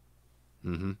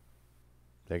 Mm-hmm.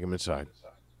 Take them inside.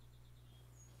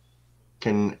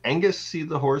 Can Angus see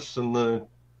the horse and the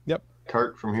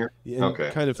cart from here? And okay.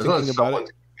 Kind of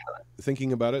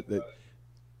thinking about it, that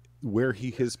where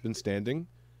he has been standing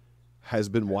has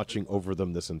been watching over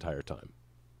them this entire time.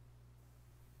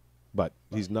 But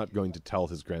he's not going to tell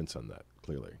his grandson that,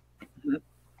 clearly.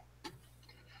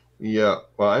 Yeah,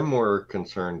 well, I'm more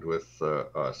concerned with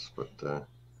us, but...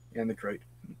 and the crate.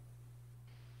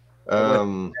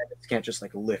 Um, can't just,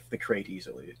 like, lift the crate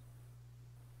easily.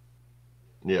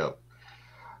 Yeah.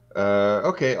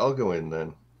 Okay, I'll go in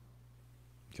then.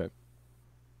 Okay.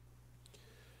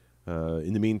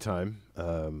 In the meantime,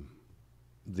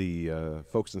 the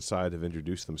folks inside have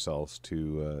introduced themselves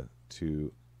to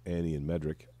Annie and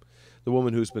Medrick. The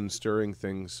woman who's been stirring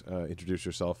things introduced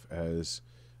herself as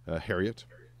Harriet.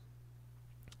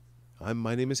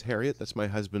 My name is Harriet. That's my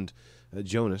husband,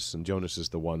 Jonas, and Jonas is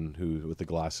the one who with the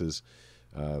glasses.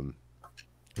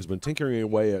 has been tinkering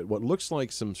away at what looks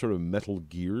like some sort of metal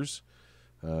gears,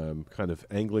 kind of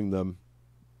angling them,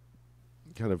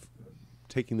 kind of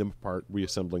taking them apart,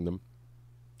 reassembling them,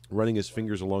 running his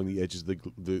fingers along the edges of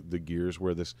the gears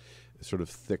where this sort of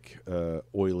thick,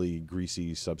 oily,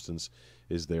 greasy substance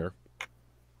is there.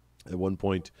 At one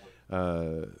point,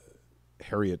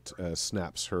 Harriet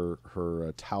snaps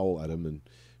her towel at him and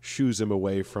shoos him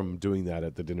away from doing that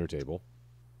at the dinner table.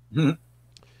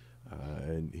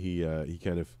 And he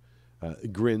kind of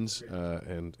grins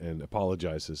and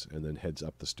apologizes and then heads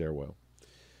up the stairwell.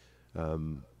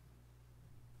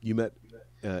 You met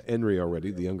Henry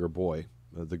already, the younger boy.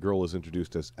 The girl is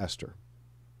introduced as Esther,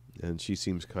 and she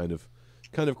seems kind of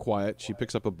quiet. She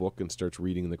picks up a book and starts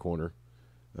reading in the corner,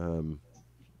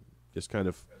 just kind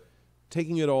of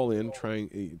taking it all in,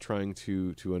 trying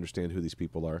to understand who these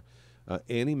people are.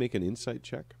 Annie, make an insight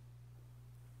check.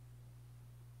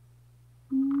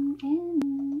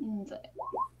 Insight.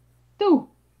 2.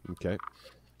 Okay.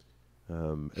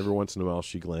 Every once in a while,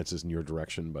 she glances in your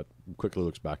direction, but quickly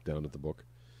looks back down at the book.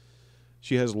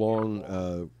 She has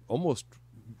long, almost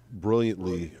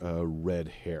brilliantly red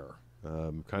hair,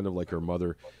 kind of like her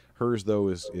mother. Hers, though,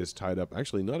 is tied up,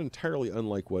 actually not entirely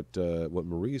unlike what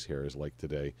Marie's hair is like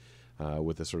today,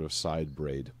 with a sort of side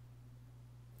braid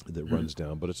that runs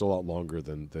down, but it's a lot longer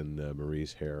than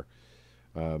Marie's hair.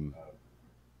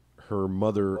 Her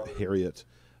mother, Harriet,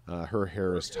 her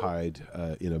hair is tied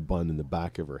in a bun in the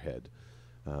back of her head,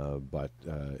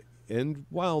 and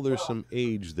while there's some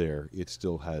age there, it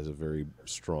still has a very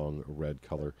strong red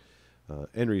color.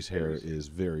 Henry's hair is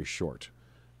very short,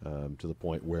 to the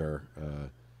point where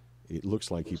it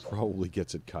looks like he probably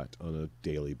gets it cut on a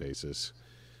daily basis,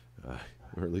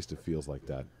 or at least it feels like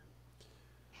that.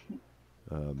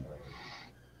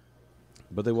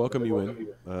 But they welcome you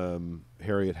in.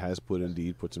 Harriet has put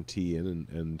some tea in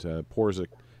and pours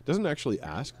doesn't actually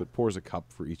ask, but pours a cup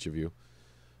for each of you,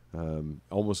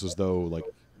 almost as though, like,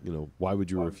 why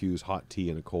would you refuse hot tea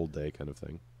in a cold day kind of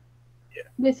thing. Yeah.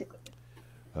 Basically.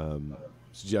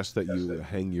 Suggests that you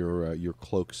hang your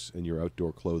cloaks and your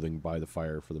outdoor clothing by the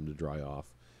fire for them to dry off.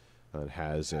 It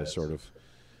has a sort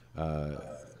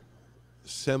of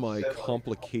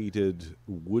semi-complicated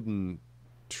wooden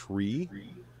tree,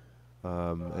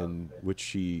 and which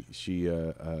she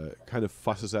kind of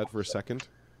fusses at for a second.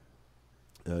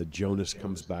 Jonas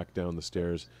comes back down the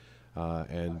stairs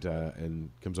and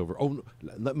comes over. Oh, no,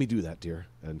 let me do that, dear.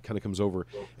 And kind of comes over,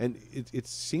 and it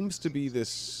seems to be this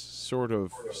sort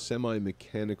of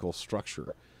semi-mechanical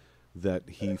structure that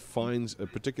he finds a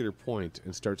particular point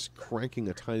and starts cranking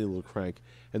a tiny little crank,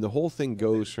 and the whole thing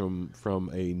goes from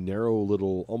a narrow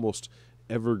little, almost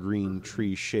evergreen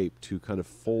tree shape to kind of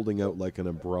folding out like an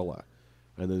umbrella,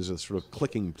 and there's a sort of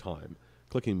clicking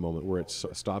moment where it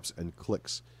stops and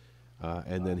clicks.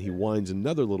 And then he winds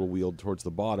another little wheel towards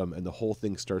the bottom, and the whole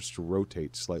thing starts to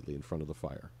rotate slightly in front of the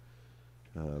fire.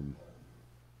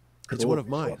 It's one of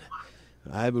mine.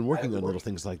 I've been working on little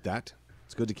things like that.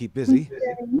 It's good to keep busy.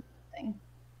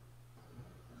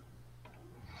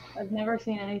 I've never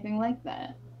seen anything like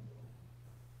that.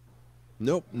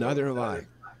 Nope, neither have I. I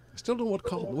still don't know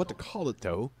what to call it,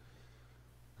 though.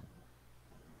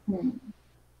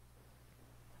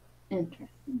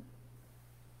 Interesting.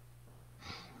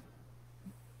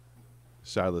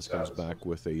 Silas comes back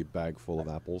with a bag full of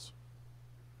apples.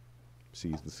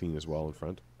 Sees the scene as well in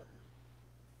front.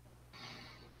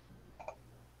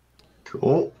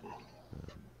 Cool.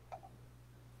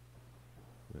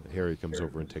 Harry comes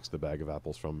over and takes the bag of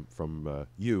apples from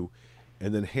you,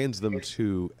 and then hands them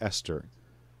to Esther.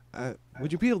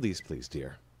 Would you peel these, please,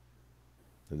 dear?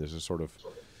 And there's a sort of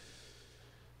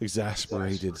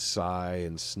exasperated sigh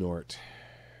and snort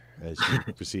as she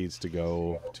proceeds to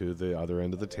go to the other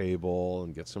end of the table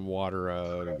and get some water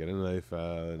out and get a knife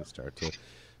out and start to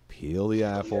peel the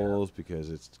apples, because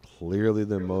it's clearly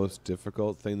the most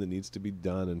difficult thing that needs to be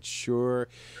done. And sure,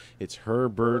 it's her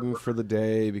burden for the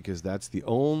day, because that's the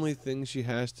only thing she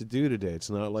has to do today. It's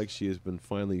not like she has been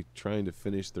finally trying to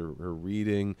finish her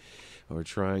reading, or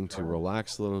trying to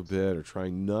relax a little bit, or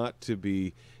trying not to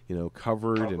be,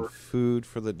 covered in food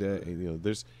for the day.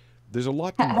 There's a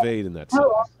lot conveyed in that scene. How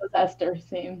old does Esther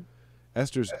seem?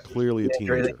 Esther's clearly a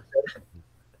teenager.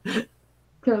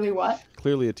 Clearly what?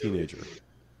 Clearly a teenager.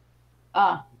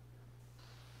 Ah.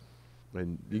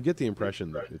 And you get the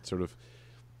impression that it's sort of,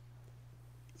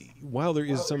 while there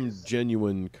is some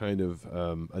genuine kind of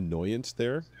annoyance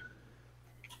there.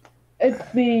 It's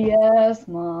the yes,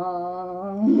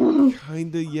 Mom.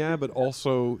 Kinda, yeah, but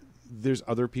also there's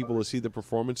other people to see the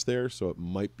performance there, so it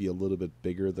might be a little bit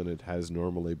bigger than it has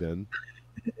normally been.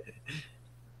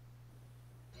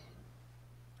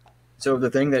 So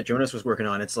the thing that Jonas was working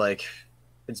on, it's like,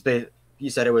 you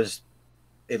said it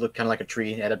looked kind of like a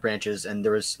tree, it had branches, and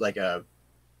there was like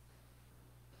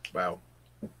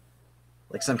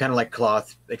like some kind of like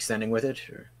cloth extending with it.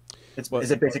 Or is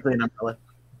it basically an umbrella?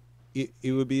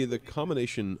 It would be the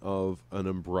combination of an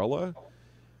umbrella,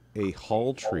 a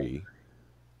hall tree,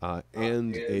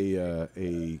 and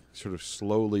a sort of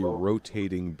slowly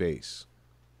rotating base.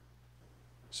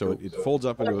 So it folds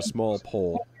up into a small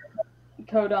pole.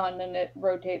 Coat on, and it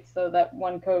rotates so that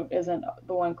one coat isn't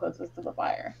the one closest to the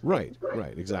fire. Right,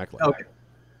 exactly. Okay.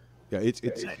 Yeah,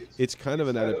 it's kind of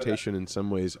an adaptation in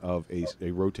some ways of a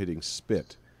rotating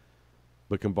spit,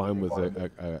 but combined with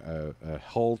a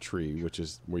hull tree, which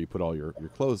is where you put all your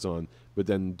clothes on, but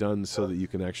then done so that you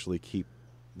can actually keep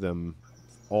them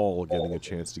all getting a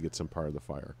chance to get some part of the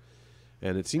fire.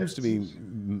 And it seems to be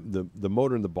the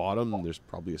motor in the bottom, there's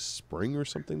probably a spring or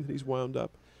something that he's wound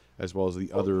up, as well as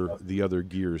the other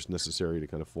gears necessary to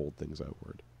kind of fold things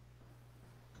outward.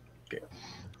 Okay.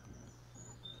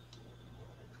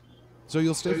 So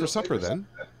you'll stay for supper then?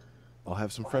 I'll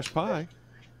have some fresh pie.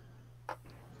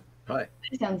 Pie.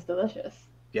 It sounds delicious.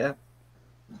 Yeah.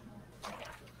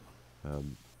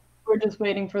 We're just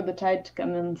waiting for the tide to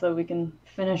come in so we can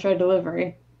finish our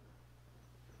delivery.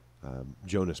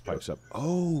 Jonas pipes up.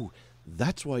 Oh,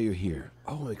 that's why you're here.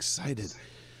 Oh, I'm excited.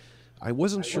 I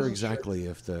wasn't sure exactly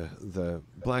if the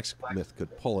blacksmith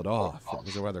could pull it off. It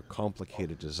was a rather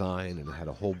complicated design, and it had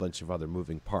a whole bunch of other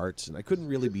moving parts, and I couldn't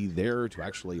really be there to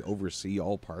actually oversee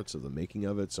all parts of the making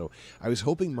of it, so I was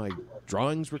hoping my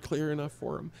drawings were clear enough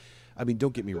for him. I mean,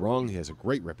 don't get me wrong, he has a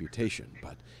great reputation,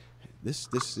 but this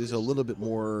is a little bit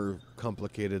more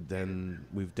complicated than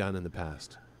we've done in the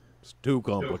past. It's too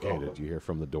complicated, you hear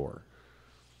from the door.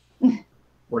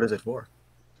 What is it for?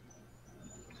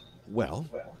 Well,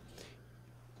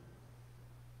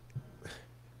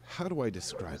 how do I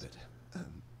describe it?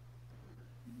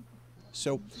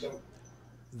 So,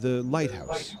 the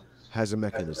lighthouse has a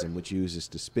mechanism which uses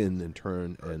to spin and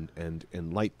turn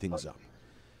and light things up.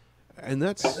 And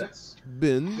that's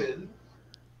been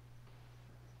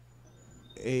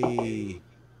a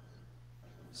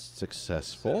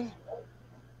successful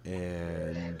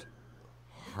and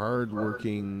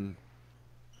hard-working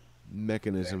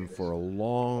mechanism for a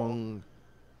long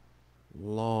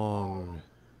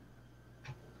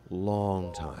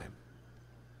time.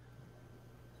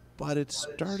 But it's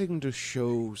starting to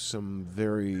show some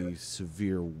very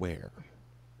severe wear.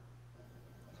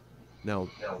 Now,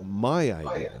 my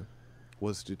idea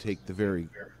was to take the very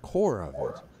core of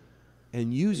it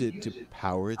and use it to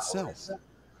power itself.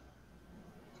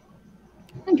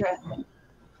 Interesting.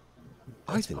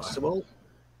 I think so.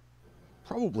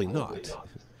 Probably not,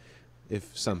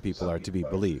 if some people are to be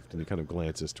believed. And he kind of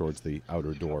glances towards the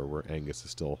outer door where Angus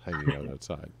is still hanging out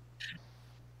outside.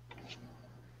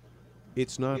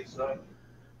 It's not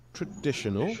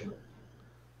traditional.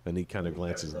 And he kind of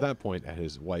glances at that point at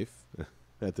his wife,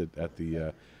 at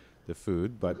the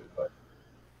food. But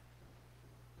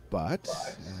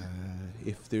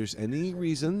if there's any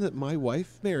reason that my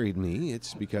wife married me,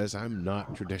 it's because I'm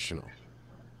not traditional.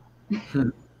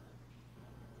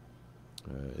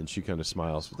 And she kind of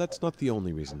smiles. Well, that's not the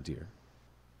only reason, dear.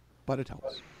 But it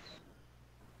helps.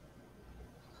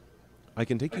 I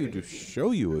can take you to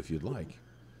show you if you'd like.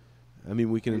 I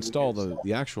mean, we can install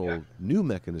the actual new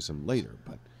mechanism later,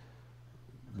 but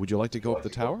would you like to go up the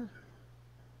tower?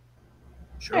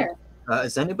 Sure.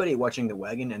 Is anybody watching the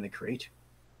wagon and the crate?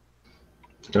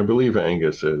 I believe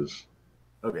Angus is.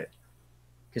 Okay.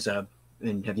 Because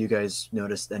and have you guys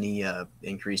noticed any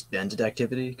increased bandit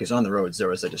activity? Because on the roads there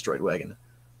was a destroyed wagon.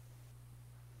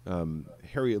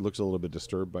 Harriet looks a little bit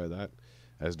disturbed by that,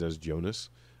 as does Jonas.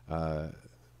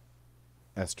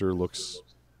 Esther looks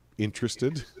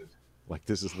interested, like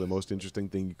this is the most interesting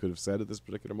thing you could have said at this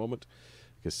particular moment,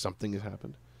 because something has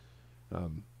happened.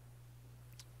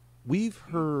 We've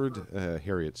heard,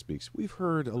 Harriet speaks, we've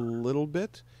heard a little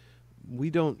bit.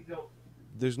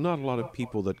 There's not a lot of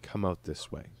people that come out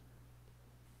this way.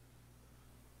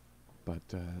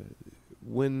 But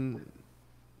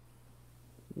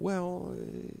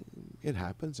it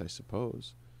happens, I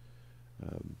suppose.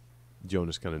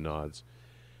 Jonas kind of nods.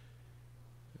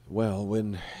 Well,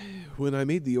 when I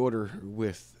made the order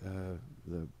with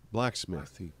the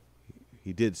blacksmith,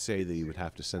 he did say that he would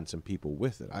have to send some people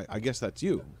with it. I guess that's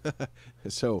you.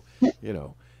 So,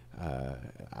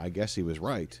 I guess he was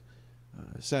right.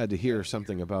 Sad to hear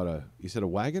something about you said a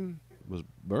wagon was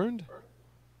burned?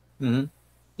 Mm-hmm.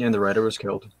 And the rider was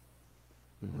killed.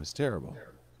 It was terrible.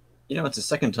 It's the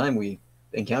second time we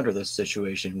encounter this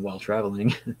situation while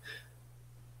traveling.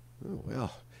 Oh,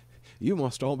 well, you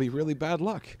must all be really bad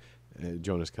luck.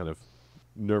 Jonas kind of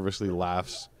nervously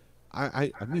laughs.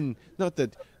 I mean, not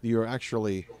that you're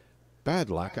actually bad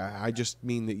luck. I just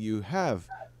mean that you have.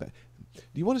 Do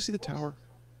you want to see the tower?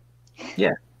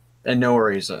 Yeah, and no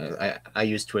worries. I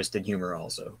use twisted humor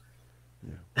also.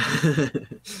 Yeah.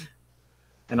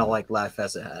 And I'll like laugh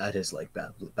at his like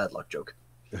bad luck joke.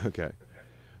 Okay.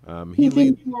 He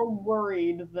seems more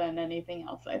worried than anything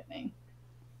else, I think.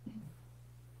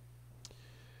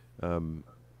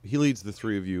 He leads the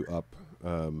three of you up.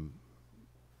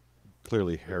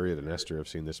 Clearly, Harriet and Esther have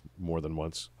seen this more than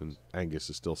once, and Angus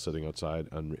is still sitting outside,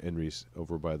 and Henry's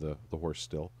over by the horse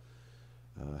still,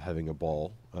 having a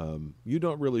ball. You're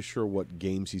not really sure what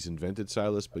games he's invented,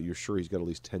 Silas, but you're sure he's got at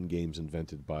least 10 games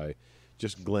invented by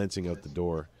just glancing out the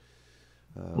door.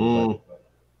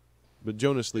 But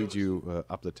Jonas leads you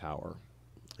up the tower,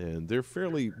 and they're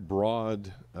fairly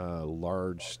broad,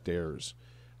 large stairs.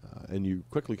 And you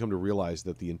quickly come to realize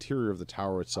that the interior of the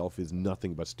tower itself is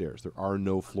nothing but stairs. There are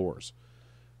no floors.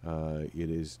 It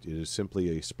is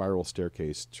simply a spiral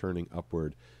staircase turning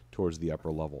upward towards the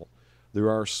upper level. There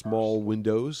are small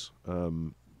windows,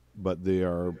 but they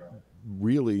are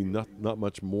really not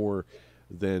much more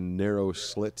than narrow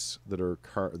slits that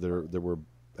were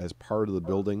as part of the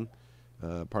building,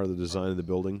 part of the design of the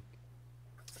building,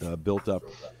 built up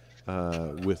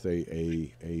with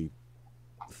a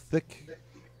thick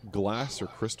glass or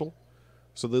crystal,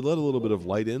 so they let a little bit of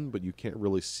light in, but you can't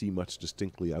really see much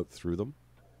distinctly out through them.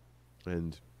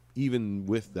 And even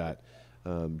with that,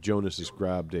 Jonas has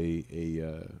grabbed a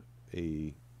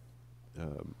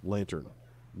lantern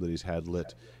that he's had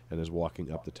lit and is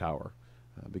walking up the tower,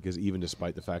 because even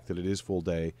despite the fact that it is full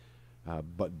day,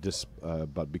 but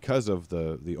because of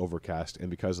the overcast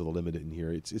and because of the limit in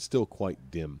here, it's still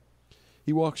quite dim.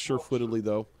 He walks sure-footedly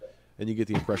though, and you get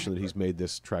the impression that he's made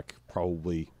this trek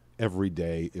probably every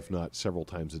day, if not several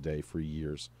times a day, for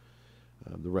years.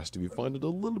 The rest of you find it a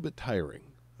little bit tiring,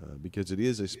 because it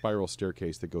is a spiral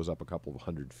staircase that goes up a couple of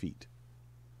 100 feet.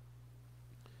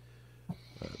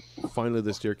 Finally,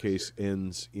 the staircase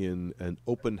ends in an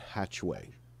open hatchway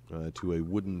to a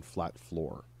wooden flat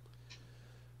floor.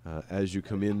 As you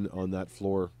come in on that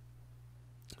floor,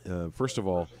 first of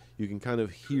all, you can kind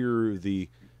of hear the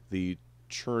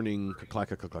churning clack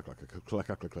of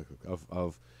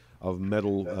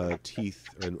metal teeth,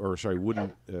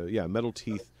 wooden metal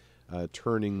teeth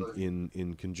turning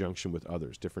in conjunction with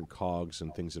others, different cogs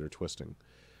and things that are twisting.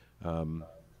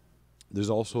 There's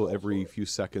also every few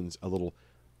seconds a little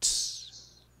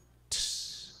tss,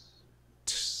 tss,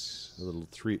 tss, a little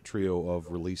trio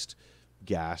of released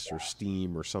gas or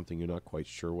steam or something. You're not quite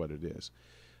sure what it is.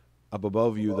 Up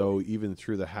above you, though, even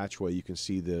through the hatchway, you can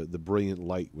see the brilliant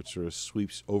light which sort of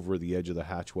sweeps over the edge of the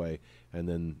hatchway and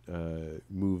then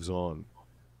moves on.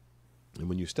 And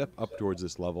when you step up towards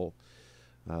this level,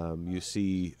 you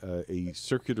see a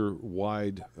circular,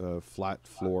 wide, flat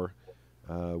floor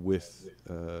with,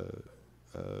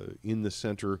 in the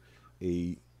center,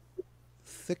 a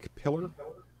thick pillar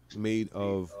made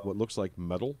of what looks like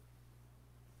metal,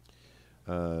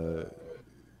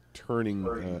 turning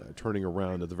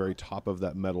around. At the very top of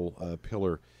that metal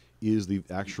pillar is the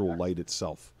actual light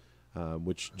itself,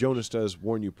 which Jonas does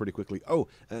warn you pretty quickly.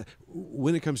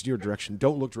 When it comes to your direction,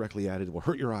 don't look directly at it. It will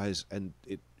hurt your eyes, and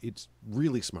it's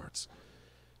really smarts.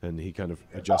 And he kind of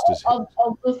adjusts his...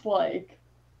 I'll just like...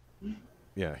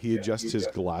 Yeah, he adjusts his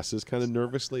glasses kind of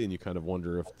nervously, and you kind of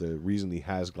wonder if the reason he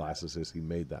has glasses is he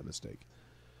made that mistake.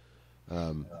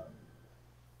 I'm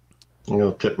going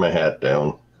to tip my hat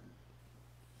down.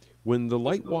 When the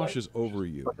light washes over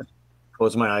you...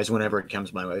 Close my eyes whenever it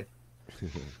comes my way.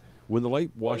 When the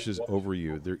light washes over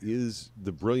you, there is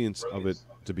the brilliance of it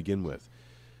to begin with,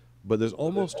 but there's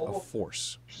almost a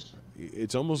force.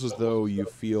 It's almost as though you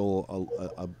feel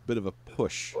a bit of a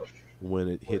push when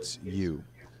it hits you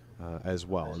as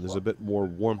well, and there's a bit more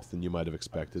warmth than you might have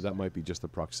expected. That might be just the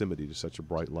proximity to such a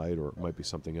bright light, or it might be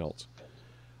something else.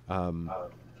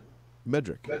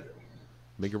 Medric,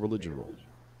 make a religion roll.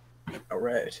 All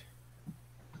right.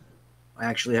 I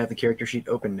actually have the character sheet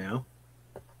open now.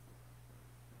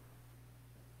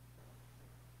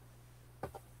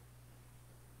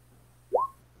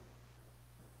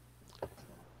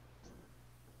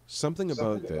 Something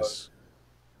about this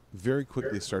very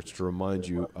quickly starts to remind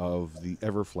you of the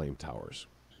Everflame towers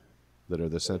that are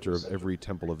the center of every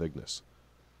Temple of Ignis,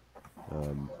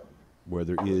 where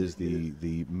there is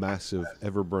the massive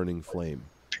ever-burning flame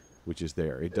which is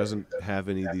there. It doesn't have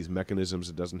any of these mechanisms.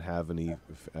 It doesn't have any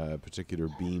particular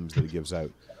beams that it gives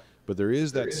out. But there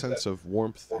is that sense of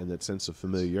warmth and that sense of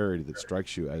familiarity that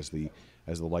strikes you as the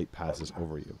light passes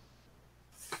over you.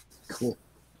 Cool.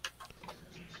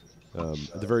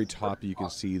 At the very top, you can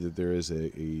see that there is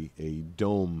a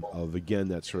dome of, again,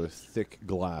 that sort of thick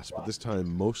glass, but this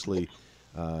time mostly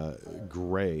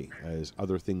gray, as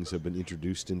other things have been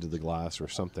introduced into the glass or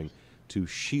something to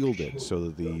shield it so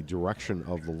that the direction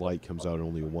of the light comes out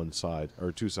only one side,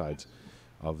 or two sides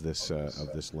of this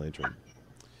lantern.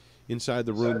 Inside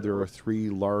the room, there are 3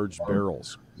 large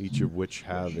barrels, each of which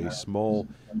have a small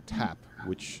tap,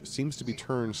 which seems to be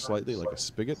turned slightly like a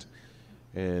spigot,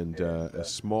 and a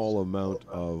small amount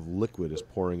of liquid is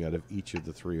pouring out of each of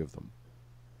the 3 of them.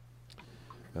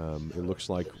 It looks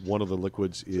like one of the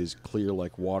liquids is clear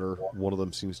like water. One of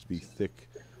them seems to be thick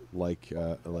like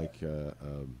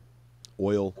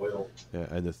oil,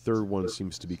 and the third one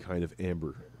seems to be kind of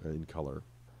amber in color.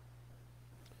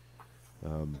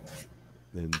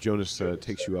 And Jonas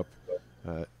takes you up.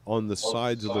 On the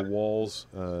sides of the walls,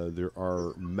 there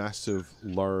are massive,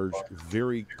 large,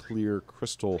 very clear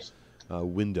crystal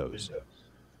windows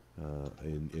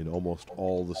in almost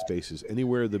all the spaces.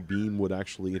 Anywhere the beam would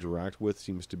actually interact with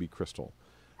seems to be crystal.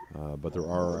 But there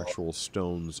are actual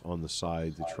stones on the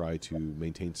side to try to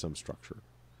maintain some structure.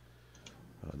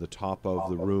 The top of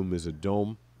the room is a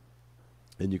dome,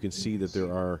 and you can see that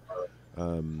there are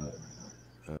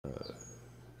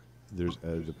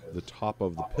the top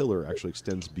of the pillar actually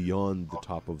extends beyond the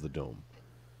top of the dome,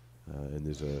 and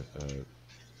there's a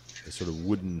sort of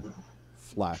wooden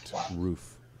flat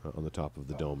roof on the top of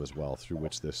the dome as well, through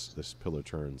which this pillar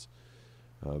turns.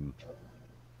 And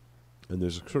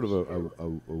there's sort of a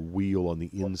wheel on the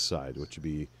inside, which would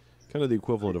be kind of the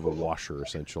equivalent of a washer,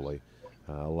 essentially,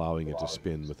 allowing it to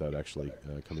spin without actually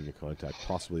coming in contact,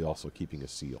 possibly also keeping a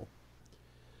seal.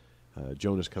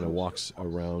 Jonas kind of walks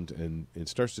around and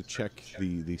starts to check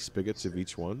the spigots of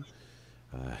each one.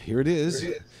 Here it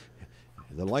is,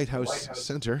 the lighthouse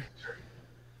center.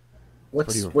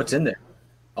 What's in there?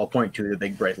 I'll point to the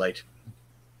big bright light.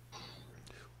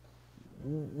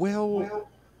 Well,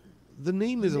 the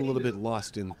name is a little bit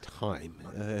lost in time.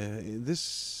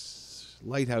 This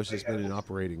lighthouse has been in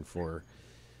operating for,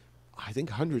 I think,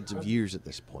 hundreds of years at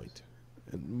this point.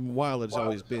 And while it's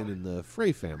always been in the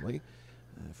Frey family,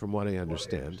 from what I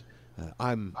understand,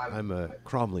 I'm a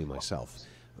Cromley myself,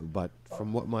 but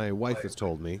from what my wife has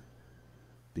told me,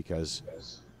 because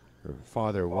her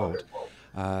father won't,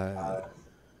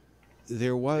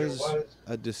 there was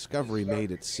a discovery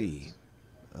made at sea.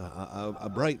 A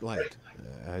bright light,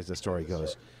 as the story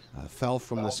goes, fell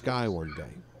from the sky one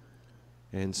day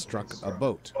and struck a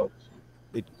boat.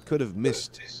 It could have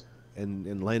missed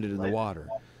and landed in the water.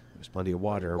 There's plenty of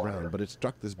water around, but it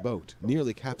struck this boat,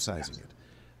 nearly capsizing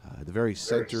it. The very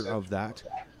center of that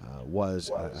was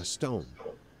a stone,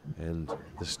 and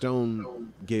the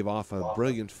stone gave off a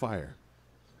brilliant fire.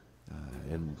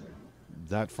 And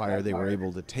that fire they were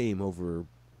able to tame over,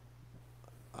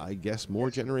 I guess,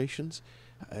 more generations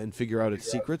and figure out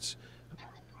its secrets.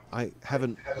 I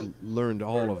haven't learned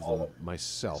all of them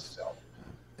myself.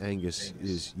 Angus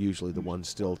is usually the one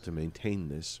still to maintain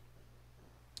this,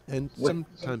 and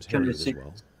sometimes Harriet as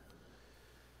well.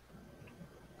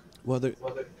 Well,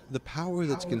 the power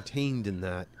that's contained in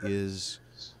that is,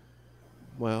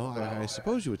 well, I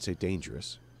suppose you would say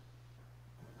dangerous.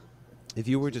 If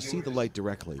you were to see the light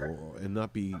directly and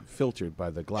not be filtered by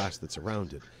the glass that's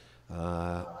around it,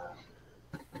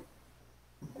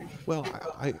 well,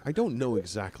 I don't know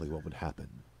exactly what would happen.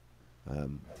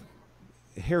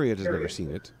 Harriet has never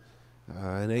seen it,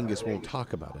 and Angus won't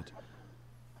talk about it.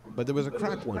 But there was a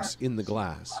crack once in the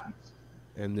glass,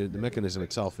 and the mechanism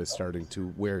itself is starting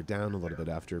to wear down a little bit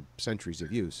after centuries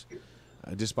of use,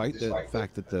 despite the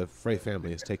fact that the Frey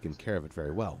family has taken care of it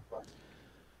very well.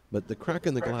 But the crack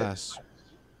in the glass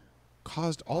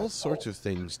caused all sorts of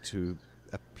things to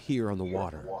appear on the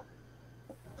water.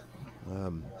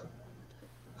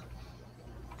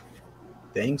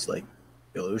 Things like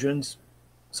illusions?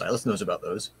 Silas knows about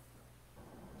those.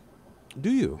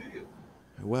 Do you?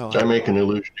 Well, I make an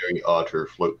illusionary otter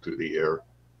float through the air.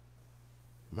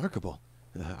 Remarkable.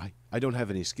 I don't have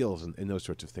any skills in those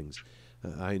sorts of things.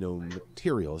 I know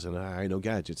materials, and I know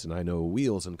gadgets, and I know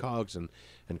wheels and cogs and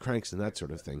cranks and that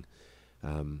sort of thing.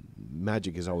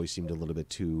 Magic has always seemed a little bit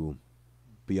too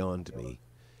beyond me.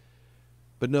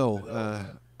 But no,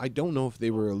 I don't know if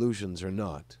they were illusions or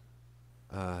not.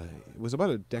 It was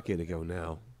about a decade ago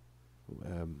now.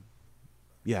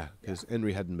 Yeah, because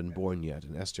Henry hadn't been born yet,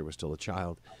 and Esther was still a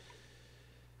child.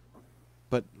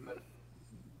 But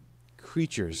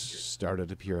creatures started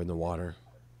to appear in the water.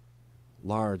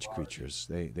 Large creatures.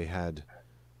 They had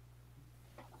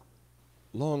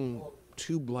long,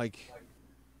 tube-like,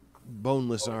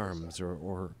 boneless arms,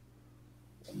 or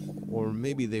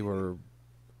maybe they were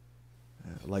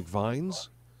like vines.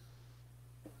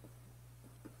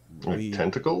 Like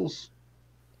tentacles?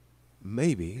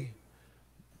 Maybe.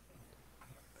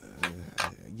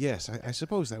 Yes, I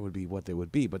suppose that would be what they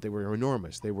would be, but they were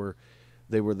enormous. They were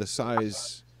the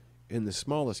size, in the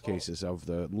smallest cases, of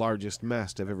the largest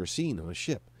mast I've ever seen on a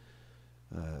ship.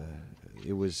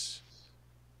 It was,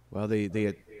 well,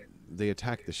 they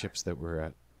attacked the ships that were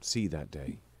at sea that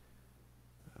day.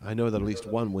 I know that at least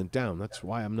one went down. That's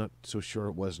why I'm not so sure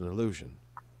it was an illusion.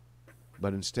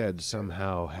 But instead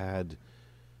somehow had,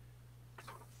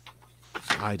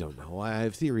 I don't know. I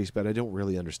have theories, but I don't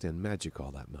really understand magic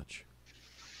all that much.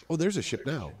 Oh, there's a ship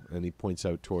now. And he points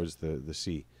out towards the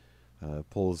sea.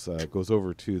 Goes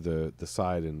over to the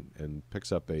side and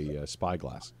picks up a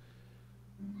spyglass.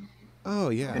 Oh,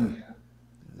 yeah.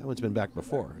 That one's been back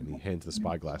before. And he hands the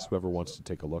spyglass. Whoever wants to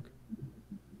take a look.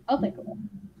 I'll take a look.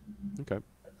 Okay.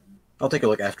 I'll take a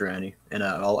look after Annie, and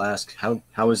I'll ask,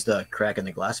 how is the crack in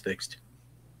the glass fixed?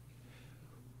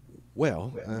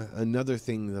 Well, another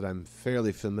thing that I'm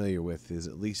fairly familiar with is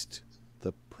at least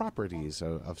the properties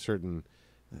of certain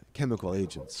chemical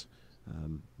agents.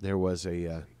 There was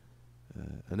an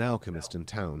alchemist in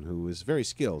town who was very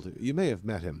skilled. You may have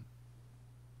met him.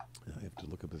 I have to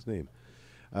look up his name.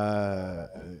 Where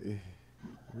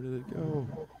did it go?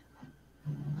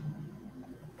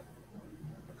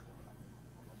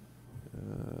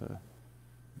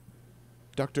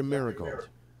 Dr. Marigold.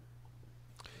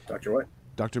 Dr. what?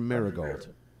 Dr. Marigold.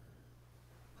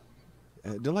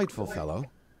 A delightful fellow.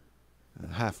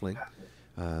 Halfling.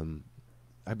 I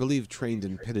believe trained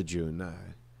in Pitijun.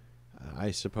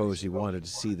 I suppose he wanted to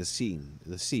see the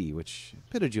sea, which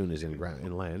Pitijun is in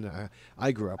land.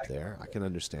 I grew up there. I can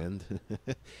understand.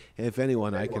 If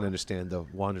anyone, I can understand the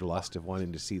wanderlust of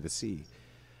wanting to see the sea.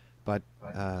 But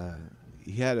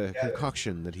he had a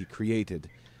concoction that he created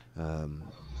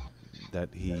that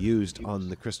he used on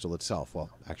the crystal itself. Well,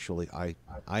 actually, I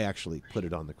actually put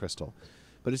it on the crystal.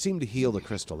 But it seemed to heal the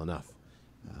crystal enough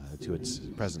to its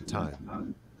present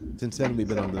time. Since then, we've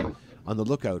been on the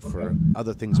lookout for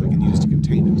other things we can use to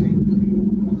contain it.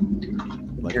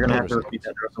 Like you're going to have to repeat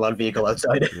that. There's a lot of vehicle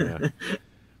outside. Yeah.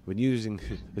 When using...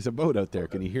 There's a boat out there.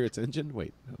 Can you hear its engine?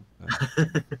 Wait. No.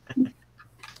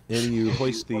 And you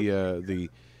hoist the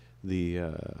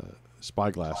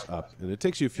spyglass up, and it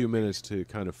takes you a few minutes to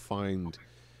kind of find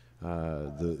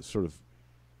the sort of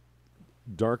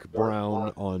dark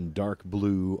brown on dark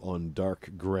blue on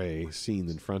dark gray scene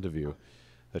in front of you.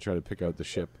 I try to pick out the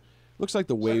ship. Looks like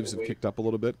the waves have kicked up a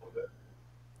little bit.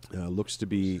 Looks to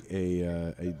be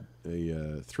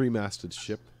a three-masted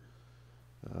ship.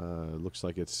 Looks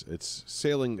like it's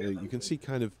sailing. You can see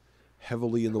kind of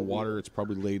heavily in the water. It's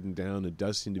probably laden down. It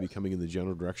does seem to be coming in the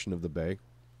general direction of the bay.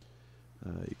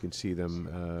 You can see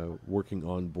them working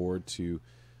on board to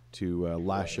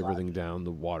lash everything down.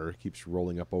 The water keeps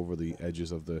rolling up over the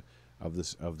edges of the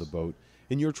boat.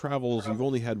 In your travels, you've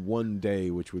only had one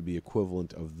day, which would be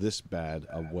equivalent of this bad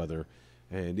of weather,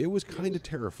 and it was kind of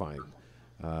terrifying.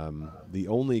 The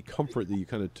only comfort that you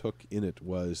kind of took in it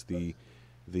was the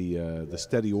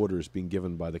steady orders being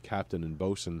given by the captain and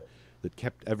bosun that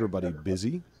kept everybody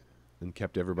busy and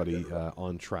kept everybody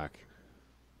on track.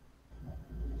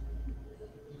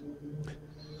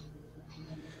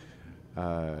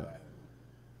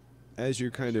 As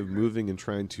you're kind of moving and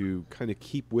trying to kind of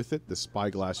keep with it, the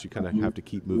spyglass, you kind of have to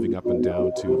keep moving up and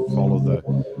down to follow the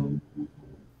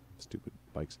stupid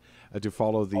bikes, to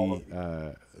follow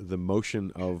the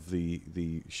motion of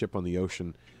the ship on the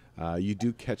ocean. You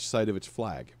do catch sight of its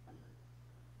flag,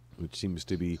 which seems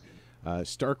to be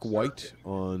stark white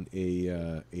on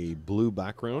a blue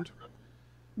background,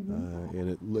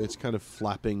 and it's kind of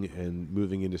flapping and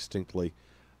moving indistinctly.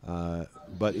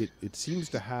 But it seems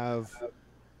to have,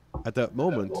 at that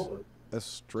moment, a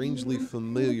strangely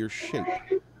familiar shape.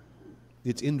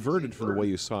 It's inverted from the way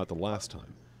you saw it the last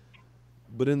time.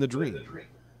 But in the dream,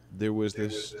 there was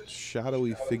this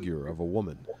shadowy figure of a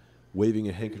woman waving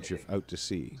a handkerchief out to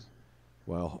sea,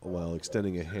 while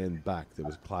extending a hand back that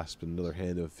was clasped in another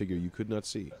hand of a figure you could not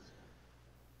see.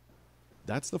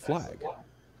 That's the flag.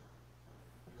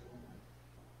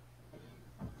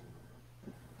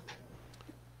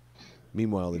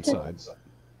 Meanwhile, inside...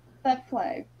 That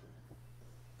flag.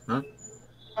 Huh?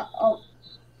 I'll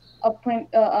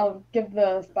give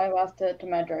the spyglass to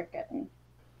Medric and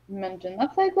mention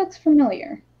that flag looks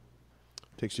familiar.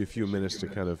 Takes you a few minutes to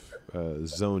kind of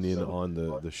zone in on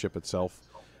the ship itself.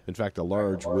 In fact, a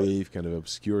large wave kind of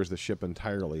obscures the ship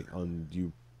entirely.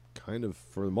 You kind of,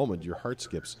 for the moment, your heart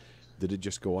skips. Did it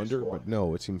just go under? But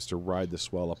no, it seems to ride the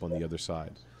swell up on the other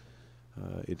side.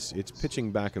 It's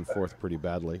pitching back and forth pretty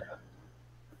badly.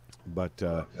 But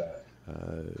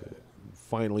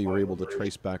finally you're able to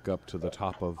trace back up to the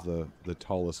top of the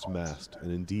tallest mast.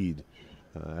 And indeed,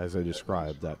 as I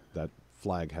described, that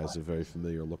flag has a very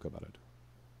familiar look about it.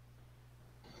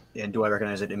 And do I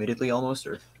recognize it immediately almost?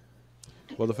 Or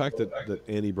Well, the fact that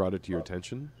Annie brought it to your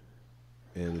attention,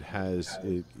 and it has,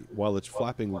 while it's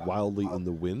flapping wildly in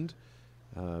the wind,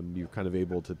 you're kind of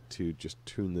able to just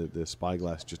tune the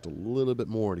spyglass just a little bit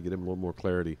more to get him a little more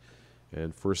clarity.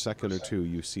 And for a second or two,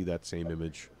 you see that same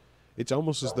image. It's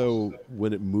almost as though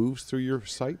when it moves through your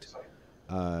sight,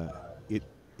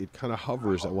 it kind of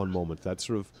hovers at one moment. That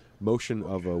sort of motion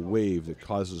of a wave that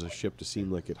causes a ship to seem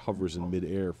like it hovers in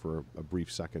midair for a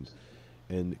brief second.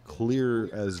 And clear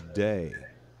as day,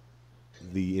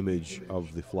 the image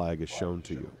of the flag is shown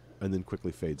to you, and then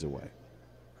quickly fades away.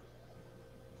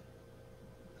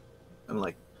 I'm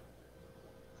like,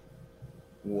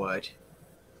 what?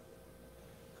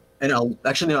 And I'll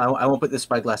actually, no, I won't put this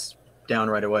spyglass down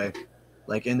right away.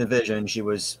 Like in the vision, she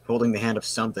was holding the hand of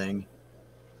something.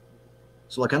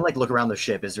 So I kind of like look around the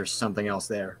ship. Is there something else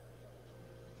there?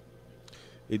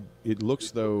 It looks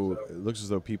as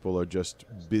though people are just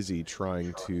busy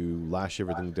trying to lash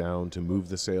everything down, to move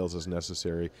the sails as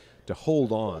necessary, to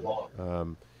hold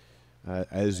on.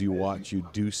 As you watch, you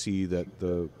do see that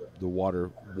the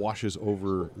water washes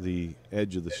over the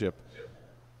edge of the ship,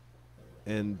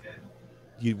 and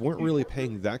you weren't really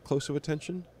paying that close of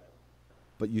attention,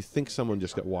 but you think someone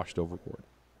just got washed overboard.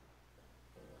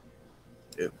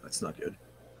 Ew, that's not good.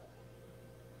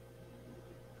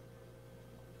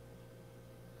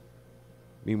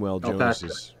 Meanwhile, I'll Jonas pass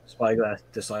is... spyglass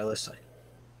to Silas.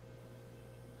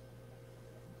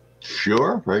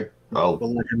 Sure, right.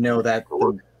 We'll let him know that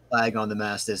the flag on the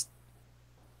mast is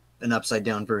an upside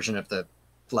down version of the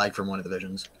flag from one of the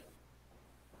visions.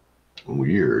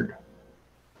 Weird.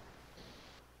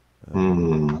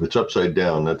 If it's upside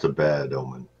down, that's a bad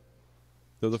omen.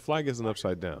 No, the flag isn't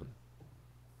upside down.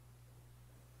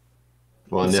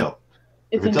 Well, no.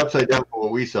 If it's upside down from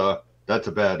what we saw, that's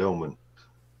a bad omen.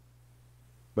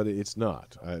 But it's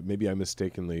not. Maybe I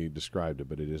mistakenly described it,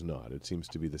 but it is not. It seems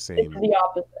to be the same. It's the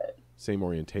opposite. Same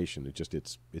orientation.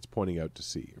 It's pointing out to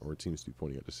sea, or it seems to be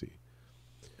pointing out to sea.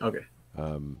 Okay.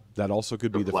 That also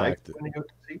could be the fact that pointing out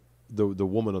to sea? the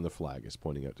woman on the flag is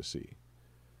pointing out to sea.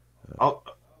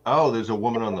 Oh, there's a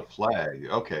woman on the flag.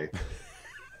 Okay.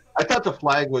 I thought the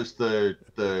flag was the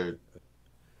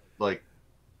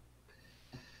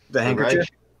handkerchief.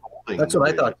 That's what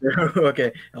I thought.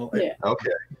 Okay. Yeah. Okay.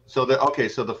 So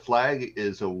the flag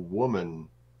is a woman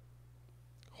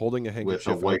holding a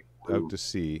handkerchief out to to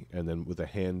sea, and then with a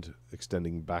hand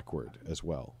extending backward as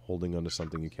well, holding onto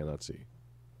something you cannot see.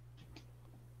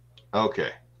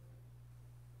 Okay.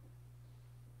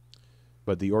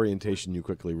 But the orientation, you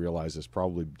quickly realize, is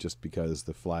probably just because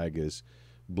the flag is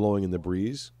blowing in the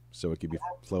breeze, so it could be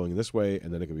flowing this way,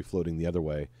 and then it could be floating the other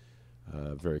way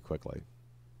very quickly.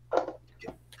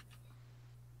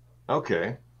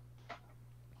 Okay.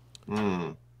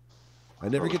 I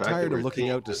never get tired of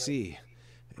looking out to sea.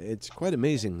 It's quite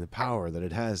amazing the power that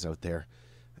it has out there.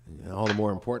 And all the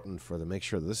more important for to make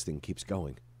sure that this thing keeps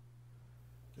going.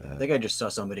 I think I just saw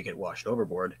somebody get washed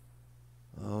overboard.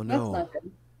 Oh That's no! not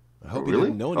good. I hope Really? you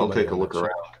didn't know anybody. I'll take a look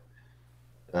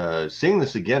around. Seeing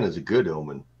this again is a good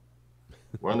omen.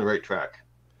 We're on the right track.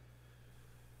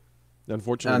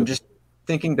 Unfortunately, I'm just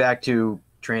thinking back to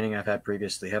training I've had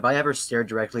previously. Have I ever stared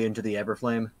directly into the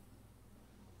Everflame?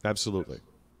 absolutely,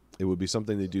 it would be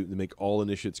something they do. They make all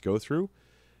initiates go through,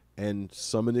 and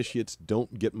some initiates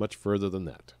don't get much further than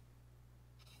that.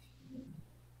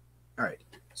 All right.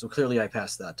 So clearly I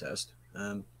passed that test.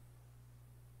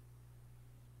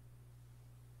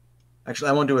 Actually,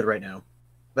 I won't do it right now.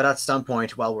 But at some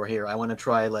point while we're here, I want to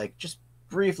try, like, just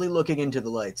briefly looking into the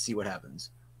lights, see what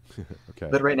happens. Okay.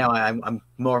 But right now, I'm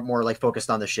more like focused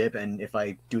on the ship, and if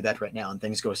I do that right now and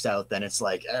things go south, then it's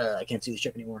like, I can't see the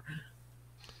ship anymore.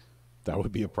 That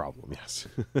would be a problem, yes.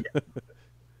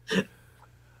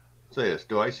 Say this.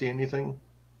 Do I see anything?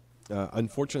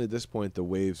 Unfortunately, at this point, the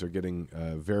waves are getting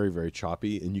very, very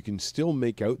choppy, and you can still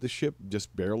make out the ship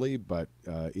just barely, but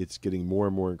it's getting more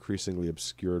and more increasingly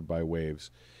obscured by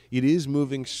waves. It is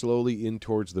moving slowly in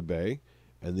towards the bay,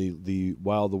 and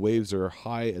while the waves are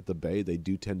high at the bay, they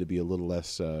do tend to be a little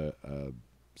less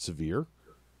severe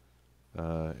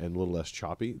and a little less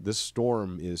choppy. This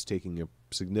storm is taking a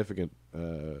significant,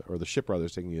 or the ship rather,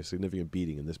 is taking a significant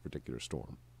beating in this particular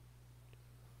storm.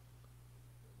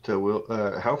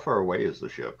 So how far away is the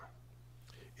ship?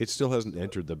 It still hasn't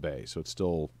entered the bay, so it's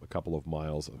still a couple of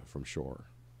miles from shore.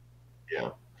 Yeah,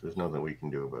 there's nothing we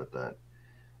can do about that.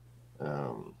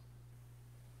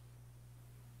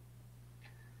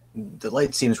 The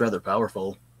light seems rather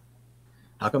powerful.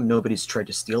 How come nobody's tried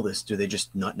to steal this? Do they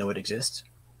just not know it exists?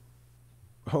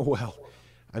 Oh, well,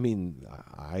 I mean,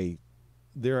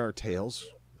 there are tales.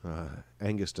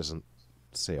 Angus doesn't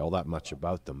say all that much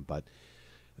about them, but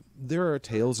there are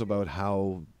tales about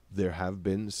how there have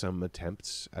been some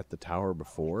attempts at the tower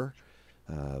before,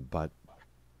 but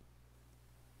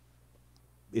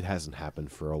it hasn't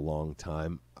happened for a long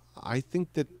time. I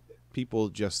think that people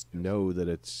just know that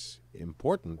it's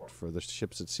important for the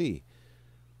ships at sea.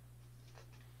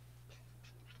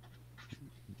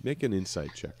 Make an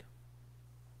insight check.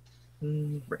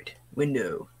 Right.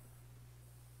 Window.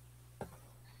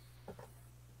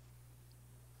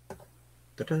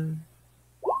 Ta-da.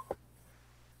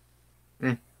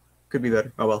 Could be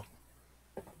better. Oh well.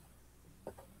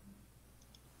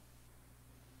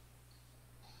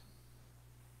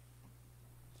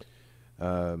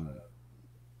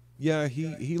 Yeah,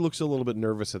 he looks a little bit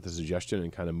nervous at the suggestion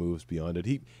and kind of moves beyond it.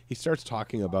 He starts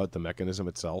talking about the mechanism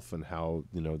itself and how,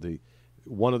 you know,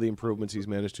 one of the improvements he's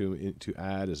managed to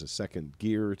add is a second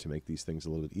gear to make these things a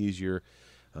little bit easier.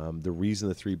 The reason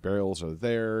the 3 barrels are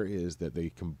there is that they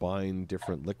combine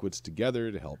different liquids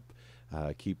together to help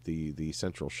keep the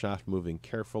central shaft moving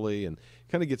carefully, and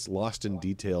kind of gets lost in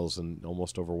details and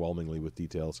almost overwhelmingly with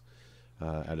details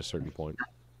at a certain point.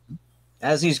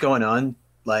 As he's going on,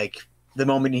 like the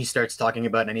moment he starts talking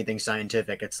about anything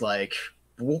scientific, it's like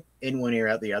in one ear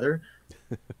out the other.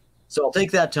 So I'll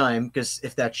take that time, because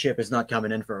if that ship is not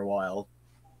coming in for a while,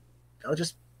 I'll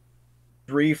just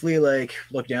briefly like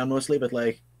look down mostly, but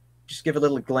like just give a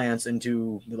little glance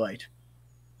into the light.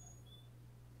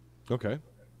 Okay.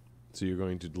 So you're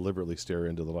going to deliberately stare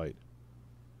into the light.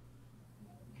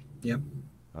 Yep.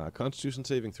 Constitution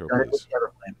saving throw, please.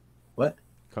 What?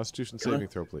 Constitution saving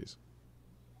throw, please.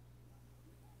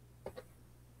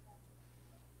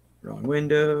 Wrong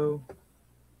window.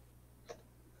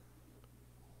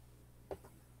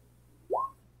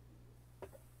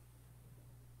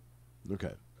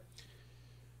 Okay.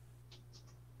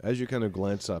 As you kind of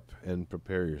glance up and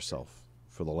prepare yourself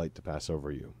for the light to pass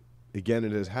over you, again,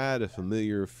 it has had a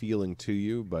familiar feeling to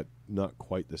you, but not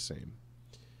quite the same.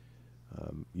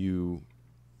 You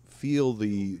feel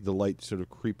the light sort of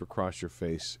creep across your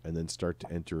face and then start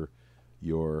to enter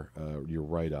your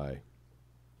right eye.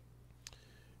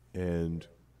 And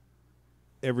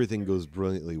everything goes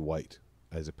brilliantly white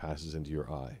as it passes into your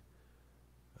eye.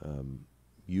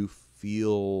 You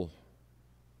feel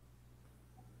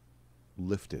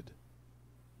lifted.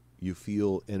 You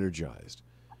feel energized.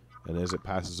 And as it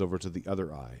passes over to the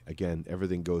other eye, again,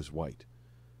 everything goes white.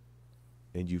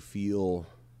 And you feel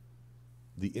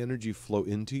the energy flow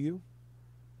into you.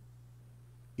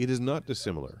 It is not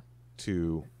dissimilar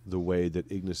to the way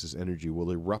that Ignis's energy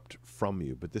will erupt from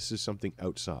you, but this is something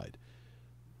outside.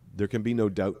 There can be no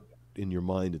doubt in your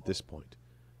mind at this point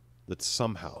that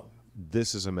somehow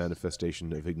this is a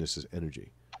manifestation of Ignis's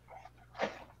energy.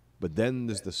 But then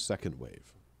there's the second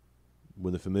wave,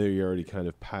 when the familiarity kind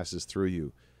of passes through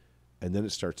you, and then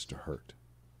it starts to hurt.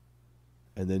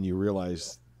 And then you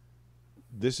realize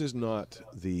this is not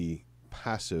the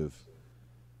passive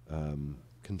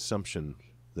consumption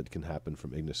that can happen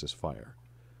from Ignis's fire.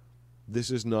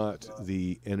 This is not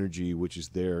the energy which is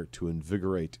there to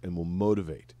invigorate and will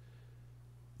motivate.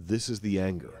 This is the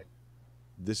anger.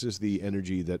 This is the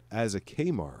energy that, as a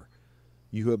Kmar,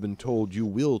 you have been told you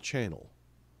will channel.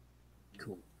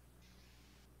 Cool.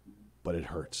 But it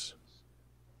hurts.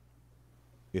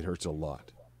 It hurts a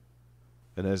lot.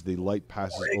 And as the light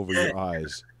passes over your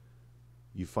eyes,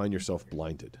 you find yourself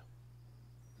blinded.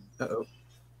 Uh-oh.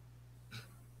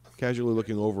 Casually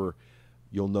looking over,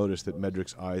 you'll notice that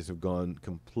Medric's eyes have gone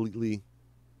completely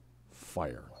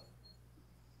fire.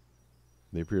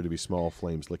 They appear to be small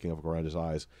flames licking up around his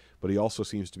eyes, but he also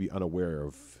seems to be unaware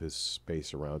of his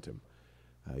space around him.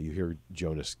 You hear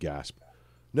Jonas gasp.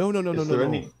 No.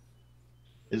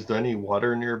 Is there any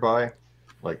water nearby?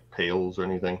 Like pails or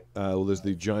anything? Well, there's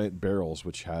the giant barrels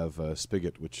which have a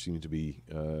spigot which seem to be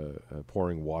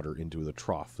pouring water into the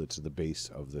trough that's at the base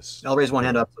of this. I'll raise one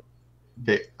hand up.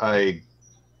 Okay,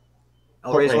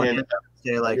 I'll raise one hand up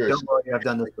and say, like, don't worry, I've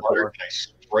done this before. I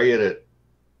spray it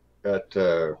at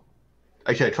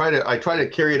actually, I try to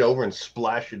carry it over and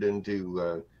splash it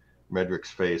into Medric's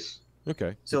face.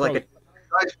 Okay. So, like,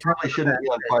 I probably shouldn't be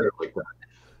on fire like that.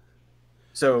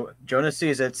 So Jonas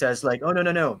sees it, says, like, oh,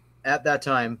 no. At that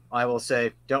time, I will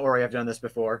say, don't worry, I've done this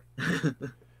before.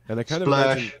 And I kind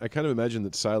of imagine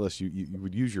that, Silas, you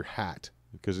would use your hat,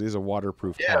 because it is a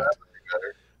waterproof hat,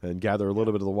 and gather a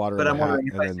little bit of the water. But in I'm the hat, wondering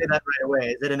if I say that right away,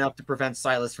 is it enough to prevent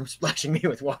Silas from splashing me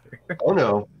with water? Oh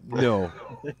no.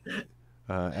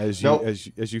 As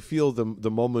you feel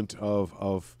the moment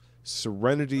of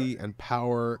serenity and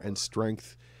power and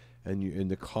strength, and you in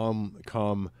the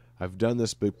calm. I've done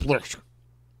this, but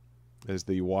as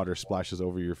the water splashes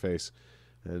over your face,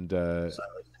 and Is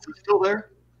he still there?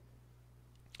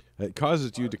 it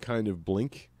causes you to kind of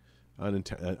blink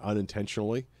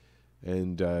unintentionally,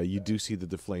 and you do see that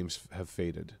the flames have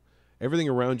faded. Everything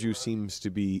around you seems to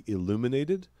be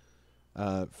illuminated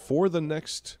for the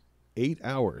next 8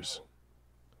 hours.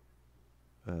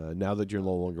 Now that you're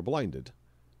no longer blinded,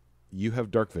 you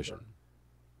have dark vision,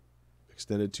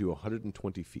 extended to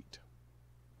 120 feet.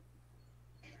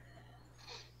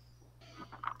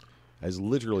 As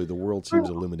literally the world seems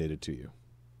illuminated to you.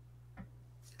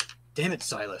 Damn it,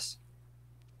 Silas.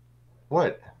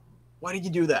 What? Why did you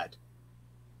do that?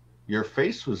 Your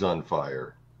face was on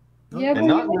fire. Yeah, And but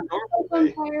not he in a was normal on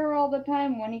way. fire all the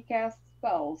time when he casts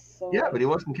spells. So Yeah, but he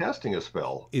wasn't casting a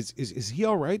spell. Is he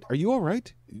all right? Are you all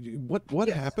right? What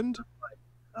Yes. happened?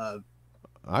 Uh,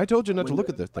 I told you not to when look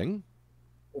the- at the thing.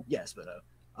 yes, but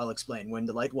I'll explain. When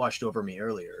the light washed over me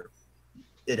earlier,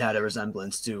 it had a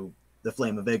resemblance to the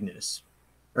flame of Ignis.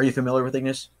 Are you familiar with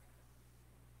Ignis?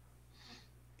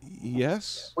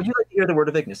 Yes. Would you like to hear the word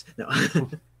of Ignis? No.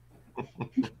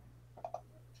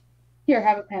 here,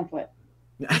 have a pamphlet.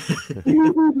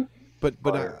 But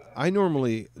Fire. I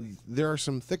normally, there are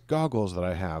some thick goggles that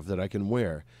I have that I can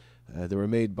wear. They were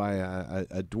made by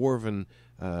a dwarven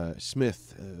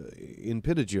smith in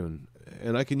Pittajune,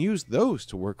 and I can use those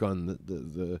to work on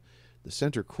the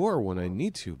center core when I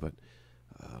need to. But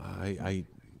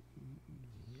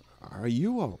are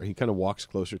you all right? He kind of walks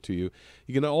closer to you.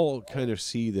 You can all kind of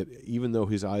see that even though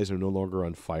his eyes are no longer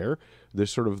on fire,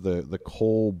 there's sort of the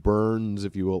coal burns,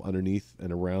 if you will, underneath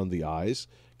and around the eyes,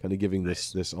 kind of giving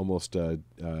this almost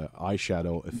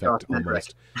eyeshadow effect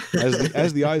almost,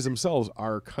 as the eyes themselves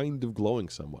are kind of glowing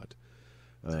somewhat.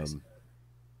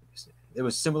 It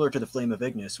was similar to the flame of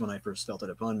Ignis when I first felt it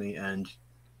upon me, and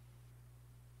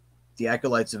the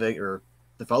acolytes of or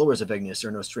the followers of Ignis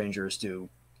are no strangers to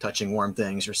touching warm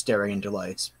things or staring into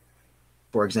lights.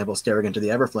 For example, staring into the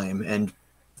Everflame, and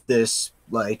this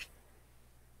light,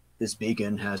 this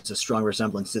beacon, has a strong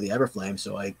resemblance to the Everflame,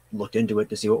 so I looked into it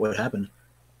to see what would happen.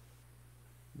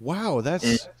 Wow, And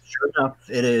that's sure enough,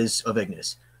 it is of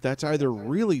Ignis. either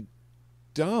really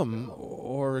dumb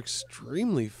or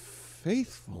extremely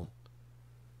faithful.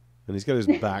 And he's got his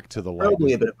back to the light,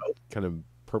 Probably a bit of both. kind of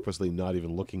purposely not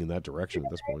even looking in that direction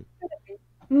at this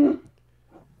point.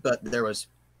 But there was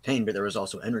pain, but there was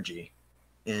also energy.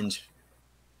 And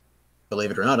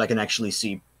believe it or not, I can actually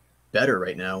see better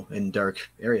right now in dark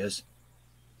areas.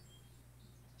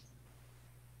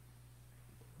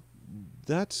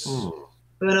 That's...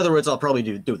 In other words, I'll probably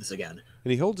do this again.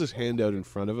 And he holds his hand out in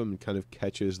front of him and kind of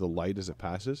catches the light as it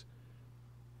passes.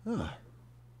 Ah.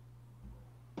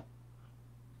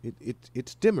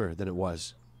 It's dimmer than it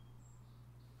was.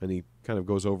 And he kind of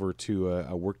goes over to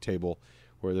a work table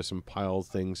where there's some piled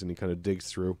things, and he kind of digs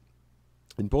through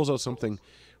and pulls out something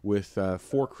with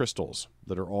 4 crystals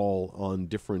that are all on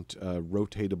different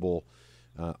rotatable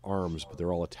arms, but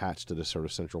they're all attached to this sort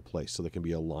of central place, so they can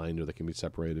be aligned or they can be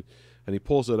separated. And he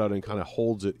pulls it out and kind of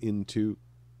holds it into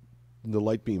the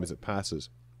light beam as it passes.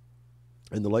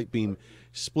 And the light beam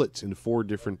splits into 4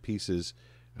 different pieces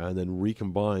and then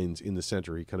recombines in the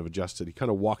center. He kind of adjusts it. He kind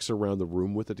of walks around the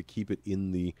room with it to keep it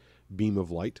in the beam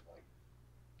of light.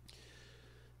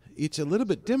 It's a little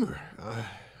bit dimmer.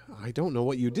 I don't know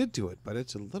what you did to it, but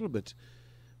it's a little bit...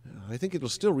 I think it'll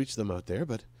still reach them out there,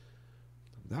 but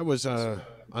that was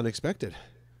unexpected.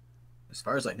 As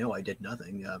far as I know, I did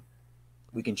nothing.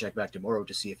 We can check back tomorrow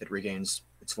to see if it regains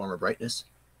its former brightness.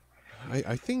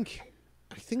 I think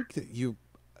that you...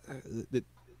 that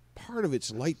part of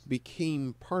its light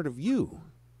became part of you.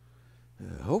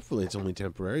 Hopefully it's only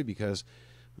temporary, because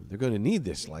they're going to need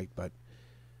this light, but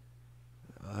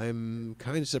I'm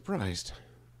kind of surprised,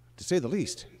 to say the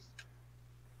least.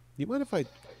 You mind if I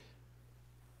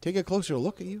take a closer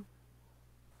look at you?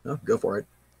 Oh, go for it.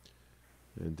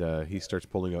 And he starts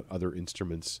pulling out other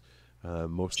instruments,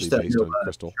 mostly Just based on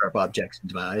crystal. sharp objects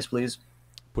into my eyes, please.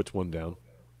 Puts one down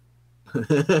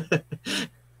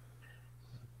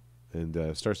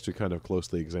and starts to kind of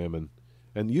closely examine,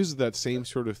 and uses that same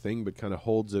sort of thing, but kind of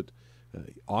holds it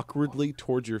awkwardly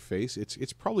towards your face.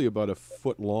 It's probably about a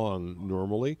foot long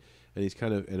normally, and he's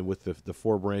kind of, and with the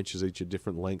 4 branches each at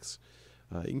different lengths.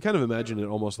 You can kind of imagine it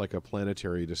almost like a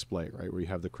planetary display, right, where you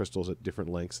have the crystals at different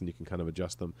lengths and you can kind of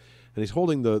adjust them. And he's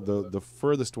holding the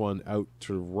furthest one out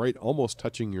to right, almost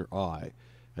touching your eye,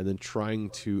 and then trying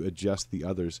to adjust the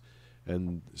others.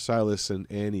 And Silas and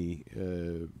Annie,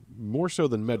 more so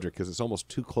than Medric, because it's almost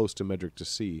too close to Medric to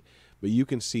see, but you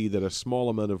can see that a small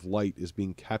amount of light is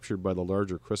being captured by the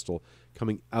larger crystal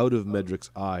coming out of Medric's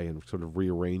eye and sort of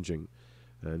rearranging.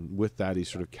 And with that, he's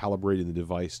sort of calibrating the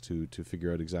device to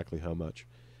figure out exactly how much.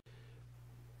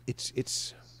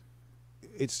 It's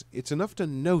enough to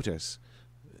notice.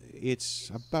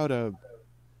 It's about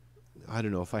I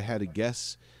don't know, if I had to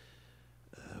guess,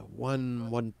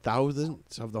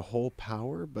 1/1000th of the whole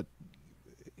power, but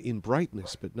in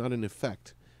brightness, but not in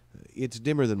effect. It's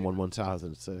dimmer than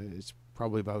 1/1000th. It's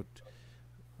probably about,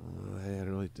 I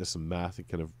don't know, he does some math. He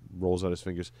kind of rolls out his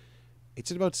fingers.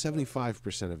 It's at about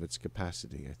 75% of its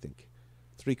capacity, I think.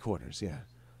 3/4, yeah.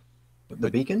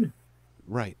 The beacon?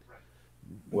 Right.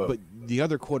 Whoa. But the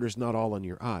other quarter's not all on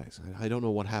your eyes. I don't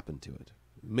know what happened to it.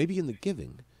 Maybe in the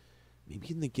giving. Maybe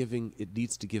in the giving it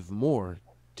needs to give more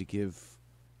to give.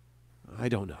 I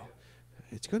don't know.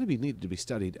 It's going to be needed to be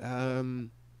studied.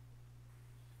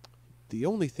 The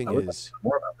only thing I would like to know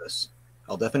more about this.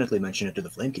 I'll definitely mention it to the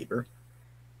Flamekeeper.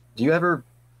 Do you ever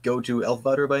go to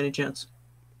Elfvater by any chance?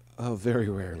 Oh, very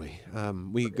rarely.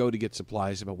 We go to get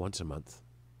supplies about once a month.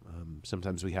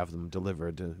 Sometimes we have them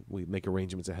delivered. We make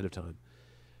arrangements ahead of time.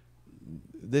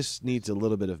 This needs a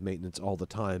little bit of maintenance all the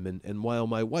time, and while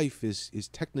my wife is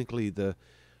technically the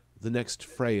next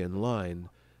Frey in line,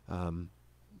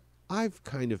 I've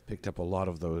kind of picked up a lot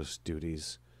of those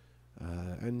duties,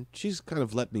 and she's kind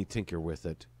of let me tinker with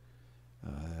it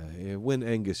when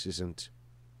Angus isn't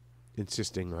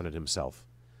insisting on it himself.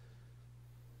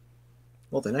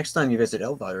 Well, the next time you visit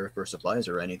Elfvater for supplies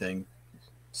or anything,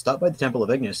 stop by the Temple of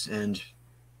Ignis, and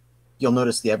you'll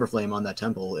notice the Everflame on that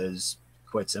temple is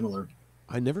quite similar.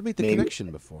 I never made the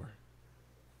connection before.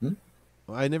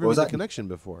 I never made the connection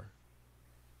before.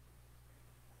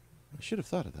 I should have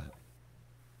thought of that.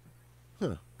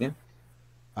 Huh. Yeah.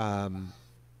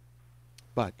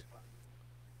 But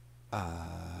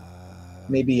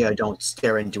maybe I don't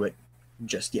stare into it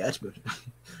just yet, but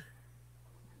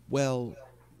well,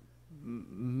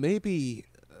 maybe.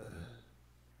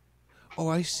 Oh,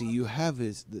 I see. You have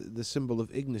the symbol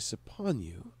of Ignis upon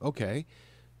you. Okay.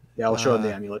 Yeah, I'll show him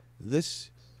the amulet.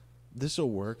 This'll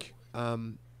work.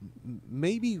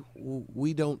 Maybe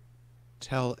we don't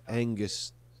tell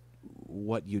Angus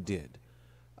what you did.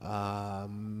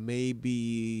 Maybe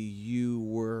you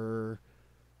were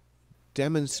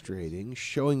demonstrating,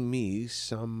 showing me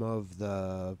some of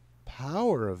the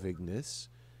power of Ignis,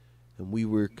 and we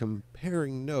were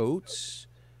comparing notes,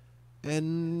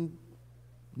 and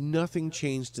nothing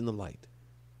changed in the light.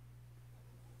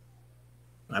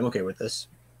 I'm okay with this.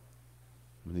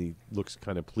 And he looks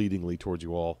kind of pleadingly towards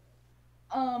you all.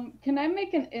 Can I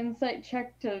make an insight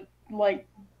check to, like,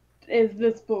 is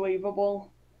this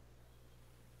believable?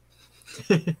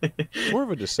 More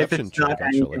of a deception check, not,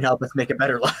 actually. you can help us make a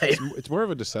better lie. It's more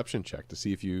of a deception check to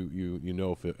see if you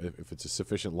know if it's a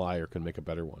sufficient lie or can make a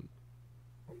better one.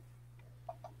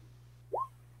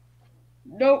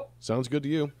 Nope. Sounds good to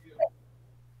you.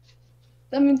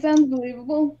 I mean, sounds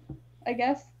believable, I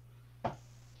guess.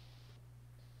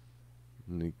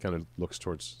 And he kind of looks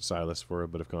towards Silas for a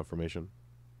bit of confirmation.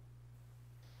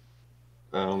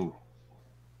 Sure.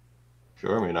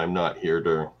 I mean, I'm not here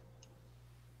to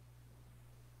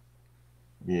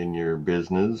be in your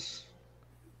business.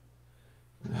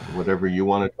 Whatever you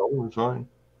want to tell him is fine.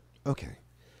 Okay.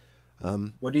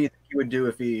 What do you think he would do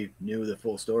if he knew the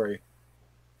full story?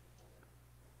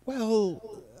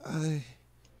 Well,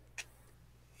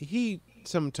 he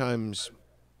sometimes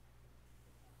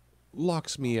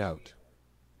locks me out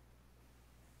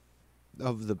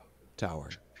of the tower.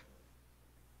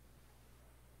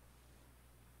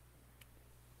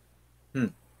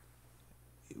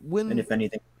 And if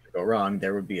anything could go wrong,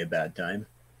 there would be a bad time.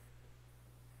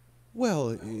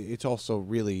 Well, it's also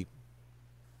really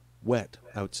wet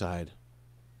outside.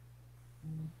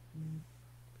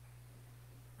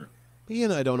 He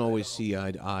and I don't always see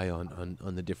eye to eye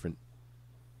on the different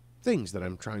things that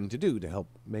I'm trying to do to help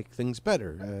make things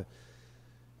better.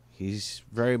 He's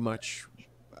very much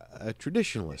a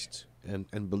traditionalist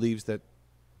and believes that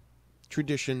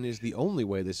tradition is the only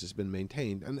way this has been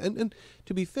maintained. And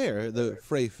to be fair, the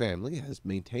Frey family has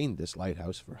maintained this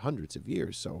lighthouse for hundreds of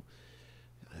years, so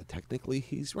technically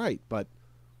he's right. But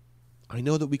I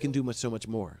know that we can do so much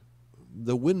more.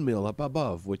 The windmill up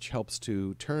above, which helps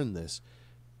to turn this,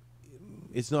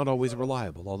 it's not always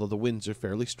reliable, although the winds are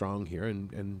fairly strong here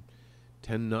and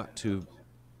tend not to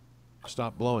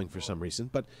stop blowing for some reason.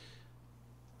 But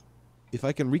if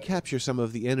I can recapture some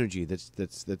of the energy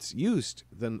that's used,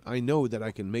 then I know that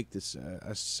I can make this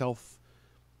a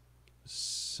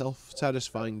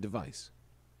self-satisfying device.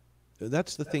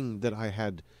 That's the thing that I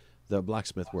had the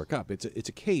blacksmith work up. It's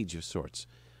a cage of sorts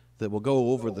that will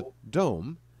go over the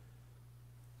dome,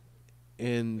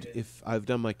 And if I've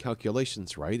done my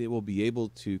calculations right, it will be able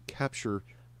to capture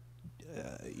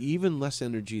even less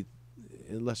energy,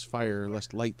 less fire,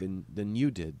 less light than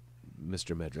you did,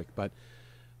 Mr. Medrick. But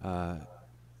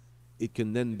it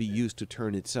can then be used to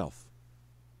turn itself.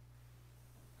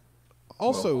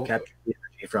 Also, Well, capture the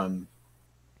energy from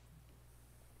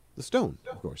the stone,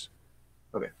 of course.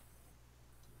 Okay.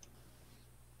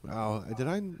 Did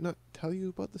I not tell you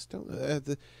about the stone?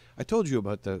 I told you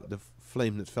about the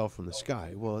flame that fell from the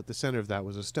sky. Well, at the center of that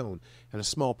was a stone, and a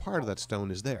small part of that stone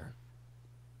is there.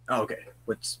 Oh, okay.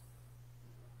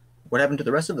 What happened to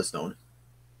the rest of the stone?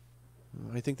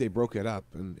 I think they broke it up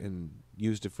and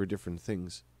used it for different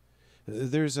things.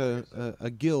 There's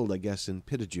a guild, I guess, in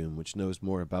Pittajune which knows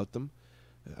more about them.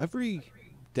 Every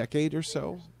decade or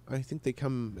so, I think they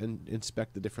come and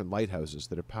inspect the different lighthouses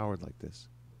that are powered like this.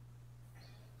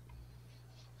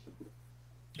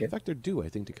 Okay. In fact, they're due, I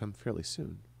think, to come fairly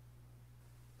soon.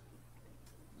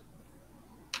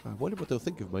 I wonder what they'll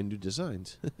think of my new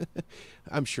designs.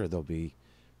 I'm sure they'll be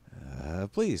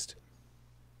pleased.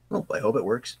 Well, I hope it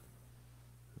works.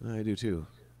 I do, too.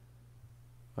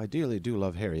 I dearly do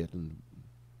love Harriet, and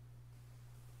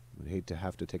would hate to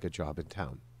have to take a job in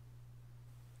town.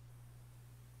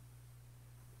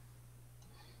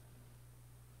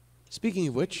 Speaking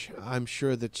of which, I'm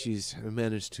sure that she's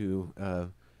managed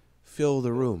to fill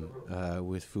the room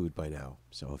with food by now.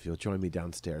 So if you'll join me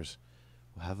downstairs,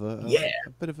 we'll have a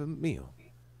bit of a meal.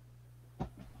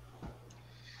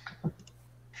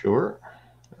 Sure.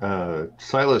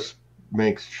 Silas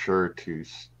makes sure to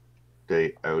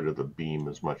stay out of the beam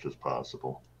as much as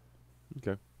possible.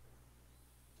 Okay.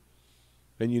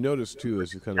 And you notice, too,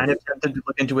 as you kind of tempted to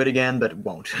look into it again, but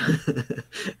won't.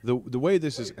 the way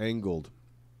this is angled,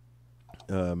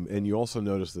 and you also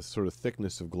notice the sort of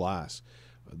thickness of glass.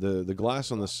 The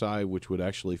glass on the side, which would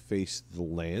actually face the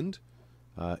land,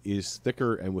 is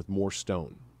thicker and with more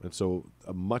stone. And so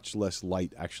a much less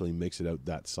light actually makes it out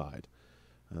that side.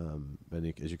 And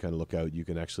as you kind of look out, you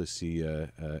can actually see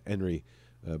Henry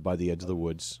by the edge of the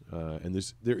woods. And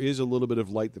there is a little bit of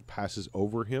light that passes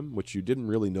over him, which you didn't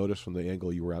really notice from the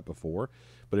angle you were at before.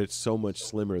 But it's so much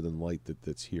slimmer than light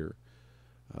that's here.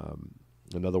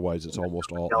 And otherwise, it's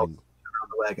almost all... around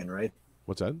the wagon, right?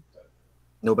 What's that?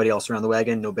 Nobody else around the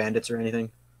wagon? No bandits or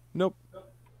anything? Nope.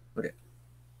 Okay.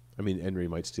 I mean, Henry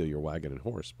might steal your wagon and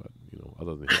horse, but,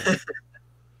 other than that...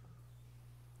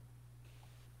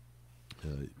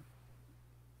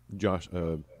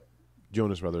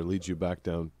 Jonas leads you back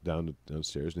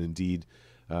downstairs, and indeed,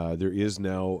 there is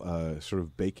now sort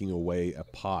of baking away a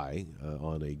pie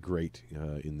on a grate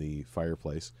in the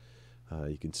fireplace.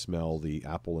 You can smell the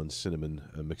apple and cinnamon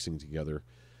mixing together,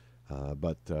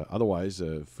 but otherwise,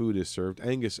 food is served.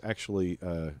 Angus actually,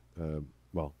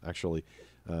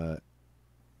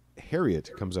 Harriet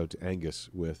comes out to Angus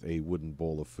with a wooden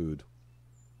bowl of food,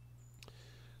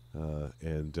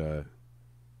 and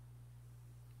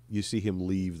you see him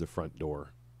leave the front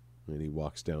door, and he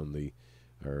walks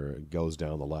goes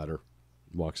down the ladder,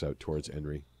 walks out towards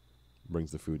Henry,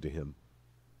 brings the food to him.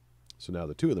 So now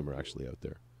the two of them are actually out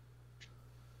there.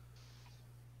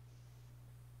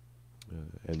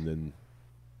 And then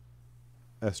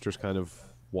Esther's kind of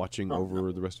watching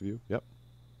over the rest of you. Yep.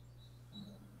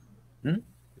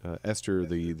 Esther,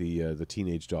 the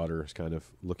teenage daughter, is kind of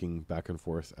looking back and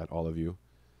forth at all of you.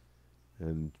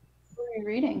 And what are you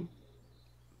reading?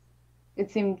 It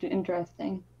seemed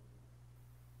interesting.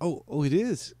 Oh, it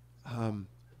is.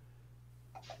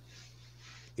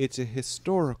 It's a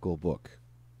historical book.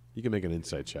 You can make an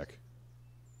insight check.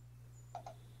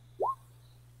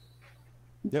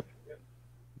 Yep.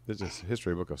 It's a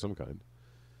history book of some kind.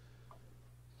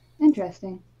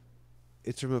 Interesting.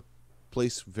 It's from a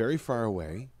place very far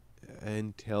away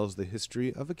and tells the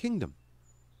history of a kingdom.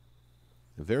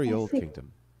 A very old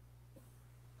kingdom.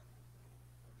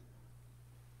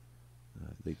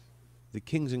 The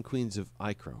kings and queens of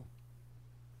Icro.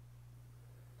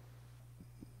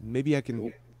 Maybe I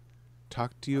can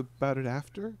talk to you about it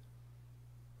after?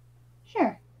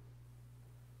 Sure.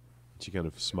 She kind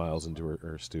of smiles into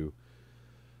her stew.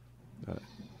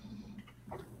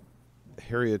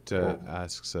 Harriet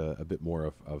asks a bit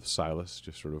more of Silas,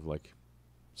 just sort of like,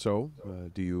 so,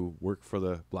 do you work for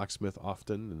the blacksmith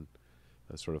often?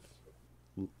 And sort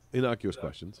of innocuous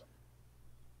questions.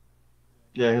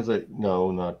 Yeah, he's like, no,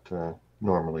 not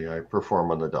normally. I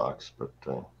perform on the docks, but...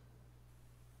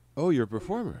 Oh, you're a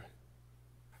performer?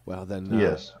 Well, then,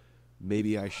 yes.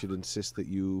 Maybe I should insist that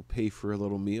you pay for a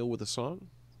little meal with a song?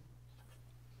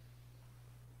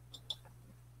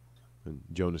 And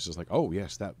Jonas is like, oh,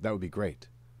 yes, that would be great.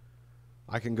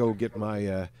 I can go get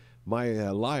my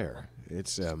lyre.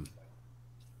 It's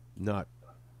not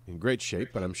in great shape,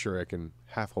 but I'm sure I can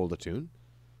half hold a tune.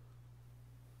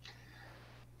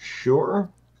 Sure.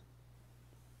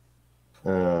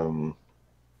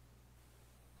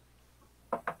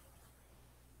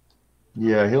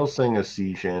 Yeah, he'll sing a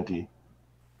sea shanty.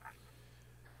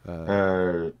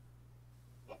 He'll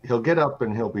get up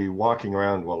and he'll be walking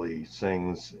around while he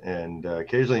sings, and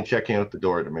occasionally checking out the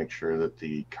door to make sure that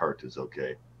the cart is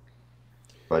okay.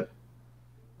 But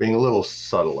being a little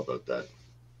subtle about that.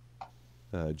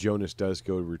 Jonas does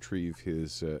go to retrieve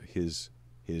his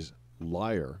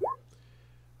lyre,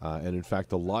 and in fact,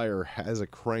 the lyre has a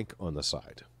crank on the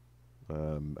side.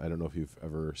 I don't know if you've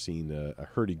ever seen a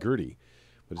hurdy-gurdy,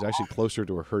 but it's actually closer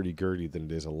to a hurdy-gurdy than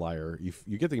it is a lyre.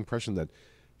 You get the impression that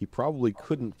he probably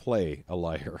couldn't play a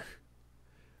lyre,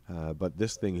 but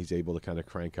this thing he's able to kind of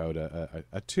crank out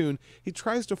a tune. He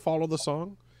tries to follow the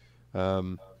song.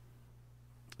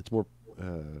 It's more.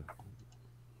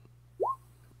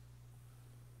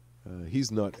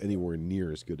 He's not anywhere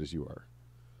near as good as you are.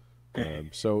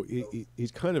 So he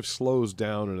kind of slows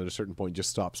down and at a certain point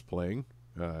just stops playing,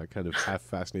 kind of half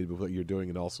fascinated with what you're doing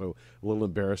and also a little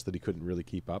embarrassed that he couldn't really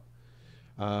keep up.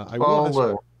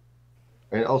 I'll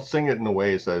sing it in a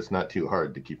way so it's not too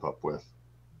hard to keep up with.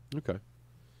 Okay.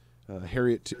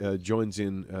 Harriet joins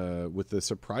in with a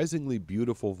surprisingly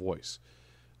beautiful voice.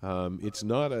 It's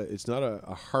not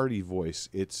a hearty voice.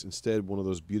 It's instead one of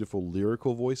those beautiful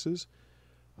lyrical voices.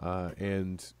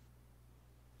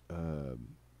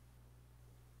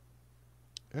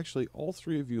 Actually, all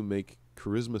three of you make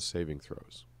charisma saving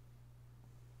throws.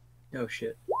 Oh,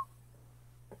 shit.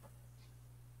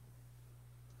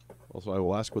 Also, I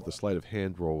will ask what the sleight of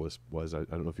hand roll was. I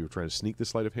don't know if you were trying to sneak the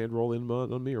sleight of hand roll in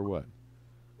on me or what.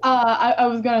 I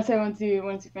was gonna say once you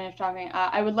finish talking,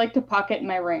 I would like to pocket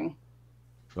my ring.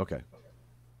 Okay.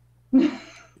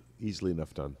 Easily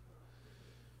enough done.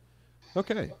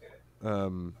 Okay.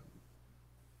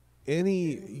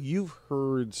 You've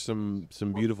heard some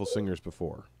beautiful singers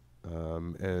before,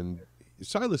 and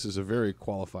Silas is a very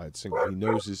qualified singer.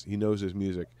 He knows his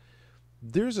music.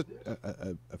 There's a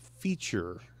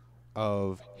feature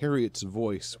of Harriet's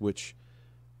voice which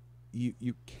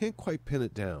you can't quite pin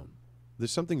it down.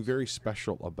 There's something very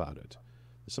special about it.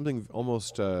 There's something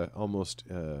almost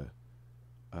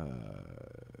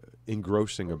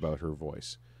engrossing about her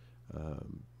voice,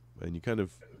 and you kind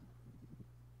of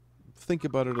think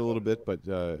about it a little bit, but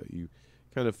you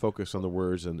kind of focus on the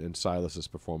words and Silas's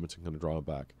performance and kind of draw it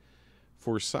back.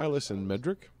 For Silas and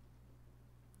Medric,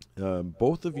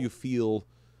 both of you feel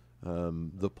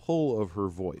the pull of her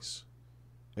voice.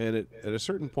 And at a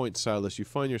certain point, Silas, you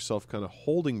find yourself kind of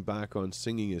holding back on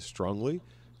singing as strongly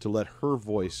to let her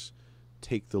voice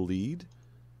take the lead.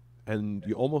 And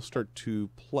you almost start to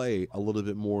play a little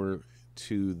bit more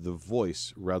to the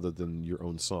voice rather than your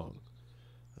own song.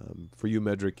 For you,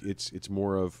 Medric, it's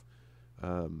more of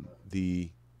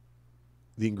the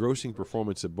engrossing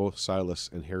performance that both Silas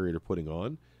and Harriet are putting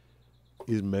on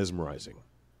is mesmerizing.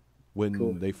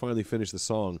 When they finally finish the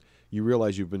song, you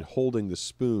realize you've been holding the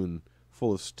spoon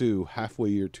full of stew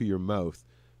halfway to your mouth,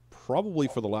 probably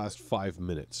for the last 5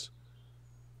 minutes.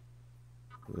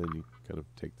 And then you kind of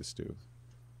take the stew.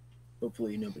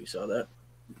 Hopefully nobody saw that.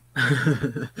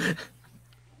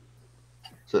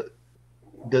 So,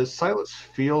 does Silas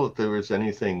feel that there was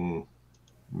anything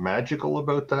magical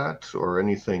about that or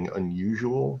anything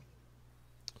unusual?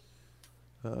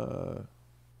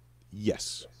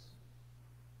 Yes.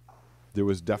 There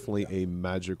was definitely a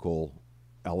magical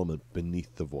element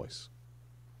beneath the voice.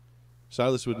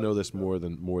 Silas would know this more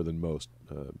than most,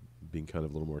 being kind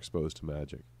of a little more exposed to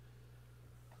magic.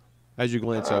 As you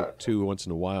glance out too once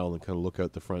in a while and kind of look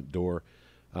out the front door,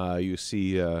 you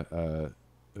see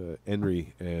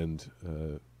Henry and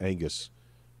Angus.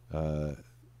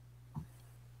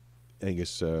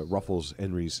 Angus ruffles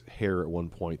Henry's hair at one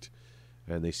point,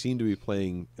 and they seem to be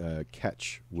playing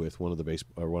catch with one of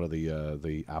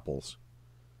the apples.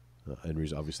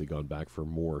 Henry's obviously gone back for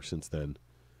more since then,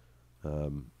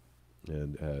 and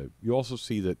you also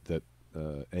see that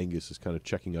Angus is kind of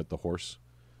checking out the horse.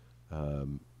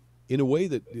 In a way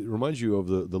that it reminds you of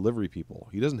the livery people.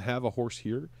 He doesn't have a horse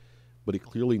here, but he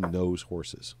clearly knows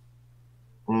horses.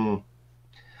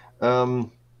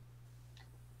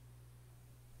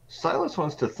 Silas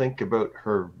wants to think about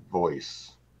her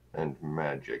voice and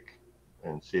magic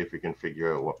and see if he can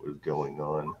figure out what was going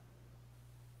on.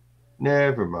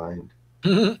 Never mind.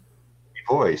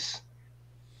 Voice.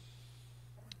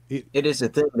 It is a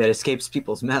thing that escapes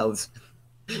people's mouths.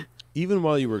 Even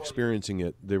while you were experiencing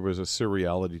it, there was a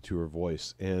surreality to her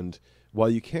voice. And while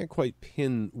you can't quite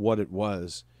pin what it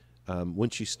was, when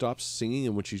she stops singing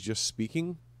and when she's just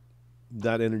speaking,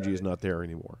 that energy is not there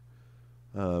anymore.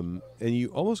 And you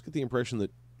almost get the impression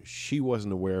that she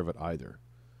wasn't aware of it either.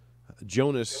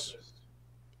 Jonas,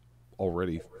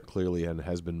 already clearly and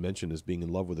has been mentioned as being in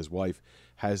love with his wife,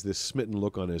 has this smitten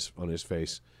look on his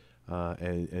face,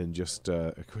 and just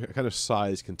kind of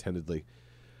sighs contentedly.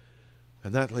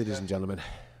 And that, ladies and gentlemen,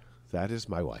 that is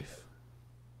my wife.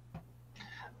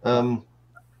 Are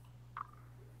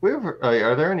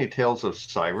there any tales of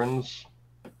sirens?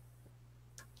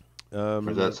 Or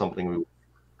is that something we've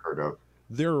heard of?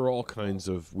 There are all kinds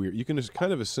of weird... You can just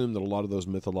kind of assume that a lot of those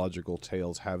mythological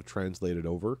tales have translated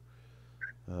over.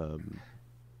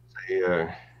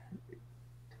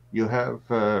 You have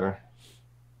the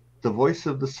voice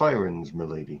of the sirens,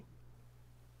 milady.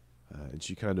 And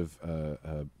she kind of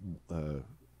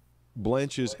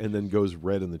blanches and then goes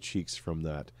red in the cheeks from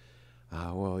that.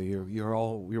 Well,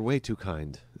 you're way too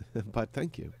kind, but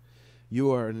thank you.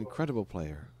 You are an incredible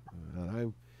player.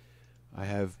 I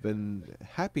have been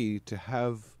happy to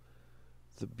have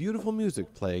the beautiful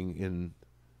music playing in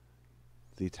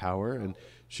the tower. And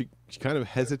she kind of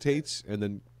hesitates and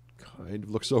then kind of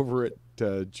looks over at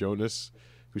Jonas,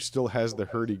 who still has the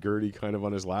hurdy-gurdy kind of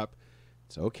on his lap.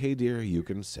 It's okay, dear, you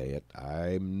can say it.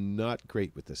 I'm not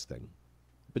great with this thing.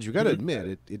 But you've got to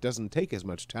admit, it doesn't take as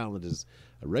much talent as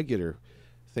a regular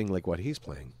thing like what he's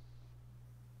playing.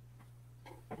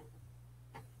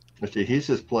 See, he's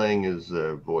just playing his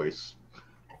voice.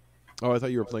 Oh, I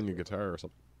thought you were playing a guitar or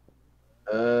something.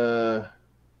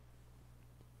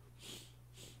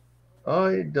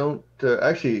 I don't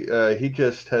actually. He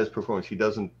just has performance. He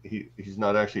doesn't. He's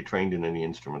not actually trained in any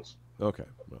instruments. Okay,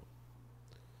 well,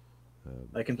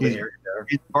 I can play air guitar.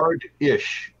 He's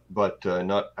bard-ish, but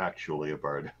not actually a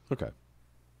bard. Okay,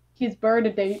 He's bird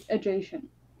adjacent.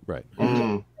 right.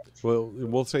 Mm. Well,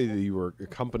 we'll say that you were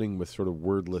accompanying with sort of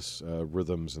wordless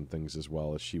rhythms and things as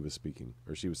well as she was speaking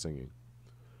or she was singing.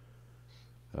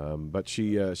 But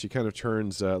she kind of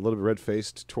turns a little bit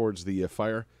red-faced towards the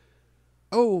fire.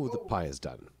 Oh, the pie is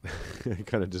done.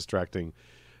 Kind of distracting,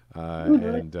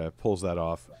 and pulls that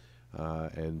off,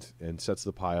 and sets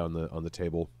the pie on the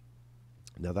table.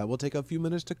 Now that will take a few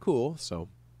minutes to cool. So,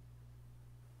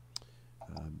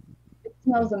 It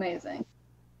smells amazing.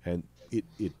 and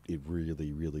it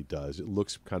really, really does. It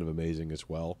looks kind of amazing as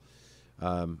well.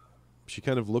 She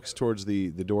kind of looks towards the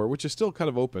door, which is still kind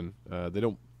of open. They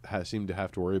don't seem to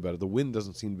have to worry about it. The wind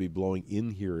doesn't seem to be blowing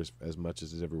in here as much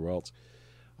as it is everywhere else.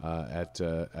 At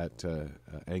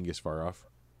Angus far off,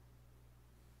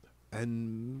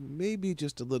 and maybe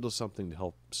just a little something to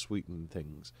help sweeten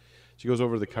things. She goes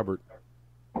over to the cupboard,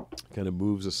 kind of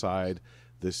moves aside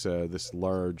this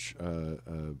large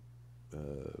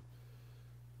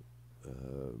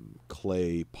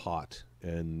clay pot,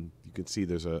 and you can see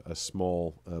there's a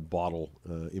small bottle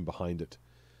in behind it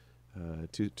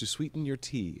to sweeten your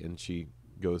tea. And she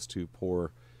goes to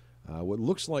pour what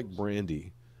looks like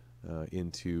brandy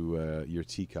into your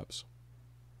teacups.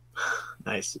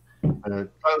 Nice. Thank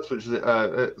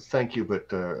you,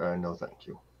 but no thank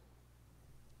you.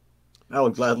 I will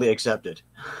gladly accept it.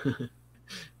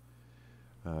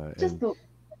 Just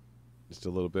a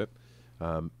little bit.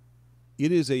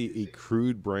 It is a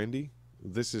crude brandy.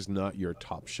 This is not your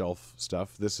top shelf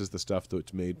stuff. This is the stuff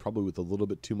that's made probably with a little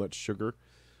bit too much sugar,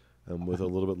 with a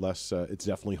little bit less. It's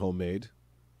definitely homemade.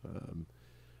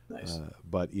 Nice.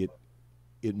 But it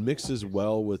mixes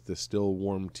well with the still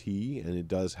warm tea, and it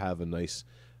does have a nice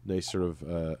sort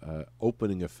of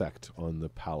opening effect on the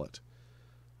palate.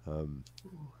 And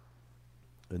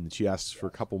she asks for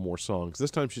a couple more songs.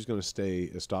 This time she's going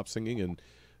to stop singing, and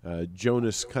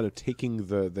Jonas, kind of taking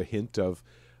the hint of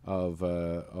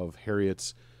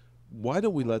Harriet's, why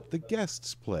don't we let the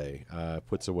guests play?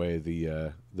 Puts away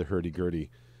the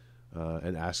hurdy-gurdy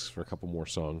and asks for a couple more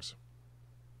songs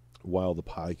while the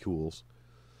pie cools.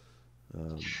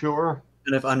 Sure.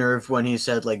 Kind of unnerved when he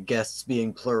said like guests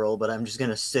being plural, but I'm just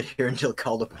gonna sit here until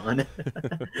called upon.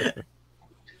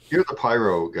 You're the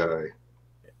pyro guy.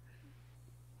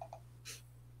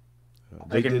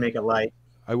 I can make a light.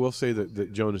 I will say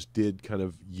that Jonas did kind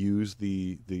of use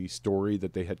the story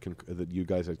that they had that you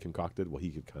guys had concocted. Well, he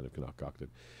had kind of concocted,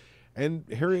 and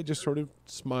Harriet just sort of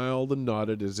smiled and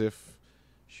nodded as if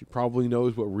she probably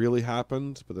knows what really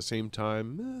happened, but at the same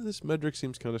time, this Medric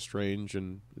seems kind of strange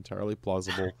and entirely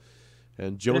plausible.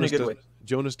 And Jonas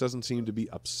doesn't seem to be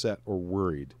upset or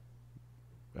worried,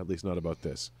 at least not about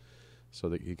this, so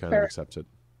that he kind of accepts it.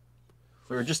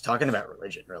 We were just talking about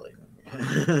religion, really.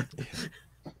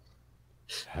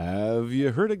 Have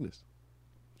you heard, Ignis?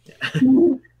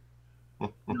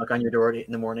 Knock on your door at 8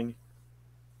 in the morning.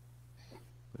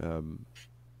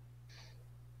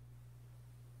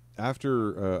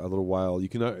 after a little while, you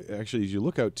can actually, as you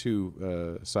look out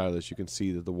to Silas, you can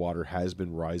see that the water has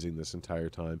been rising this entire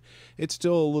time. It's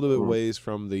still a little bit ways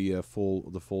from the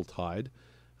full tide,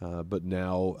 but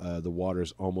now the water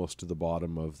is almost to the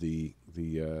bottom of the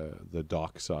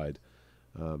dock side,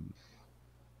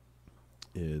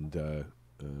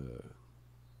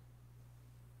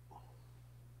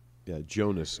 yeah,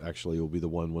 Jonas actually will be the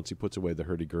one, once he puts away the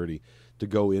hurdy-gurdy, to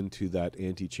go into that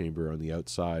antechamber on the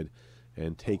outside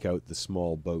and take out the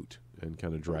small boat and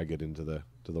kind of drag it into the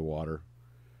water.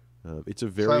 It's a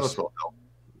very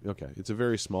okay. It's a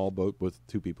very small boat with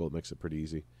 2 people. It makes it pretty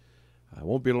easy.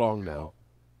 Won't be long now.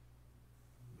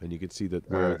 And you can see that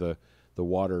where the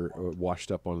water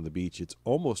washed up onto the beach, it's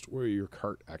almost where your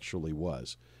cart actually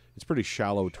was. It's pretty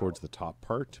shallow towards the top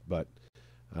part, but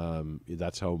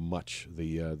that's how much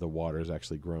the water has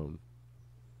actually grown.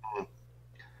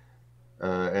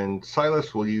 And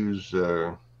Silas will use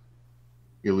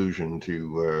illusion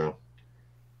to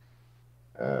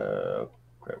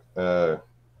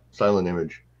silent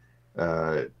image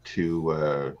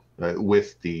to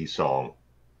with the song,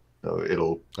 so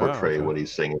it'll portray what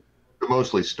he's singing. But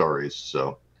mostly stories.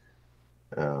 So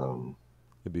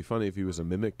it'd be funny if he was a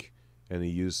mimic and he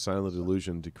used silent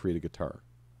illusion to create a guitar.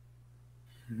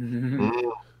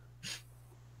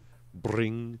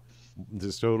 Bring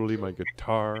this totally my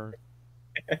guitar.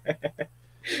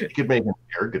 You could make an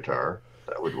air guitar.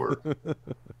 That would work.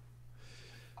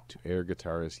 To air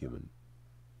guitar is human.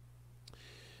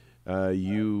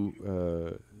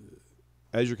 You,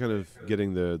 as you're kind of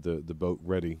getting the boat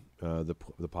ready, the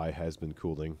pie has been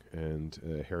cooling,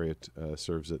 and Harriet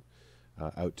serves it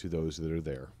out to those that are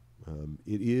there.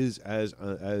 It is,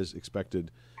 as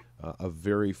expected, a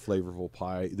very flavorful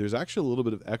pie. There's actually a little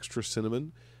bit of extra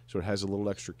cinnamon, so it has a little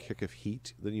extra kick of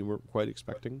heat than you weren't quite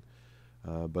expecting.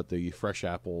 But the fresh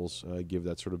apples give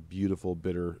that sort of beautiful,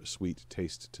 bitter, sweet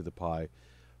taste to the pie,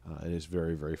 and it's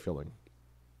very, very filling.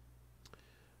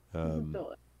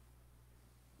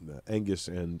 Angus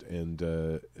and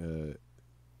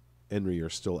Henry are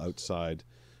still outside.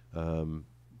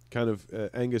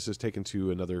 Angus is taken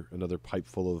to another pipe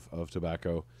full of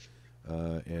tobacco,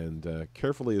 and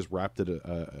carefully has wrapped it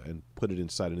and put it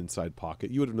inside an inside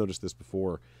pocket. You would have noticed this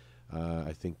before.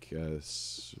 I think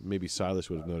maybe Silas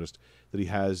would have noticed that he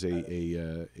has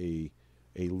a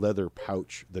leather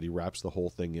pouch that he wraps the whole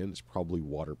thing in. It's probably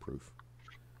waterproof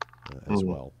as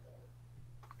well.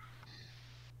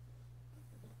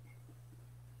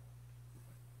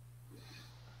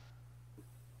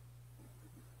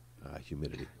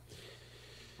 Humidity.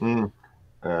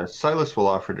 Silas will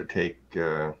offer to take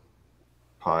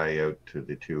pie out to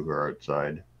the 2 who are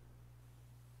outside.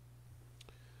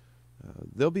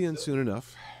 They'll be in soon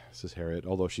enough, says Harriet,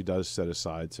 although she does set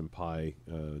aside some pie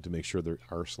to make sure there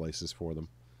are slices for them.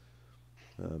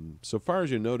 So far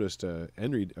as you noticed,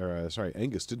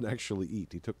 Angus didn't actually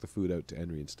eat. He took the food out to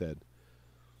Henry instead.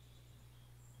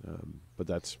 But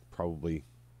that's probably,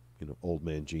 old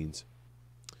man genes.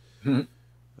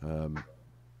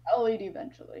 I'll eat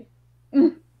eventually.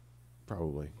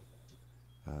 Probably.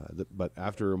 But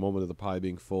after a moment of the pie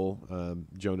being full,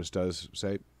 Jonas does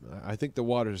say, I think the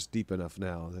water's deep enough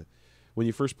now. When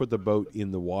you first put the boat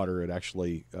in the water, it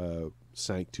actually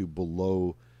sank to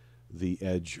below the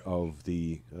edge of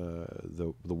the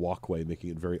walkway, making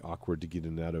it very awkward to get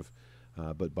in and out of.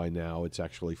 But by now, it's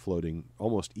actually floating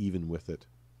almost even with it.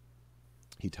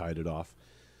 He tied it off.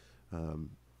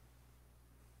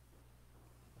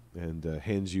 And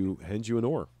hands you an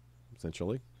oar,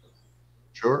 essentially.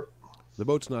 Sure. The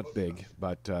boat's not big,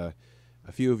 but a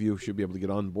few of you should be able to get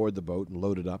on board the boat and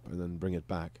load it up and then bring it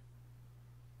back.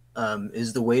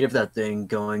 Is the weight of that thing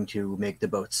going to make the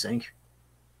boat sink?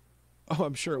 Oh,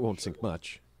 I'm sure it won't sink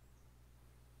much.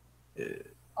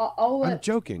 I'm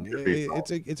joking.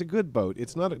 It's a good boat.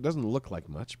 It's not. It doesn't look like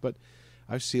much, but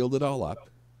I've sealed it all up.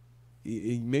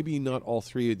 Maybe not all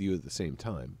 3 of you at the same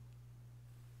time.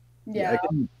 Yeah,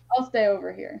 I'll stay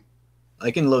over here.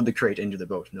 I can load the crate into the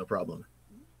boat, no problem.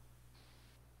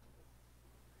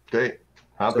 Okay,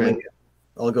 hop in.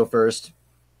 I'll go first.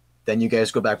 Then you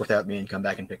guys go back without me and come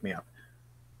back and pick me up.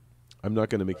 I'm not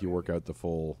going to make you work out the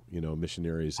full,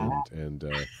 missionaries and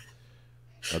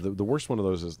the worst one of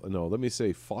those is let me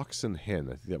say fox and hen.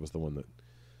 I think that was the one that.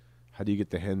 How do you get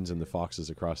the hens and the foxes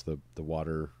across the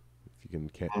water? If you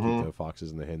can't keep the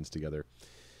foxes and the hens together,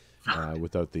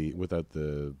 without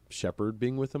the shepherd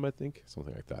being with them, I think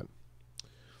something like that.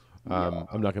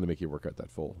 I'm not going to make you work out that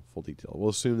full detail. We'll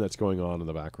assume that's going on in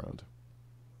the background.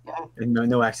 And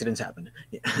no accidents happen.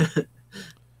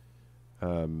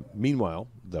 Meanwhile,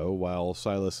 though, while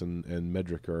Silas and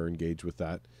Medric are engaged with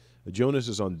that, Jonas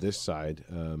is on this side,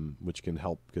 which can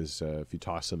help because if you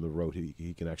toss him the rope,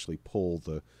 he can actually pull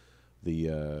the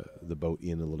boat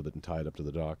in a little bit and tie it up to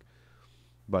the dock.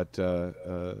 But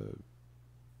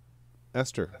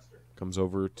Esther comes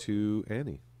over to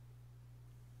Annie.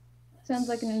 Sounds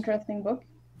like an interesting book.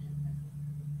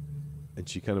 And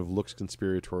she kind of looks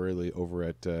conspiratorially over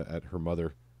at her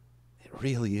mother. It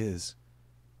really is.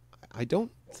 I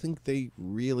don't think they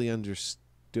really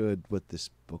understood what this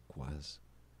book was.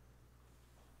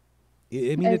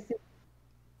 I mean,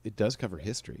 it does cover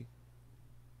history.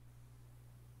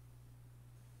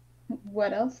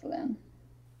 What else then?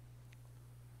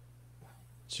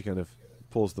 She kind of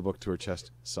pulls the book to her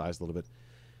chest, sighs a little bit.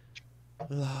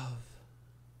 Love.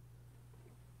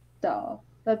 Oh,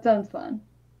 that sounds fun.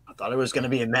 I thought it was going to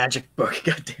be a magic book.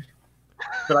 God damn it.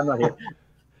 But I'm not here.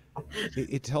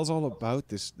 It tells all about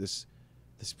this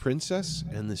princess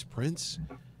and this prince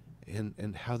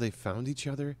and how they found each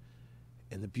other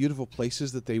and the beautiful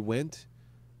places that they went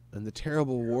and the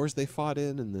terrible wars they fought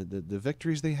in and the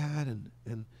victories they had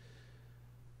and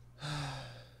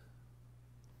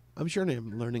I'm sure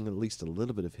I'm learning at least a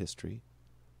little bit of history.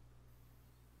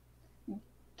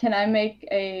 Can I make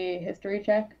a history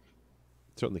check?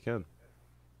 Certainly can.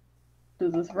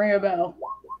 Does this ring a bell?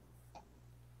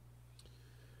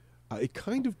 It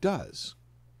kind of does,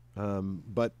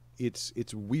 but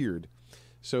it's weird.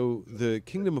 So the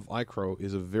kingdom of Icro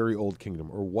is a very old kingdom,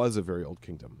 or was a very old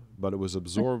kingdom, but it was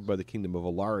absorbed by the kingdom of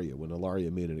Alaria when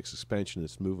Alaria made an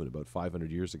expansionist movement about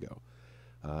 500 years ago.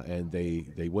 And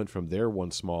they went from their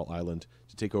one small island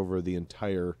to take over the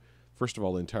entire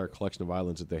collection of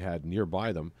islands that they had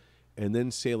nearby them, and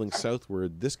then sailing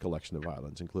southward this collection of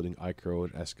islands, including Icro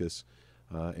and Escus,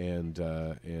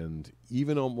 and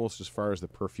even almost as far as the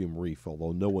Perfume Reef,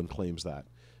 although no one claims that.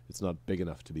 It's not big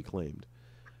enough to be claimed.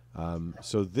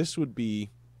 So this would be,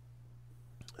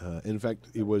 in fact,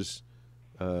 it was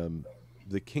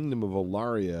the kingdom of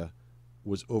Alaria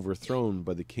was overthrown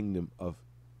by the kingdom of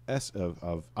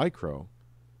Icro,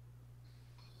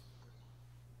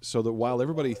 so that while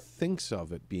everybody thinks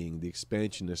of it being the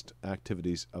expansionist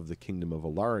activities of the kingdom of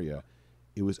Alaria,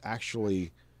 it was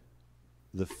actually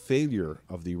the failure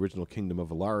of the original kingdom of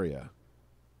Alaria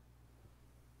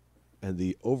and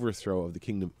the overthrow of the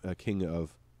king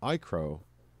of Icro,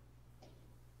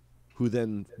 who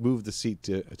then moved the seat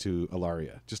to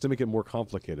Alaria. Just to make it more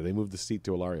complicated, they moved the seat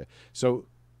to Alaria. So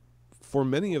for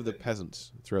many of the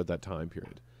peasants throughout that time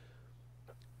period,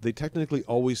 they technically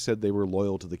always said they were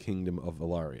loyal to the kingdom of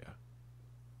Alaria.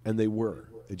 And they were.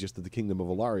 It's just that the kingdom of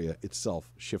Alaria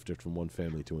itself shifted from one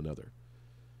family to another.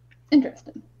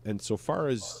 Interesting. And so far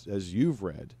as you've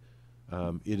read,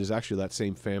 it is actually that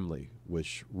same family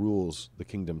which rules the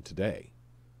kingdom today.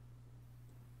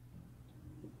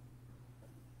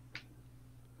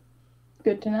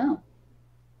 Good to know.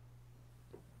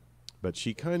 But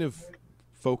she kind of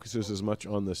focuses as much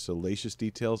on the salacious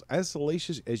details, as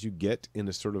salacious as you get in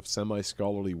a sort of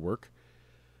semi-scholarly work,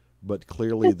 but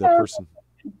clearly the person...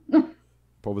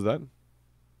 What was that?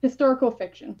 Historical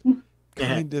fiction.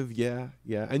 Kind of, yeah.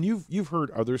 And you've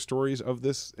heard other stories of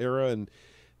this era, and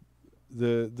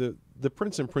the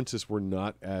prince and princess were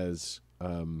not as...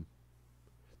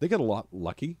 they got a lot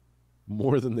lucky,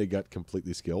 more than they got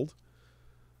completely skilled.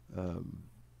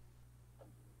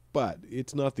 But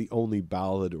it's not the only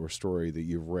ballad or story that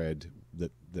you've read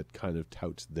that kind of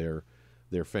touts their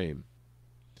fame.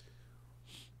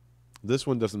 This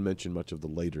one doesn't mention much of the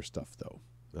later stuff, though,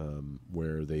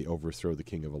 where they overthrow the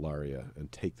king of Alaria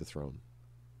and take the throne.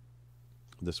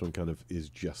 This one kind of is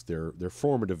just their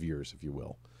formative years, if you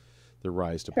will, their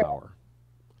rise to power,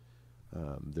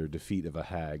 their defeat of a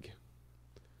hag,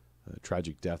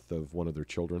 tragic death of one of their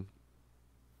children,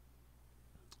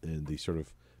 and the sort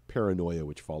of paranoia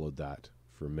which followed that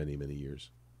for many, many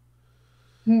years.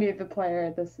 Me, the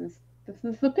player, this is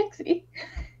the pixie.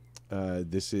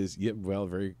 This is there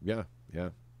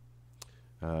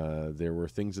were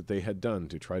things that they had done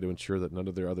to try to ensure that none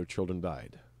of their other children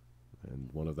died,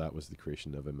 and one of that was the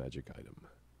creation of a magic item.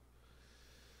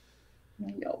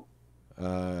 Yo.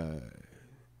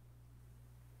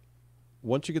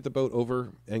 Once you get the boat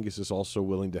over, Angus is also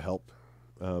willing to help.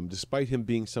 Despite him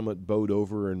being somewhat bowed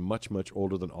over and much, much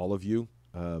older than all of you,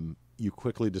 you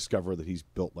quickly discover that he's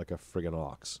built like a friggin'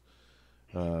 ox.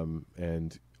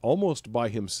 And almost by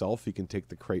himself, he can take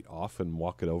the crate off and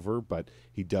walk it over, but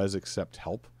he does accept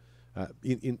help.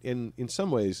 In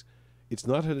some ways, it's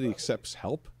not that he accepts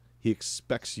help, he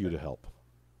expects you to help.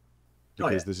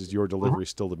 Because this is your delivery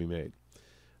still to be made.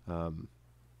 So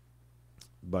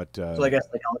I guess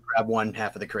like I'll grab one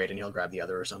half of the crate and he'll grab the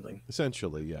other or something.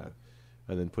 Essentially, yeah.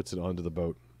 And then puts it onto the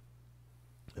boat.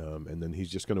 And then he's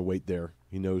just going to wait there.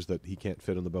 He knows that he can't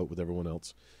fit on the boat with everyone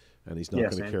else, and he's not Yeah,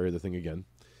 going to same. carry the thing again.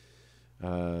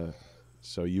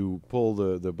 So you pull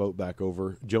the boat back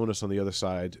over. Jonas on the other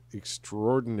side,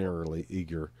 extraordinarily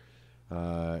eager,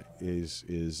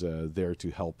 is there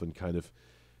to help, and kind of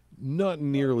not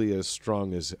nearly as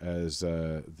strong as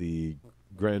the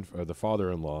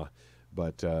father-in-law,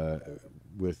 but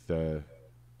with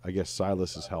I guess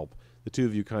Silas's help, the two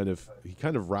of you he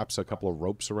kind of wraps a couple of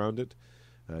ropes around it,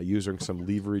 using some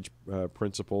leverage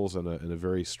principles, and a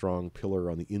very strong pillar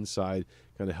on the inside,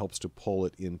 kind of helps to pull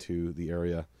it into the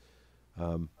area.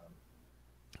 And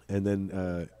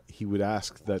then he would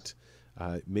ask that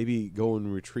maybe go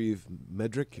and retrieve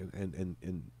Medric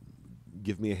and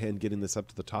give me a hand getting this up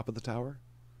to the top of the tower.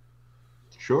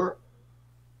 Sure.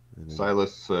 And then,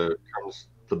 Silas turns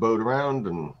the boat around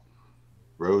and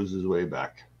rows his way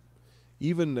back.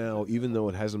 even now, even though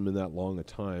it hasn't been that long a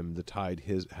time, the tide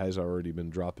has already been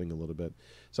dropping a little bit,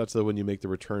 such that when you make the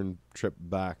return trip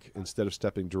back, instead of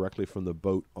stepping directly from the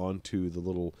boat onto the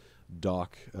little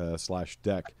dock /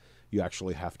 deck, you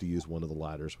actually have to use one of the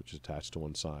ladders, which is attached to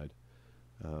one side.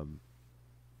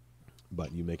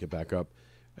 But you make it back up,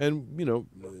 and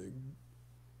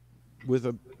with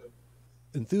a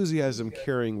enthusiasm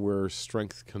carrying where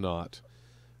strength cannot,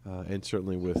 and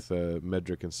certainly with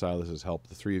Medric and Silas's help,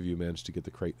 the three of you managed to get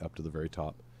the crate up to the very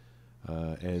top.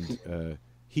 And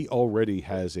he already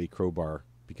has a crowbar,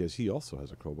 because he also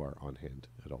has a crowbar on hand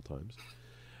at all times.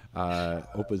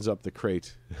 Opens up the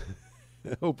crate.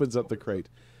 Opens up the crate.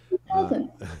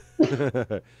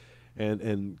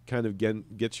 And kind of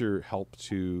gets your help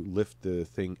to lift the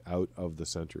thing out of the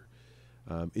center.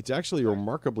 It's actually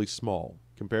remarkably small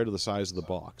compared to the size of the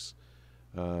box,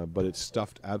 but it's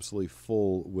stuffed absolutely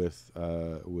full with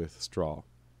straw.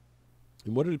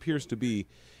 And what it appears to be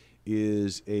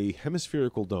is a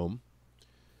hemispherical dome.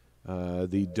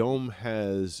 The dome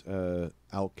has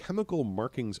alchemical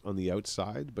markings on the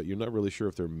outside, but you're not really sure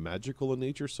if they're magical in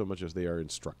nature so much as they are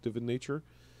instructive in nature.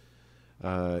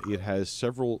 It has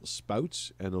several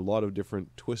spouts and a lot of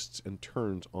different twists and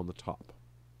turns on the top.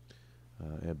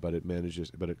 But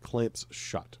it clamps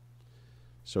shut.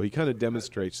 So he kind of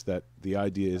demonstrates that the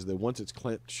idea is that once it's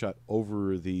clamped shut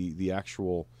over the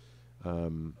actual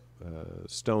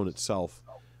stone itself,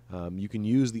 you can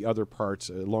use the other parts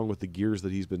along with the gears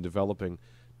that he's been developing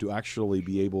to actually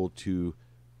be able to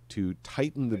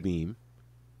tighten the beam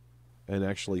and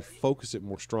actually focus it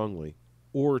more strongly,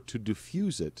 or to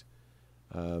diffuse it.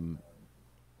 And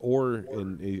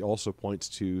he also points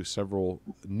to several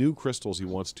new crystals he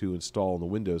wants to install in the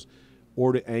windows,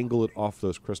 or to angle it off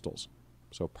those crystals.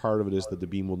 So part of it is that the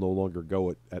beam will no longer go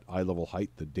at eye level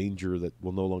height, the danger that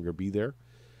will no longer be there.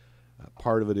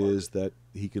 Part of it is that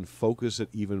he can focus it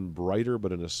even brighter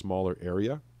but in a smaller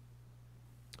area.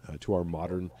 To our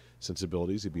modern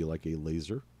sensibilities, it'd be like a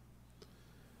laser.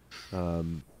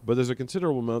 But there's a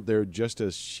considerable amount there just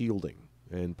as shielding.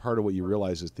 And part of what you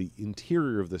realize is the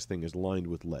interior of this thing is lined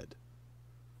with lead.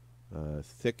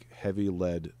 Thick, heavy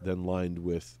lead, then lined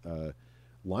with a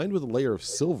layer of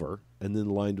silver, and then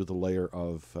lined with a layer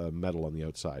of metal on the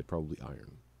outside, probably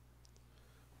iron,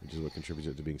 which is what contributes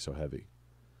it to being so heavy.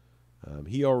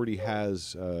 He already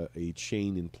has a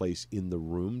chain in place in the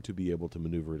room to be able to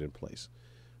maneuver it in place,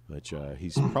 which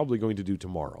he's probably going to do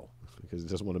tomorrow, because he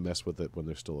doesn't want to mess with it when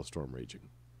there's still a storm raging.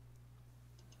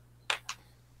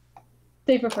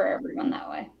 They prefer everyone that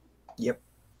way. Yep.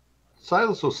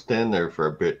 Silas will stand there for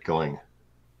a bit going,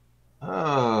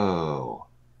 oh,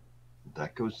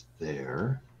 that goes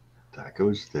there. That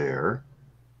goes there.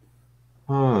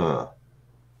 Huh.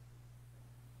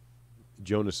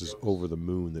 Jonas is over the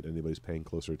moon that anybody's paying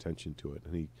closer attention to it,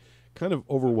 and he kind of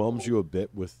overwhelms you a bit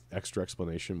with extra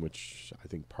explanation, which I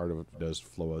think part of it does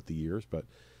flow out the years, but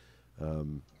a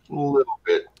little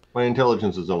bit. My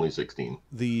intelligence is only 16.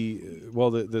 The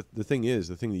thing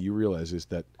that you realize is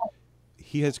that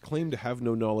he has claimed to have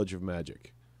no knowledge of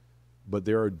magic, but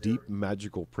there are deep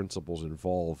magical principles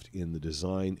involved in the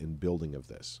design and building of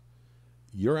this.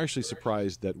 You're actually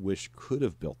surprised that Wish could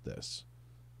have built this,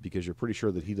 because you're pretty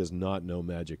sure that he does not know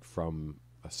magic from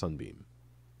a sunbeam.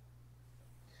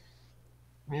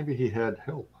 Maybe he had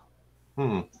help.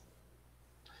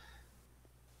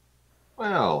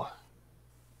 Well,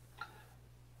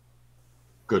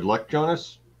 good luck,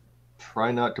 Jonas.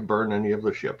 Try not to burn any of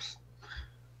the ships.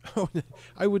 Oh,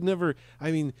 I would never.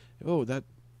 I mean, that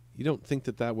you don't think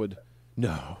that would?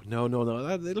 No.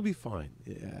 It'll be fine.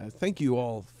 Thank you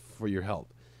all for your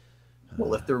help.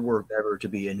 Well, if there were ever to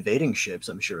be invading ships,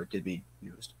 I'm sure it could be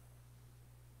used.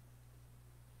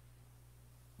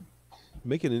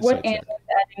 Make an insight check. What am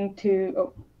I adding to?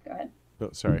 Oh, go ahead.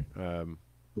 Oh, sorry.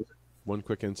 one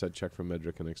quick insight check from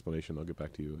Medric and explanation. I'll get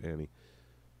back to you, Annie.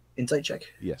 Insight check.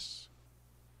 Yes.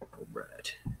 All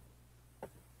right.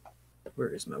 Where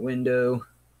is my window?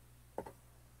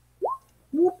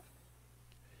 Whoop.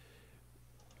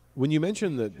 When you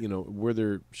mention that, you know, were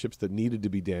there ships that needed to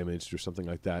be damaged or something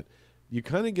like that, you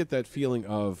kind of get that feeling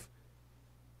of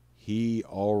he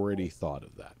already thought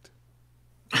of that.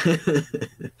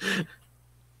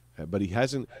 But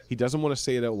he doesn't want to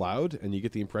say it out loud, and you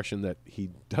get the impression that he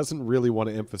doesn't really want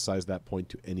to emphasize that point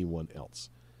to anyone else.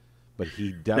 But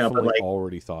he definitely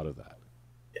already thought of that.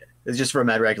 It's just for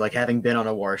Medric, like having been on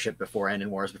a warship before and in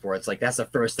wars before, it's like that's the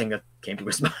first thing that came to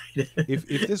his mind.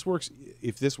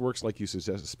 if this works like you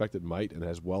suspect it might, and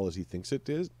as well as he thinks it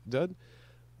did,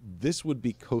 this would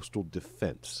be coastal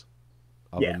defense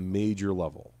of a major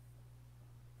level.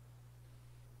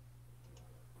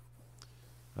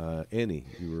 Annie,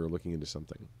 you were looking into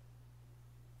something.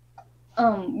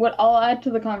 What I'll add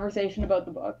to the conversation about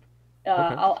the book,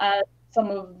 Okay. I'll add some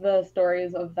of the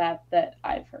stories of that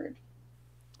I've heard.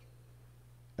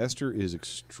 Esther is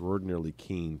extraordinarily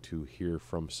keen to hear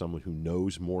from someone who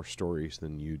knows more stories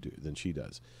than she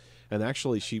does. And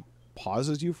actually, she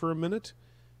pauses you for a minute,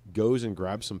 goes and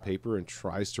grabs some paper and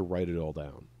tries to write it all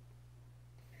down.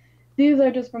 These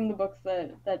are just from the books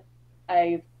that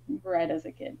I read as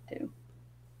a kid, too.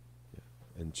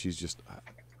 Yeah. And she's just,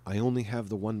 I only have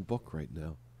the one book right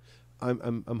now.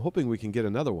 I'm hoping we can get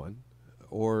another one,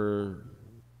 or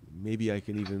maybe I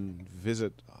can even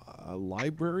visit a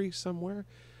library somewhere.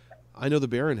 I know the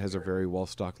Baron has a very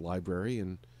well-stocked library,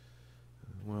 and,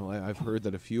 well, I've heard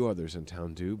that a few others in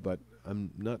town do, but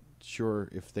I'm not sure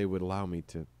if they would allow me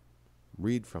to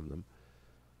read from them.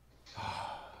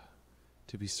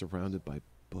 To be surrounded by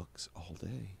books all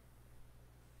day.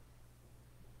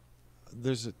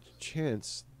 There's a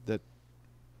chance that,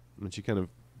 when she kind of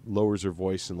lowers her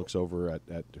voice and looks over at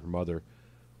her mother,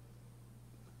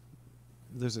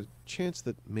 there's a chance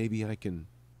that maybe I can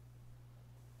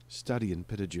study in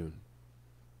Pittajune.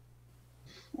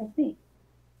 I see.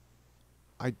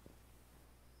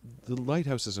 The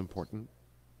lighthouse is important,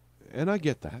 and I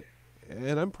get that,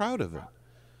 and I'm proud of it.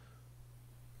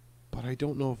 But I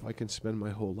don't know if I can spend my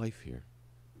whole life here.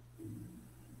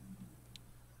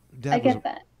 I get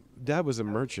that. Dad was a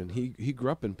merchant. He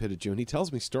grew up in Pittajune. He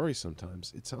tells me stories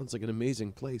sometimes. It sounds like an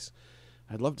amazing place.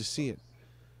 I'd love to see it.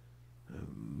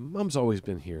 Mom's always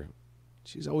been here.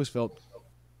 She's always felt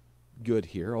good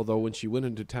here, although when she went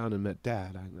into town and met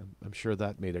Dad, I'm sure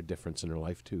that made a difference in her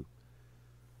life too.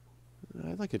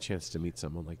 I'd like a chance to meet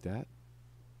someone like that.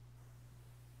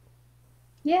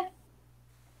 Yeah.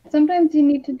 Sometimes you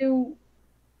need to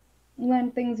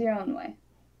learn things your own way.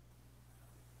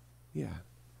 Yeah.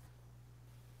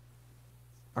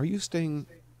 Are you staying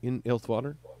in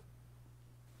Ilthwater?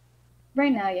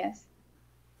 Right now, yes.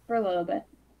 For a little bit.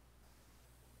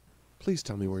 Please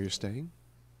tell me where you're staying.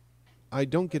 I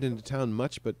don't get into town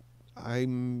much, but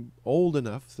I'm old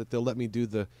enough that they'll let me do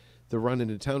the run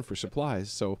into town for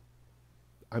supplies, so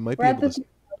I might be able to...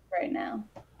 right now.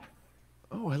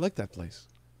 Oh, I like that place.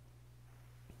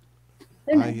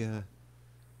 Nice.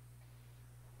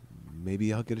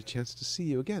 Maybe I'll get a chance to see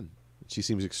you again. She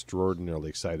seems extraordinarily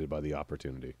excited by the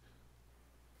opportunity.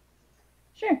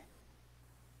 Sure.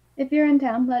 If you're in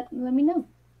town, let me know.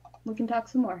 We can talk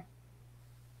some more.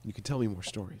 You can tell me more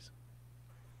stories.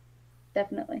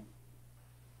 Definitely.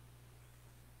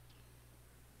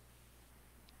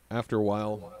 After a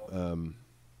while,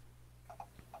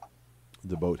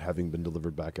 the boat having been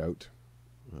delivered back out,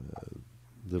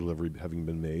 the delivery having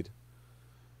been made,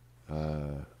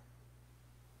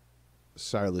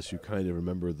 Silas, you kind of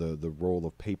remember the roll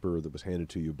of paper that was handed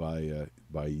to you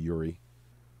by Yuri.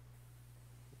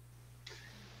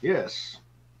 Yes.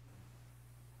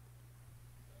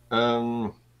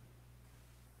 I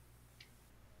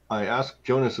asked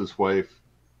Jonas's wife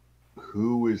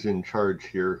who is in charge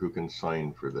here who can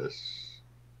sign for this.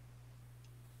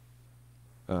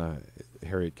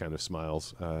 Harriet kind of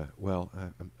smiles. Well,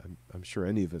 I'm sure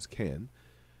any of us can.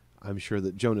 I'm sure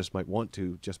that Jonas might want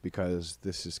to, just because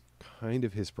this is kind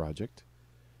of his project.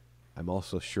 I'm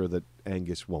also sure that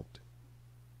Angus won't.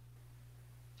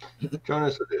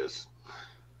 Jonas it is.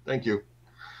 Thank you.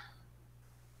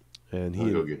 And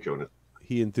I'll go get Jonas.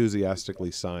 He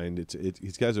enthusiastically signed. He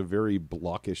has a very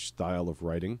blockish style of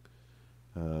writing,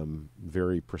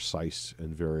 very precise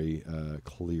and very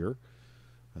clear.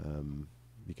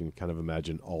 You can kind of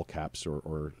imagine all caps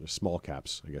or small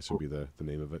caps, I guess would be the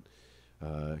name of it.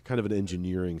 Kind of an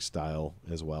engineering style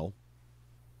as well.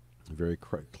 Very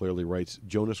clearly writes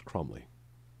Jonas Cromley.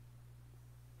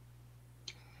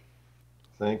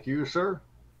 Thank you, sir.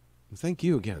 Thank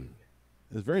you again.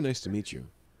 It was very nice to meet you.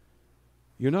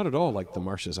 You're not at all like the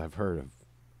marshes I've heard of.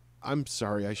 I'm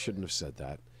sorry, I shouldn't have said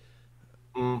that.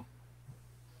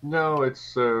 No,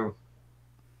 it's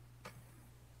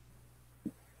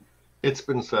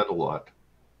been said a lot.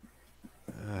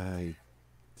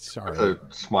 Sorry. With a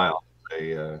smile.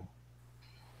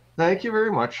 Thank you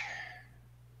very much.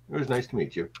 It was nice to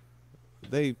meet you.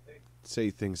 They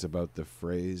say things about the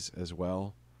phrase as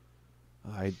well.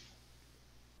 I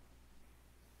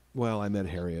met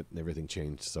Harriet and everything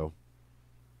changed, so.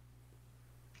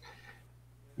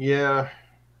 Yeah,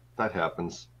 that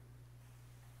happens.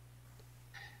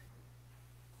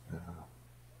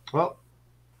 Well,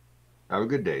 have a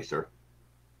good day, sir.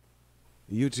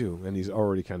 You too. And he's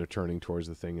already kind of turning towards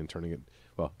the thing and turning it,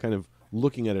 well, kind of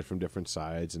looking at it from different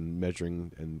sides and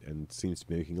measuring and seems to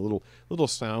be making little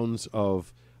sounds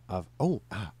of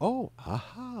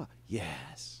aha,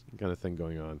 yes, kind of thing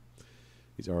going on.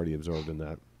 He's already absorbed in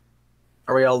that.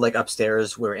 Are we all like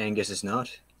upstairs where Angus is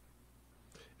not?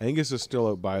 Angus is still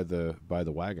out by the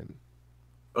wagon.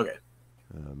 Okay.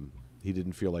 He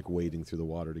didn't feel like wading through the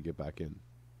water to get back in.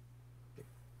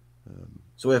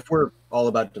 So if we're all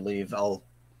about to leave, I'll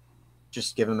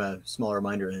just give him a small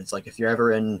reminder. And it's like, if you're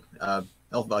ever in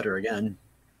Elfvater again,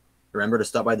 remember to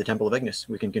stop by the Temple of Ignis.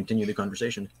 We can continue the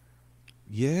conversation.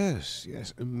 Yes.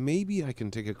 Maybe I can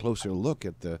take a closer look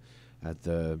at the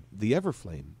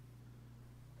Everflame.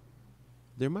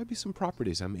 There might be some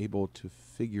properties I'm able to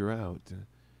figure out.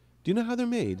 Do you know how they're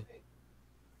made?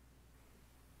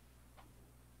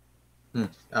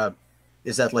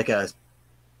 Is that like a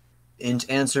int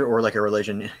answer or like a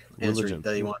religion answer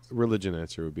that he wants? Religion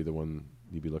answer would be the one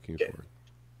you'd be looking for.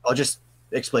 I'll just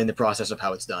explain the process of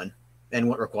how it's done and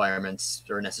what requirements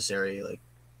are necessary. Like,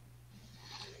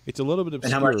 it's a little bit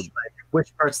obscure. And how much, like,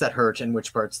 which parts that hurt and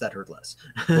which parts that hurt less.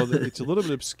 Well, it's a little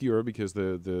bit obscure because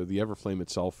the Everflame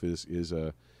itself is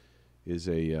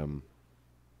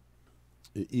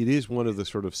one of the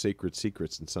sort of sacred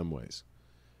secrets in some ways.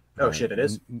 Oh shit! It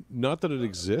is. Not that it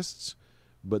exists,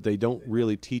 but they don't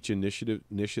really teach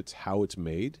initiates how it's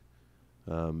made.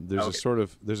 There's a sort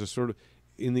of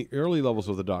in the early levels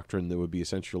of the doctrine that would be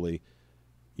essentially,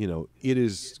 it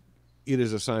is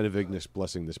a sign of Ignis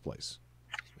blessing this place,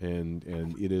 and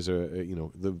it is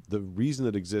the reason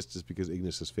it exists is because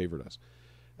Ignis has favored us.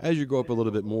 As you go up a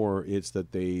little bit more, it's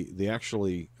that they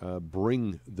actually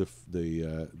bring the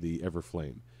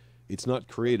Everflame. It's not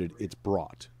created; it's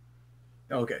brought.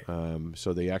 Okay.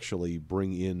 So they actually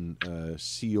bring in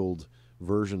sealed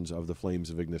versions of the flames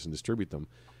of Ignis and distribute them,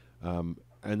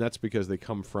 and that's because they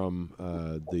come from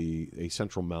a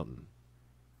central mountain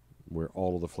where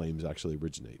all of the flames actually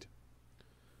originate,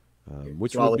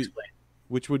 which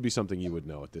would be something you would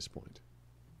know at this point.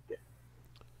 Yeah.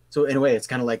 So in a way, it's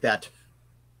kind of like that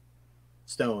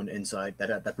stone inside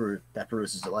that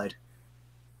produces the light.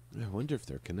 I wonder if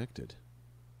they're connected.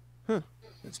 Huh.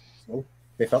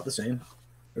 They felt the same.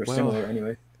 Or similar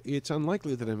anyway. It's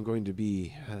unlikely that I'm going to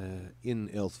be in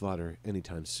Elfvater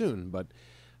anytime soon, but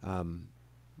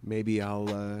maybe I'll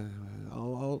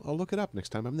look it up next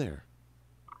time I'm there.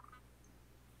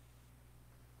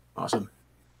 Awesome.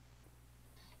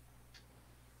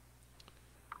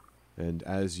 And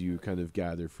as you kind of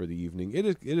gather for the evening, it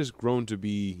has grown to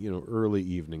be early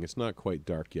evening. It's not quite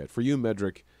dark yet. For you,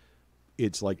 Medric,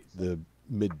 it's like the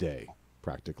midday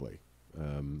practically.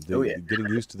 Getting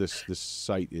used to this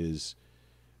site is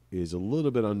a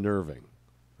little bit unnerving,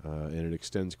 and it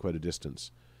extends quite a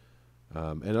distance.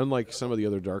 And unlike some of the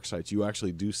other dark sites, you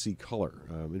actually do see color.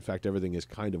 In fact, everything is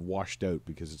kind of washed out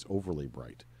because it's overly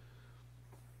bright.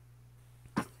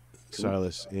 Cool.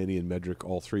 Silas, Annie, and Medric,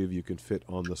 all three of you can fit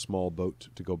on the small boat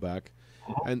to go back.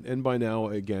 And by now,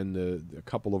 again, a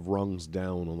couple of rungs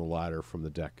down on the ladder from the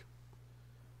deck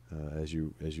as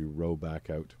you row back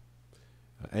out.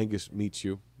 Angus meets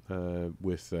you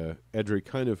with Henry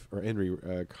kind of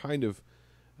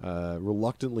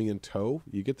reluctantly in tow.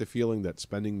 You get the feeling that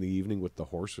spending the evening with the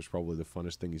horse was probably the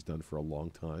funnest thing he's done for a long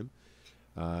time.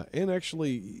 And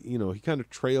actually, he kind of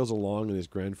trails along in his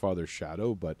grandfather's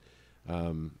shadow, but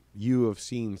you have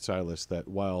seen, Silas, that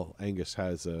while Angus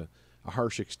has a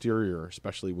harsh exterior,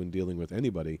 especially when dealing with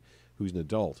anybody who's an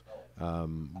adult,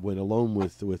 when alone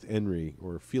with Henry,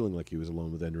 or feeling like he was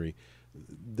alone with Henry,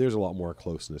 there's a lot more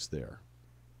closeness there.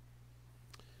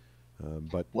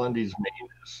 But Blondie's mane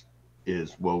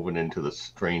is woven into the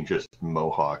strangest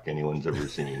mohawk anyone's ever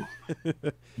seen.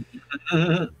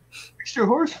 Extra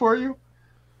horse for you?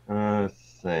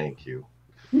 Thank you.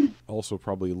 Also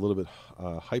probably a little bit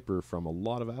hyper from a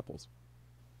lot of apples.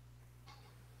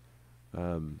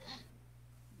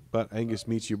 But Angus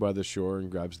meets you by the shore and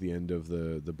grabs the end of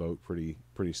the boat pretty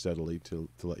steadily to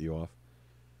let you off.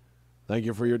 Thank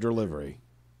you for your delivery.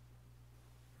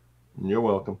 You're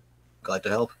welcome. Glad to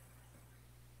help.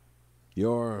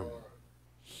 You're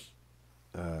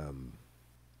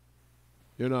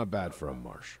not bad for a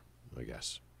marsh, I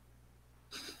guess.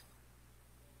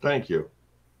 Thank you.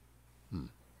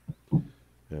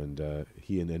 And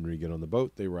he and Henry get on the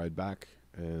boat. They ride back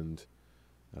and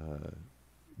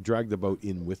drag the boat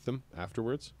in with them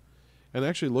afterwards. And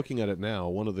actually looking at it now,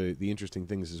 one of the interesting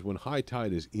things is when high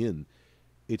tide is in,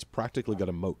 it's practically got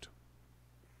a moat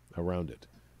around it,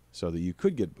 so that you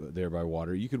could get there by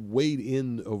water. You could wade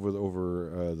in over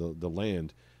the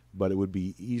land, but it would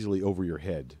be easily over your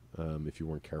head if you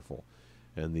weren't careful.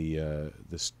 And the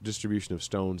distribution of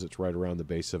stones that's right around the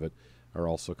base of it are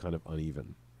also kind of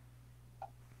uneven.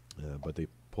 But they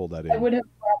pulled that in. I would have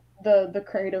brought the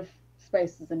crate of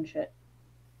spices and shit.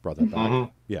 Brought that back.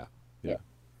 Mhm. Yeah.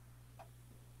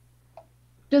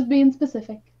 Just being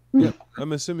specific. Yeah,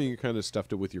 I'm assuming you kind of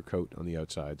stuffed it with your coat on the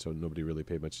outside, so nobody really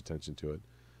paid much attention to it.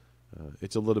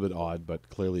 It's a little bit odd, but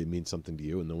clearly it means something to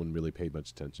you, and no one really paid much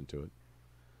attention to it.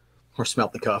 Or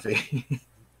smelt the coffee.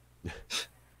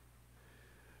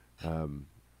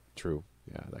 True.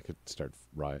 Yeah, that could start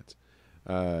riots.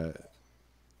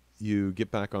 You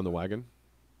get back on the wagon,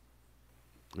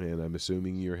 and I'm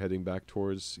assuming you're heading back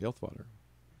towards Yelthwater.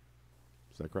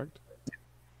 Is that correct?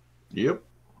 Yep.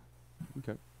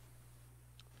 Okay.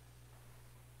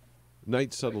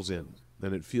 Night settles in,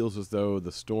 and it feels as though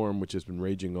the storm, which has been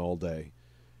raging all day,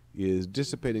 is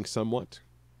dissipating somewhat,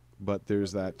 but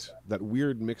there's that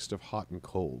weird mix of hot and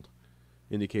cold,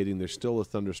 indicating there's still a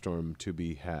thunderstorm to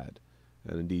be had.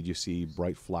 And indeed, you see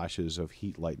bright flashes of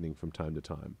heat lightning from time to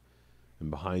time.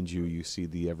 And behind you, you see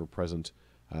the ever-present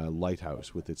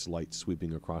lighthouse with its light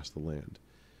sweeping across the land.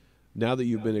 Now that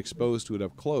you've been exposed to it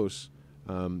up close,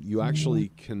 you actually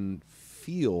can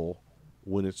feel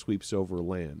when it sweeps over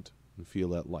land and feel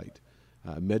that light.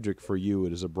 Medric, for you,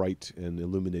 it is a bright and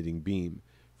illuminating beam.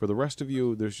 For the rest of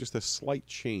you, there's just a slight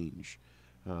change,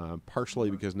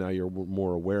 partially because now you're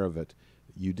more aware of it.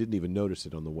 You didn't even notice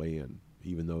it on the way in,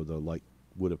 even though the light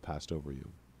would have passed over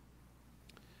you.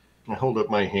 I hold up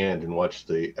my hand and watch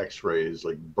the X-rays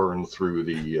like burn through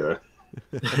the. You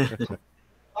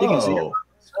can see it.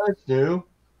 That's new.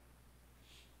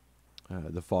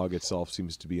 The fog itself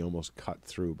seems to be almost cut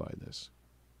through by this.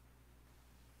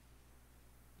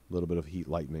 A little bit of heat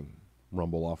lightning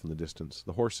rumble off in the distance.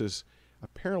 The horses,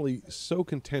 apparently so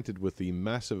contented with the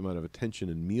massive amount of attention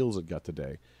and meals it got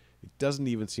today, it doesn't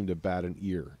even seem to bat an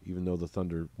ear, even though the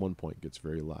thunder at one point gets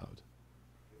very loud.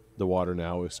 The water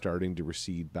now is starting to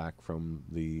recede back from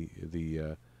the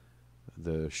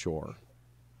shore.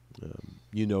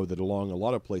 You know that along a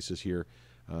lot of places here,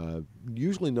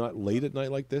 usually not late at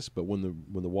night like this, but when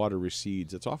the water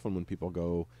recedes, it's often when people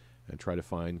go and try to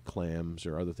find clams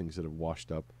or other things that have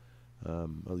washed up.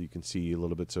 You can see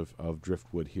little bits of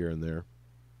driftwood here and there.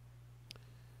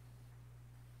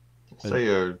 Say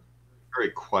a very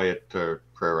quiet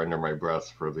prayer under my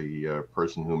breath for the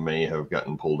person who may have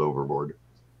gotten pulled overboard.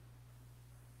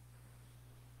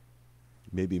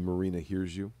 Maybe Marina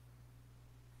hears you.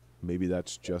 Maybe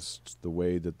that's just the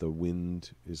way that the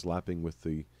wind is lapping with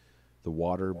the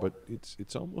water, but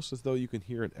it's almost as though you can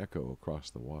hear an echo across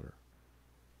the water.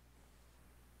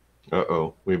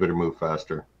 Uh-oh, we better move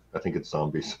faster. I think it's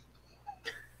zombies.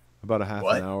 About a half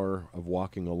an hour of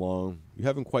walking along. You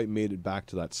haven't quite made it back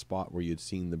to that spot where you'd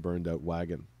seen the burned out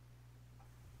wagon.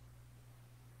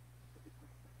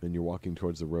 And you're walking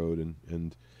towards the road,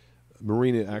 and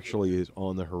Marina actually is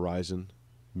on the horizon.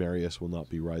 Marius will not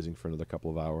be rising for another couple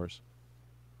of hours.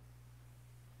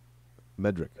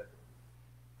 Medric.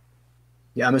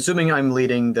 Yeah, I'm assuming I'm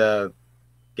leading the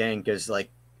gang because like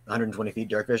 120 feet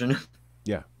dark vision.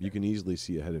 Yeah, you can easily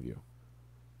see ahead of you.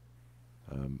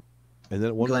 And then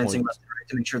at one Glancing point, left and right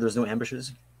to make sure there's no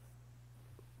ambushes.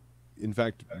 in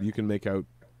fact, you can make out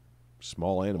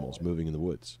small animals moving in the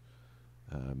woods.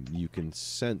 You can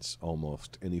sense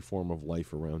almost any form of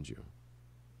life around you.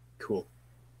 Cool.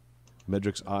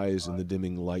 Medric's eyes in the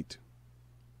dimming light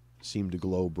seemed to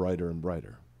glow brighter and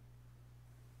brighter.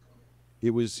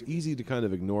 It was easy to kind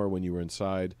of ignore when you were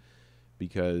inside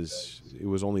because it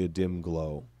was only a dim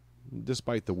glow,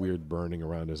 despite the weird burning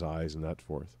around his eyes and that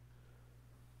forth.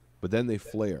 But then they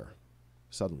flare,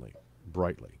 suddenly,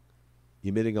 brightly,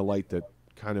 emitting a light that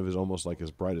kind of is almost like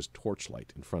as bright as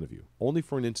torchlight in front of you, only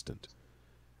for an instant.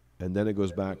 And then it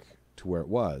goes back to where it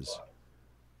was,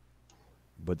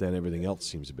 but then everything else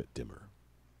seems a bit dimmer.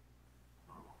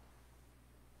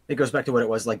 It goes back to what it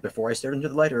was like before I stared into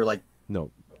the light, or like... No.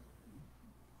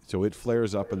 So it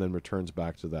flares up and then returns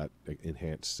back to that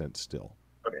enhanced sense still.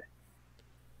 Okay.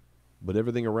 But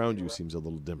everything around you seems a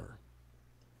little dimmer.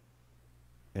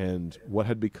 And what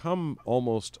had become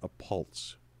almost a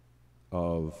pulse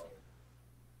of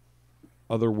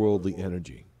otherworldly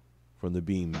energy from the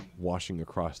beam washing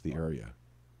across the area,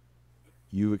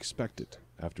 you expect it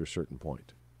after a certain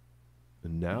point.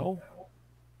 And now,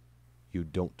 you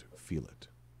don't feel it.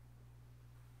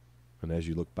 And as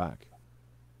you look back,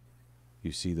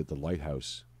 you see that the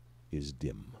lighthouse is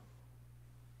dim.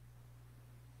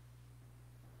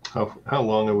 How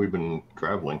long have we been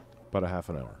traveling? About a half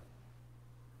an hour.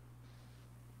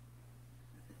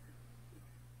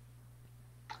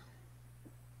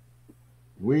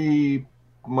 We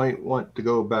might want to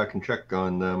go back and check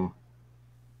on them.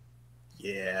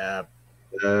 Yeah.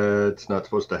 It's not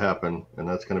supposed to happen, and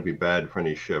that's going to be bad for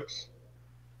any ships.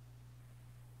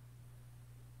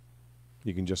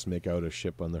 You can just make out a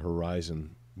ship on the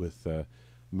horizon with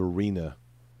Marina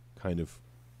kind of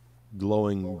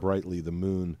glowing brightly, the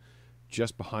moon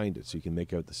just behind it, so you can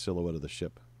make out the silhouette of the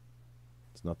ship.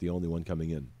 It's not the only one coming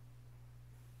in.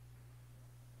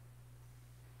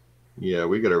 Yeah,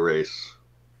 we got a race.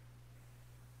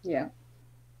 Yeah.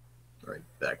 All right,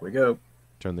 back we go.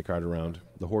 Turn the card around.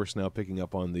 The horse now picking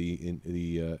up on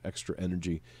the extra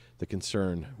energy. The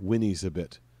concern whinnies a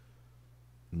bit.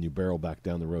 And you barrel back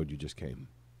down the road you just came.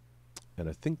 And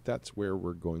I think that's where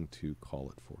we're going to call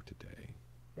it for today.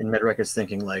 And Medrek is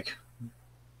thinking, like,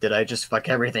 did I just fuck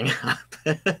everything up?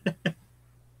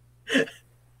 It's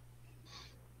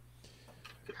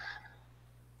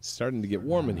starting to get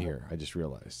warm in here, I just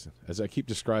realized. As I keep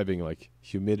describing, like,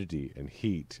 humidity and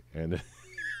heat and...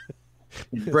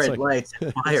 Bright lights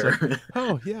and fire. Like,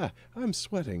 oh, yeah, I'm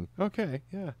sweating. Okay,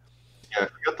 yeah. Yeah, we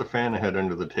got the fan head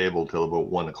under the table till about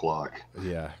 1 o'clock.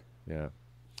 Yeah, yeah.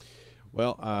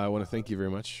 Well, I want to thank you very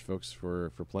much, folks,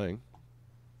 for playing.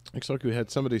 Looks like we had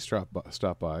somebody stop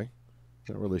by.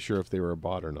 Not really sure if they were a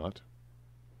bot or not.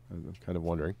 I'm kind of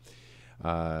wondering.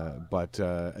 But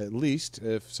at least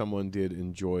if someone did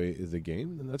enjoy the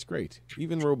game, then that's great.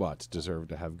 Even robots deserve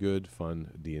to have good,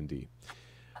 fun D&D.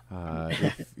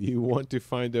 If you want to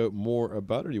find out more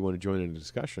about it, or you want to join in a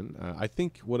discussion, I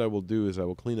think what I will do is I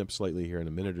will clean up slightly here in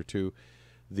a minute or two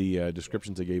the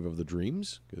descriptions I gave of the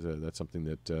dreams, because that's something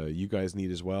that you guys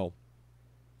need as well.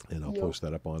 And I'll post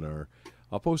that up on our...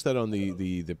 I'll post that on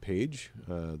the page,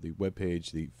 the web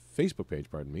page, the Facebook page,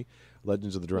 pardon me,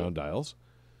 Legends of the Drowned Isles,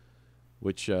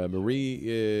 which,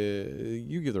 Marie,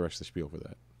 you give the rest of the spiel for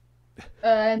that.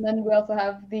 And then we also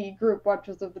have the group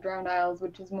Watchers of the Drowned Isles,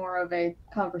 which is more of a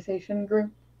conversation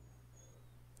group.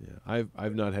 Yeah,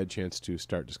 I've not had a chance to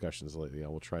start discussions lately. I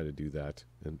will try to do that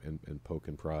and poke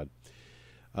and prod.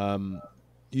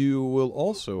 You will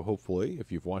also, hopefully, if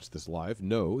you've watched this live,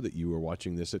 know that you are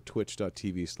watching this at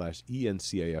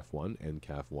twitch.tv/ENCAF1 and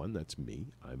CAF1. That's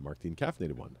me. I'm Mark the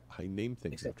Encaffeinated One. I name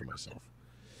things after myself.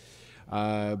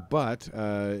 But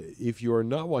if you are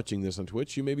not watching this on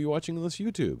Twitch, you may be watching on this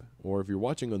YouTube. Or if you're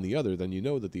watching on the other, then you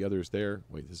know that the other is there.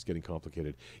 Wait, this is getting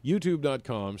complicated.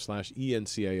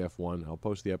 YouTube.com/ENCAF1. I'll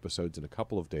post the episodes in a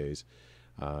couple of days.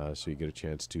 So you get a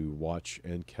chance to watch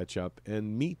and catch up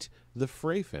and meet the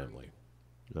Frey family,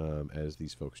 as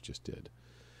these folks just did.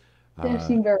 They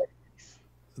seem very nice.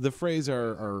 The Freys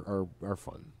are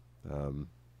fun.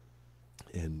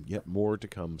 And yet more to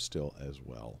come still as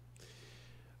well.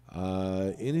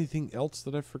 Anything else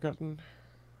that I've forgotten?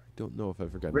 I don't know if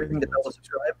I've forgotten. Ring the bell to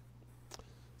subscribe.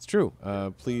 It's true.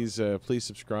 Please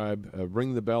subscribe.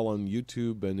 Ring the bell on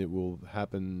YouTube, and it will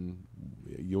happen.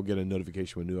 You'll get a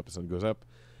notification when a new episode goes up.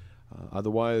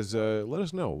 Otherwise, let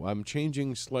us know. I'm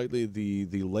changing slightly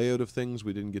the layout of things.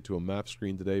 We didn't get to a map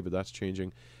screen today, but that's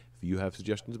changing. If you have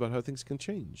suggestions about how things can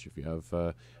change, if you have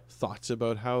thoughts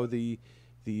about how the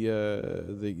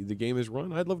game is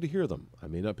run, I'd love to hear them. I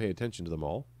may not pay attention to them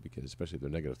all, because especially if they're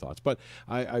negative thoughts, but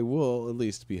I will at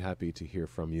least be happy to hear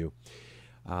from you.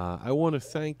 I want to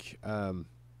thank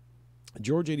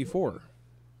George84.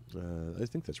 I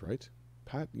think that's right.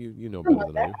 Pat, you know better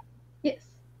than I do. Yes.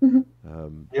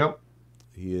 Yep.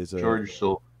 He is George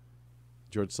Silva.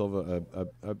 George Silva,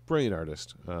 a brilliant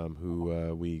artist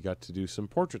who we got to do some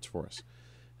portraits for us.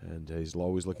 And he's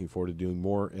always looking forward to doing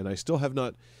more. And I still have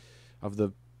not... Of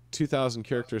the 2,000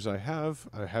 characters I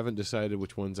haven't decided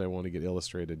which ones I want to get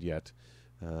illustrated yet,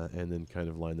 and then kind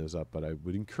of line those up. But I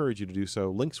would encourage you to do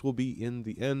so. Links will be in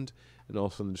the end and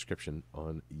also in the description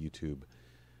on YouTube.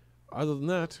 Other than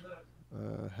that,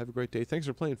 have a great day. Thanks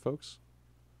for playing, folks.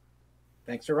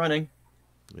 Thanks for running.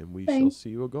 And we shall see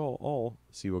you a goal.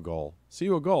 See you a goal.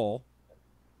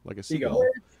 Like a seagull.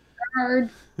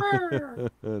 Hard.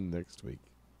 Next week.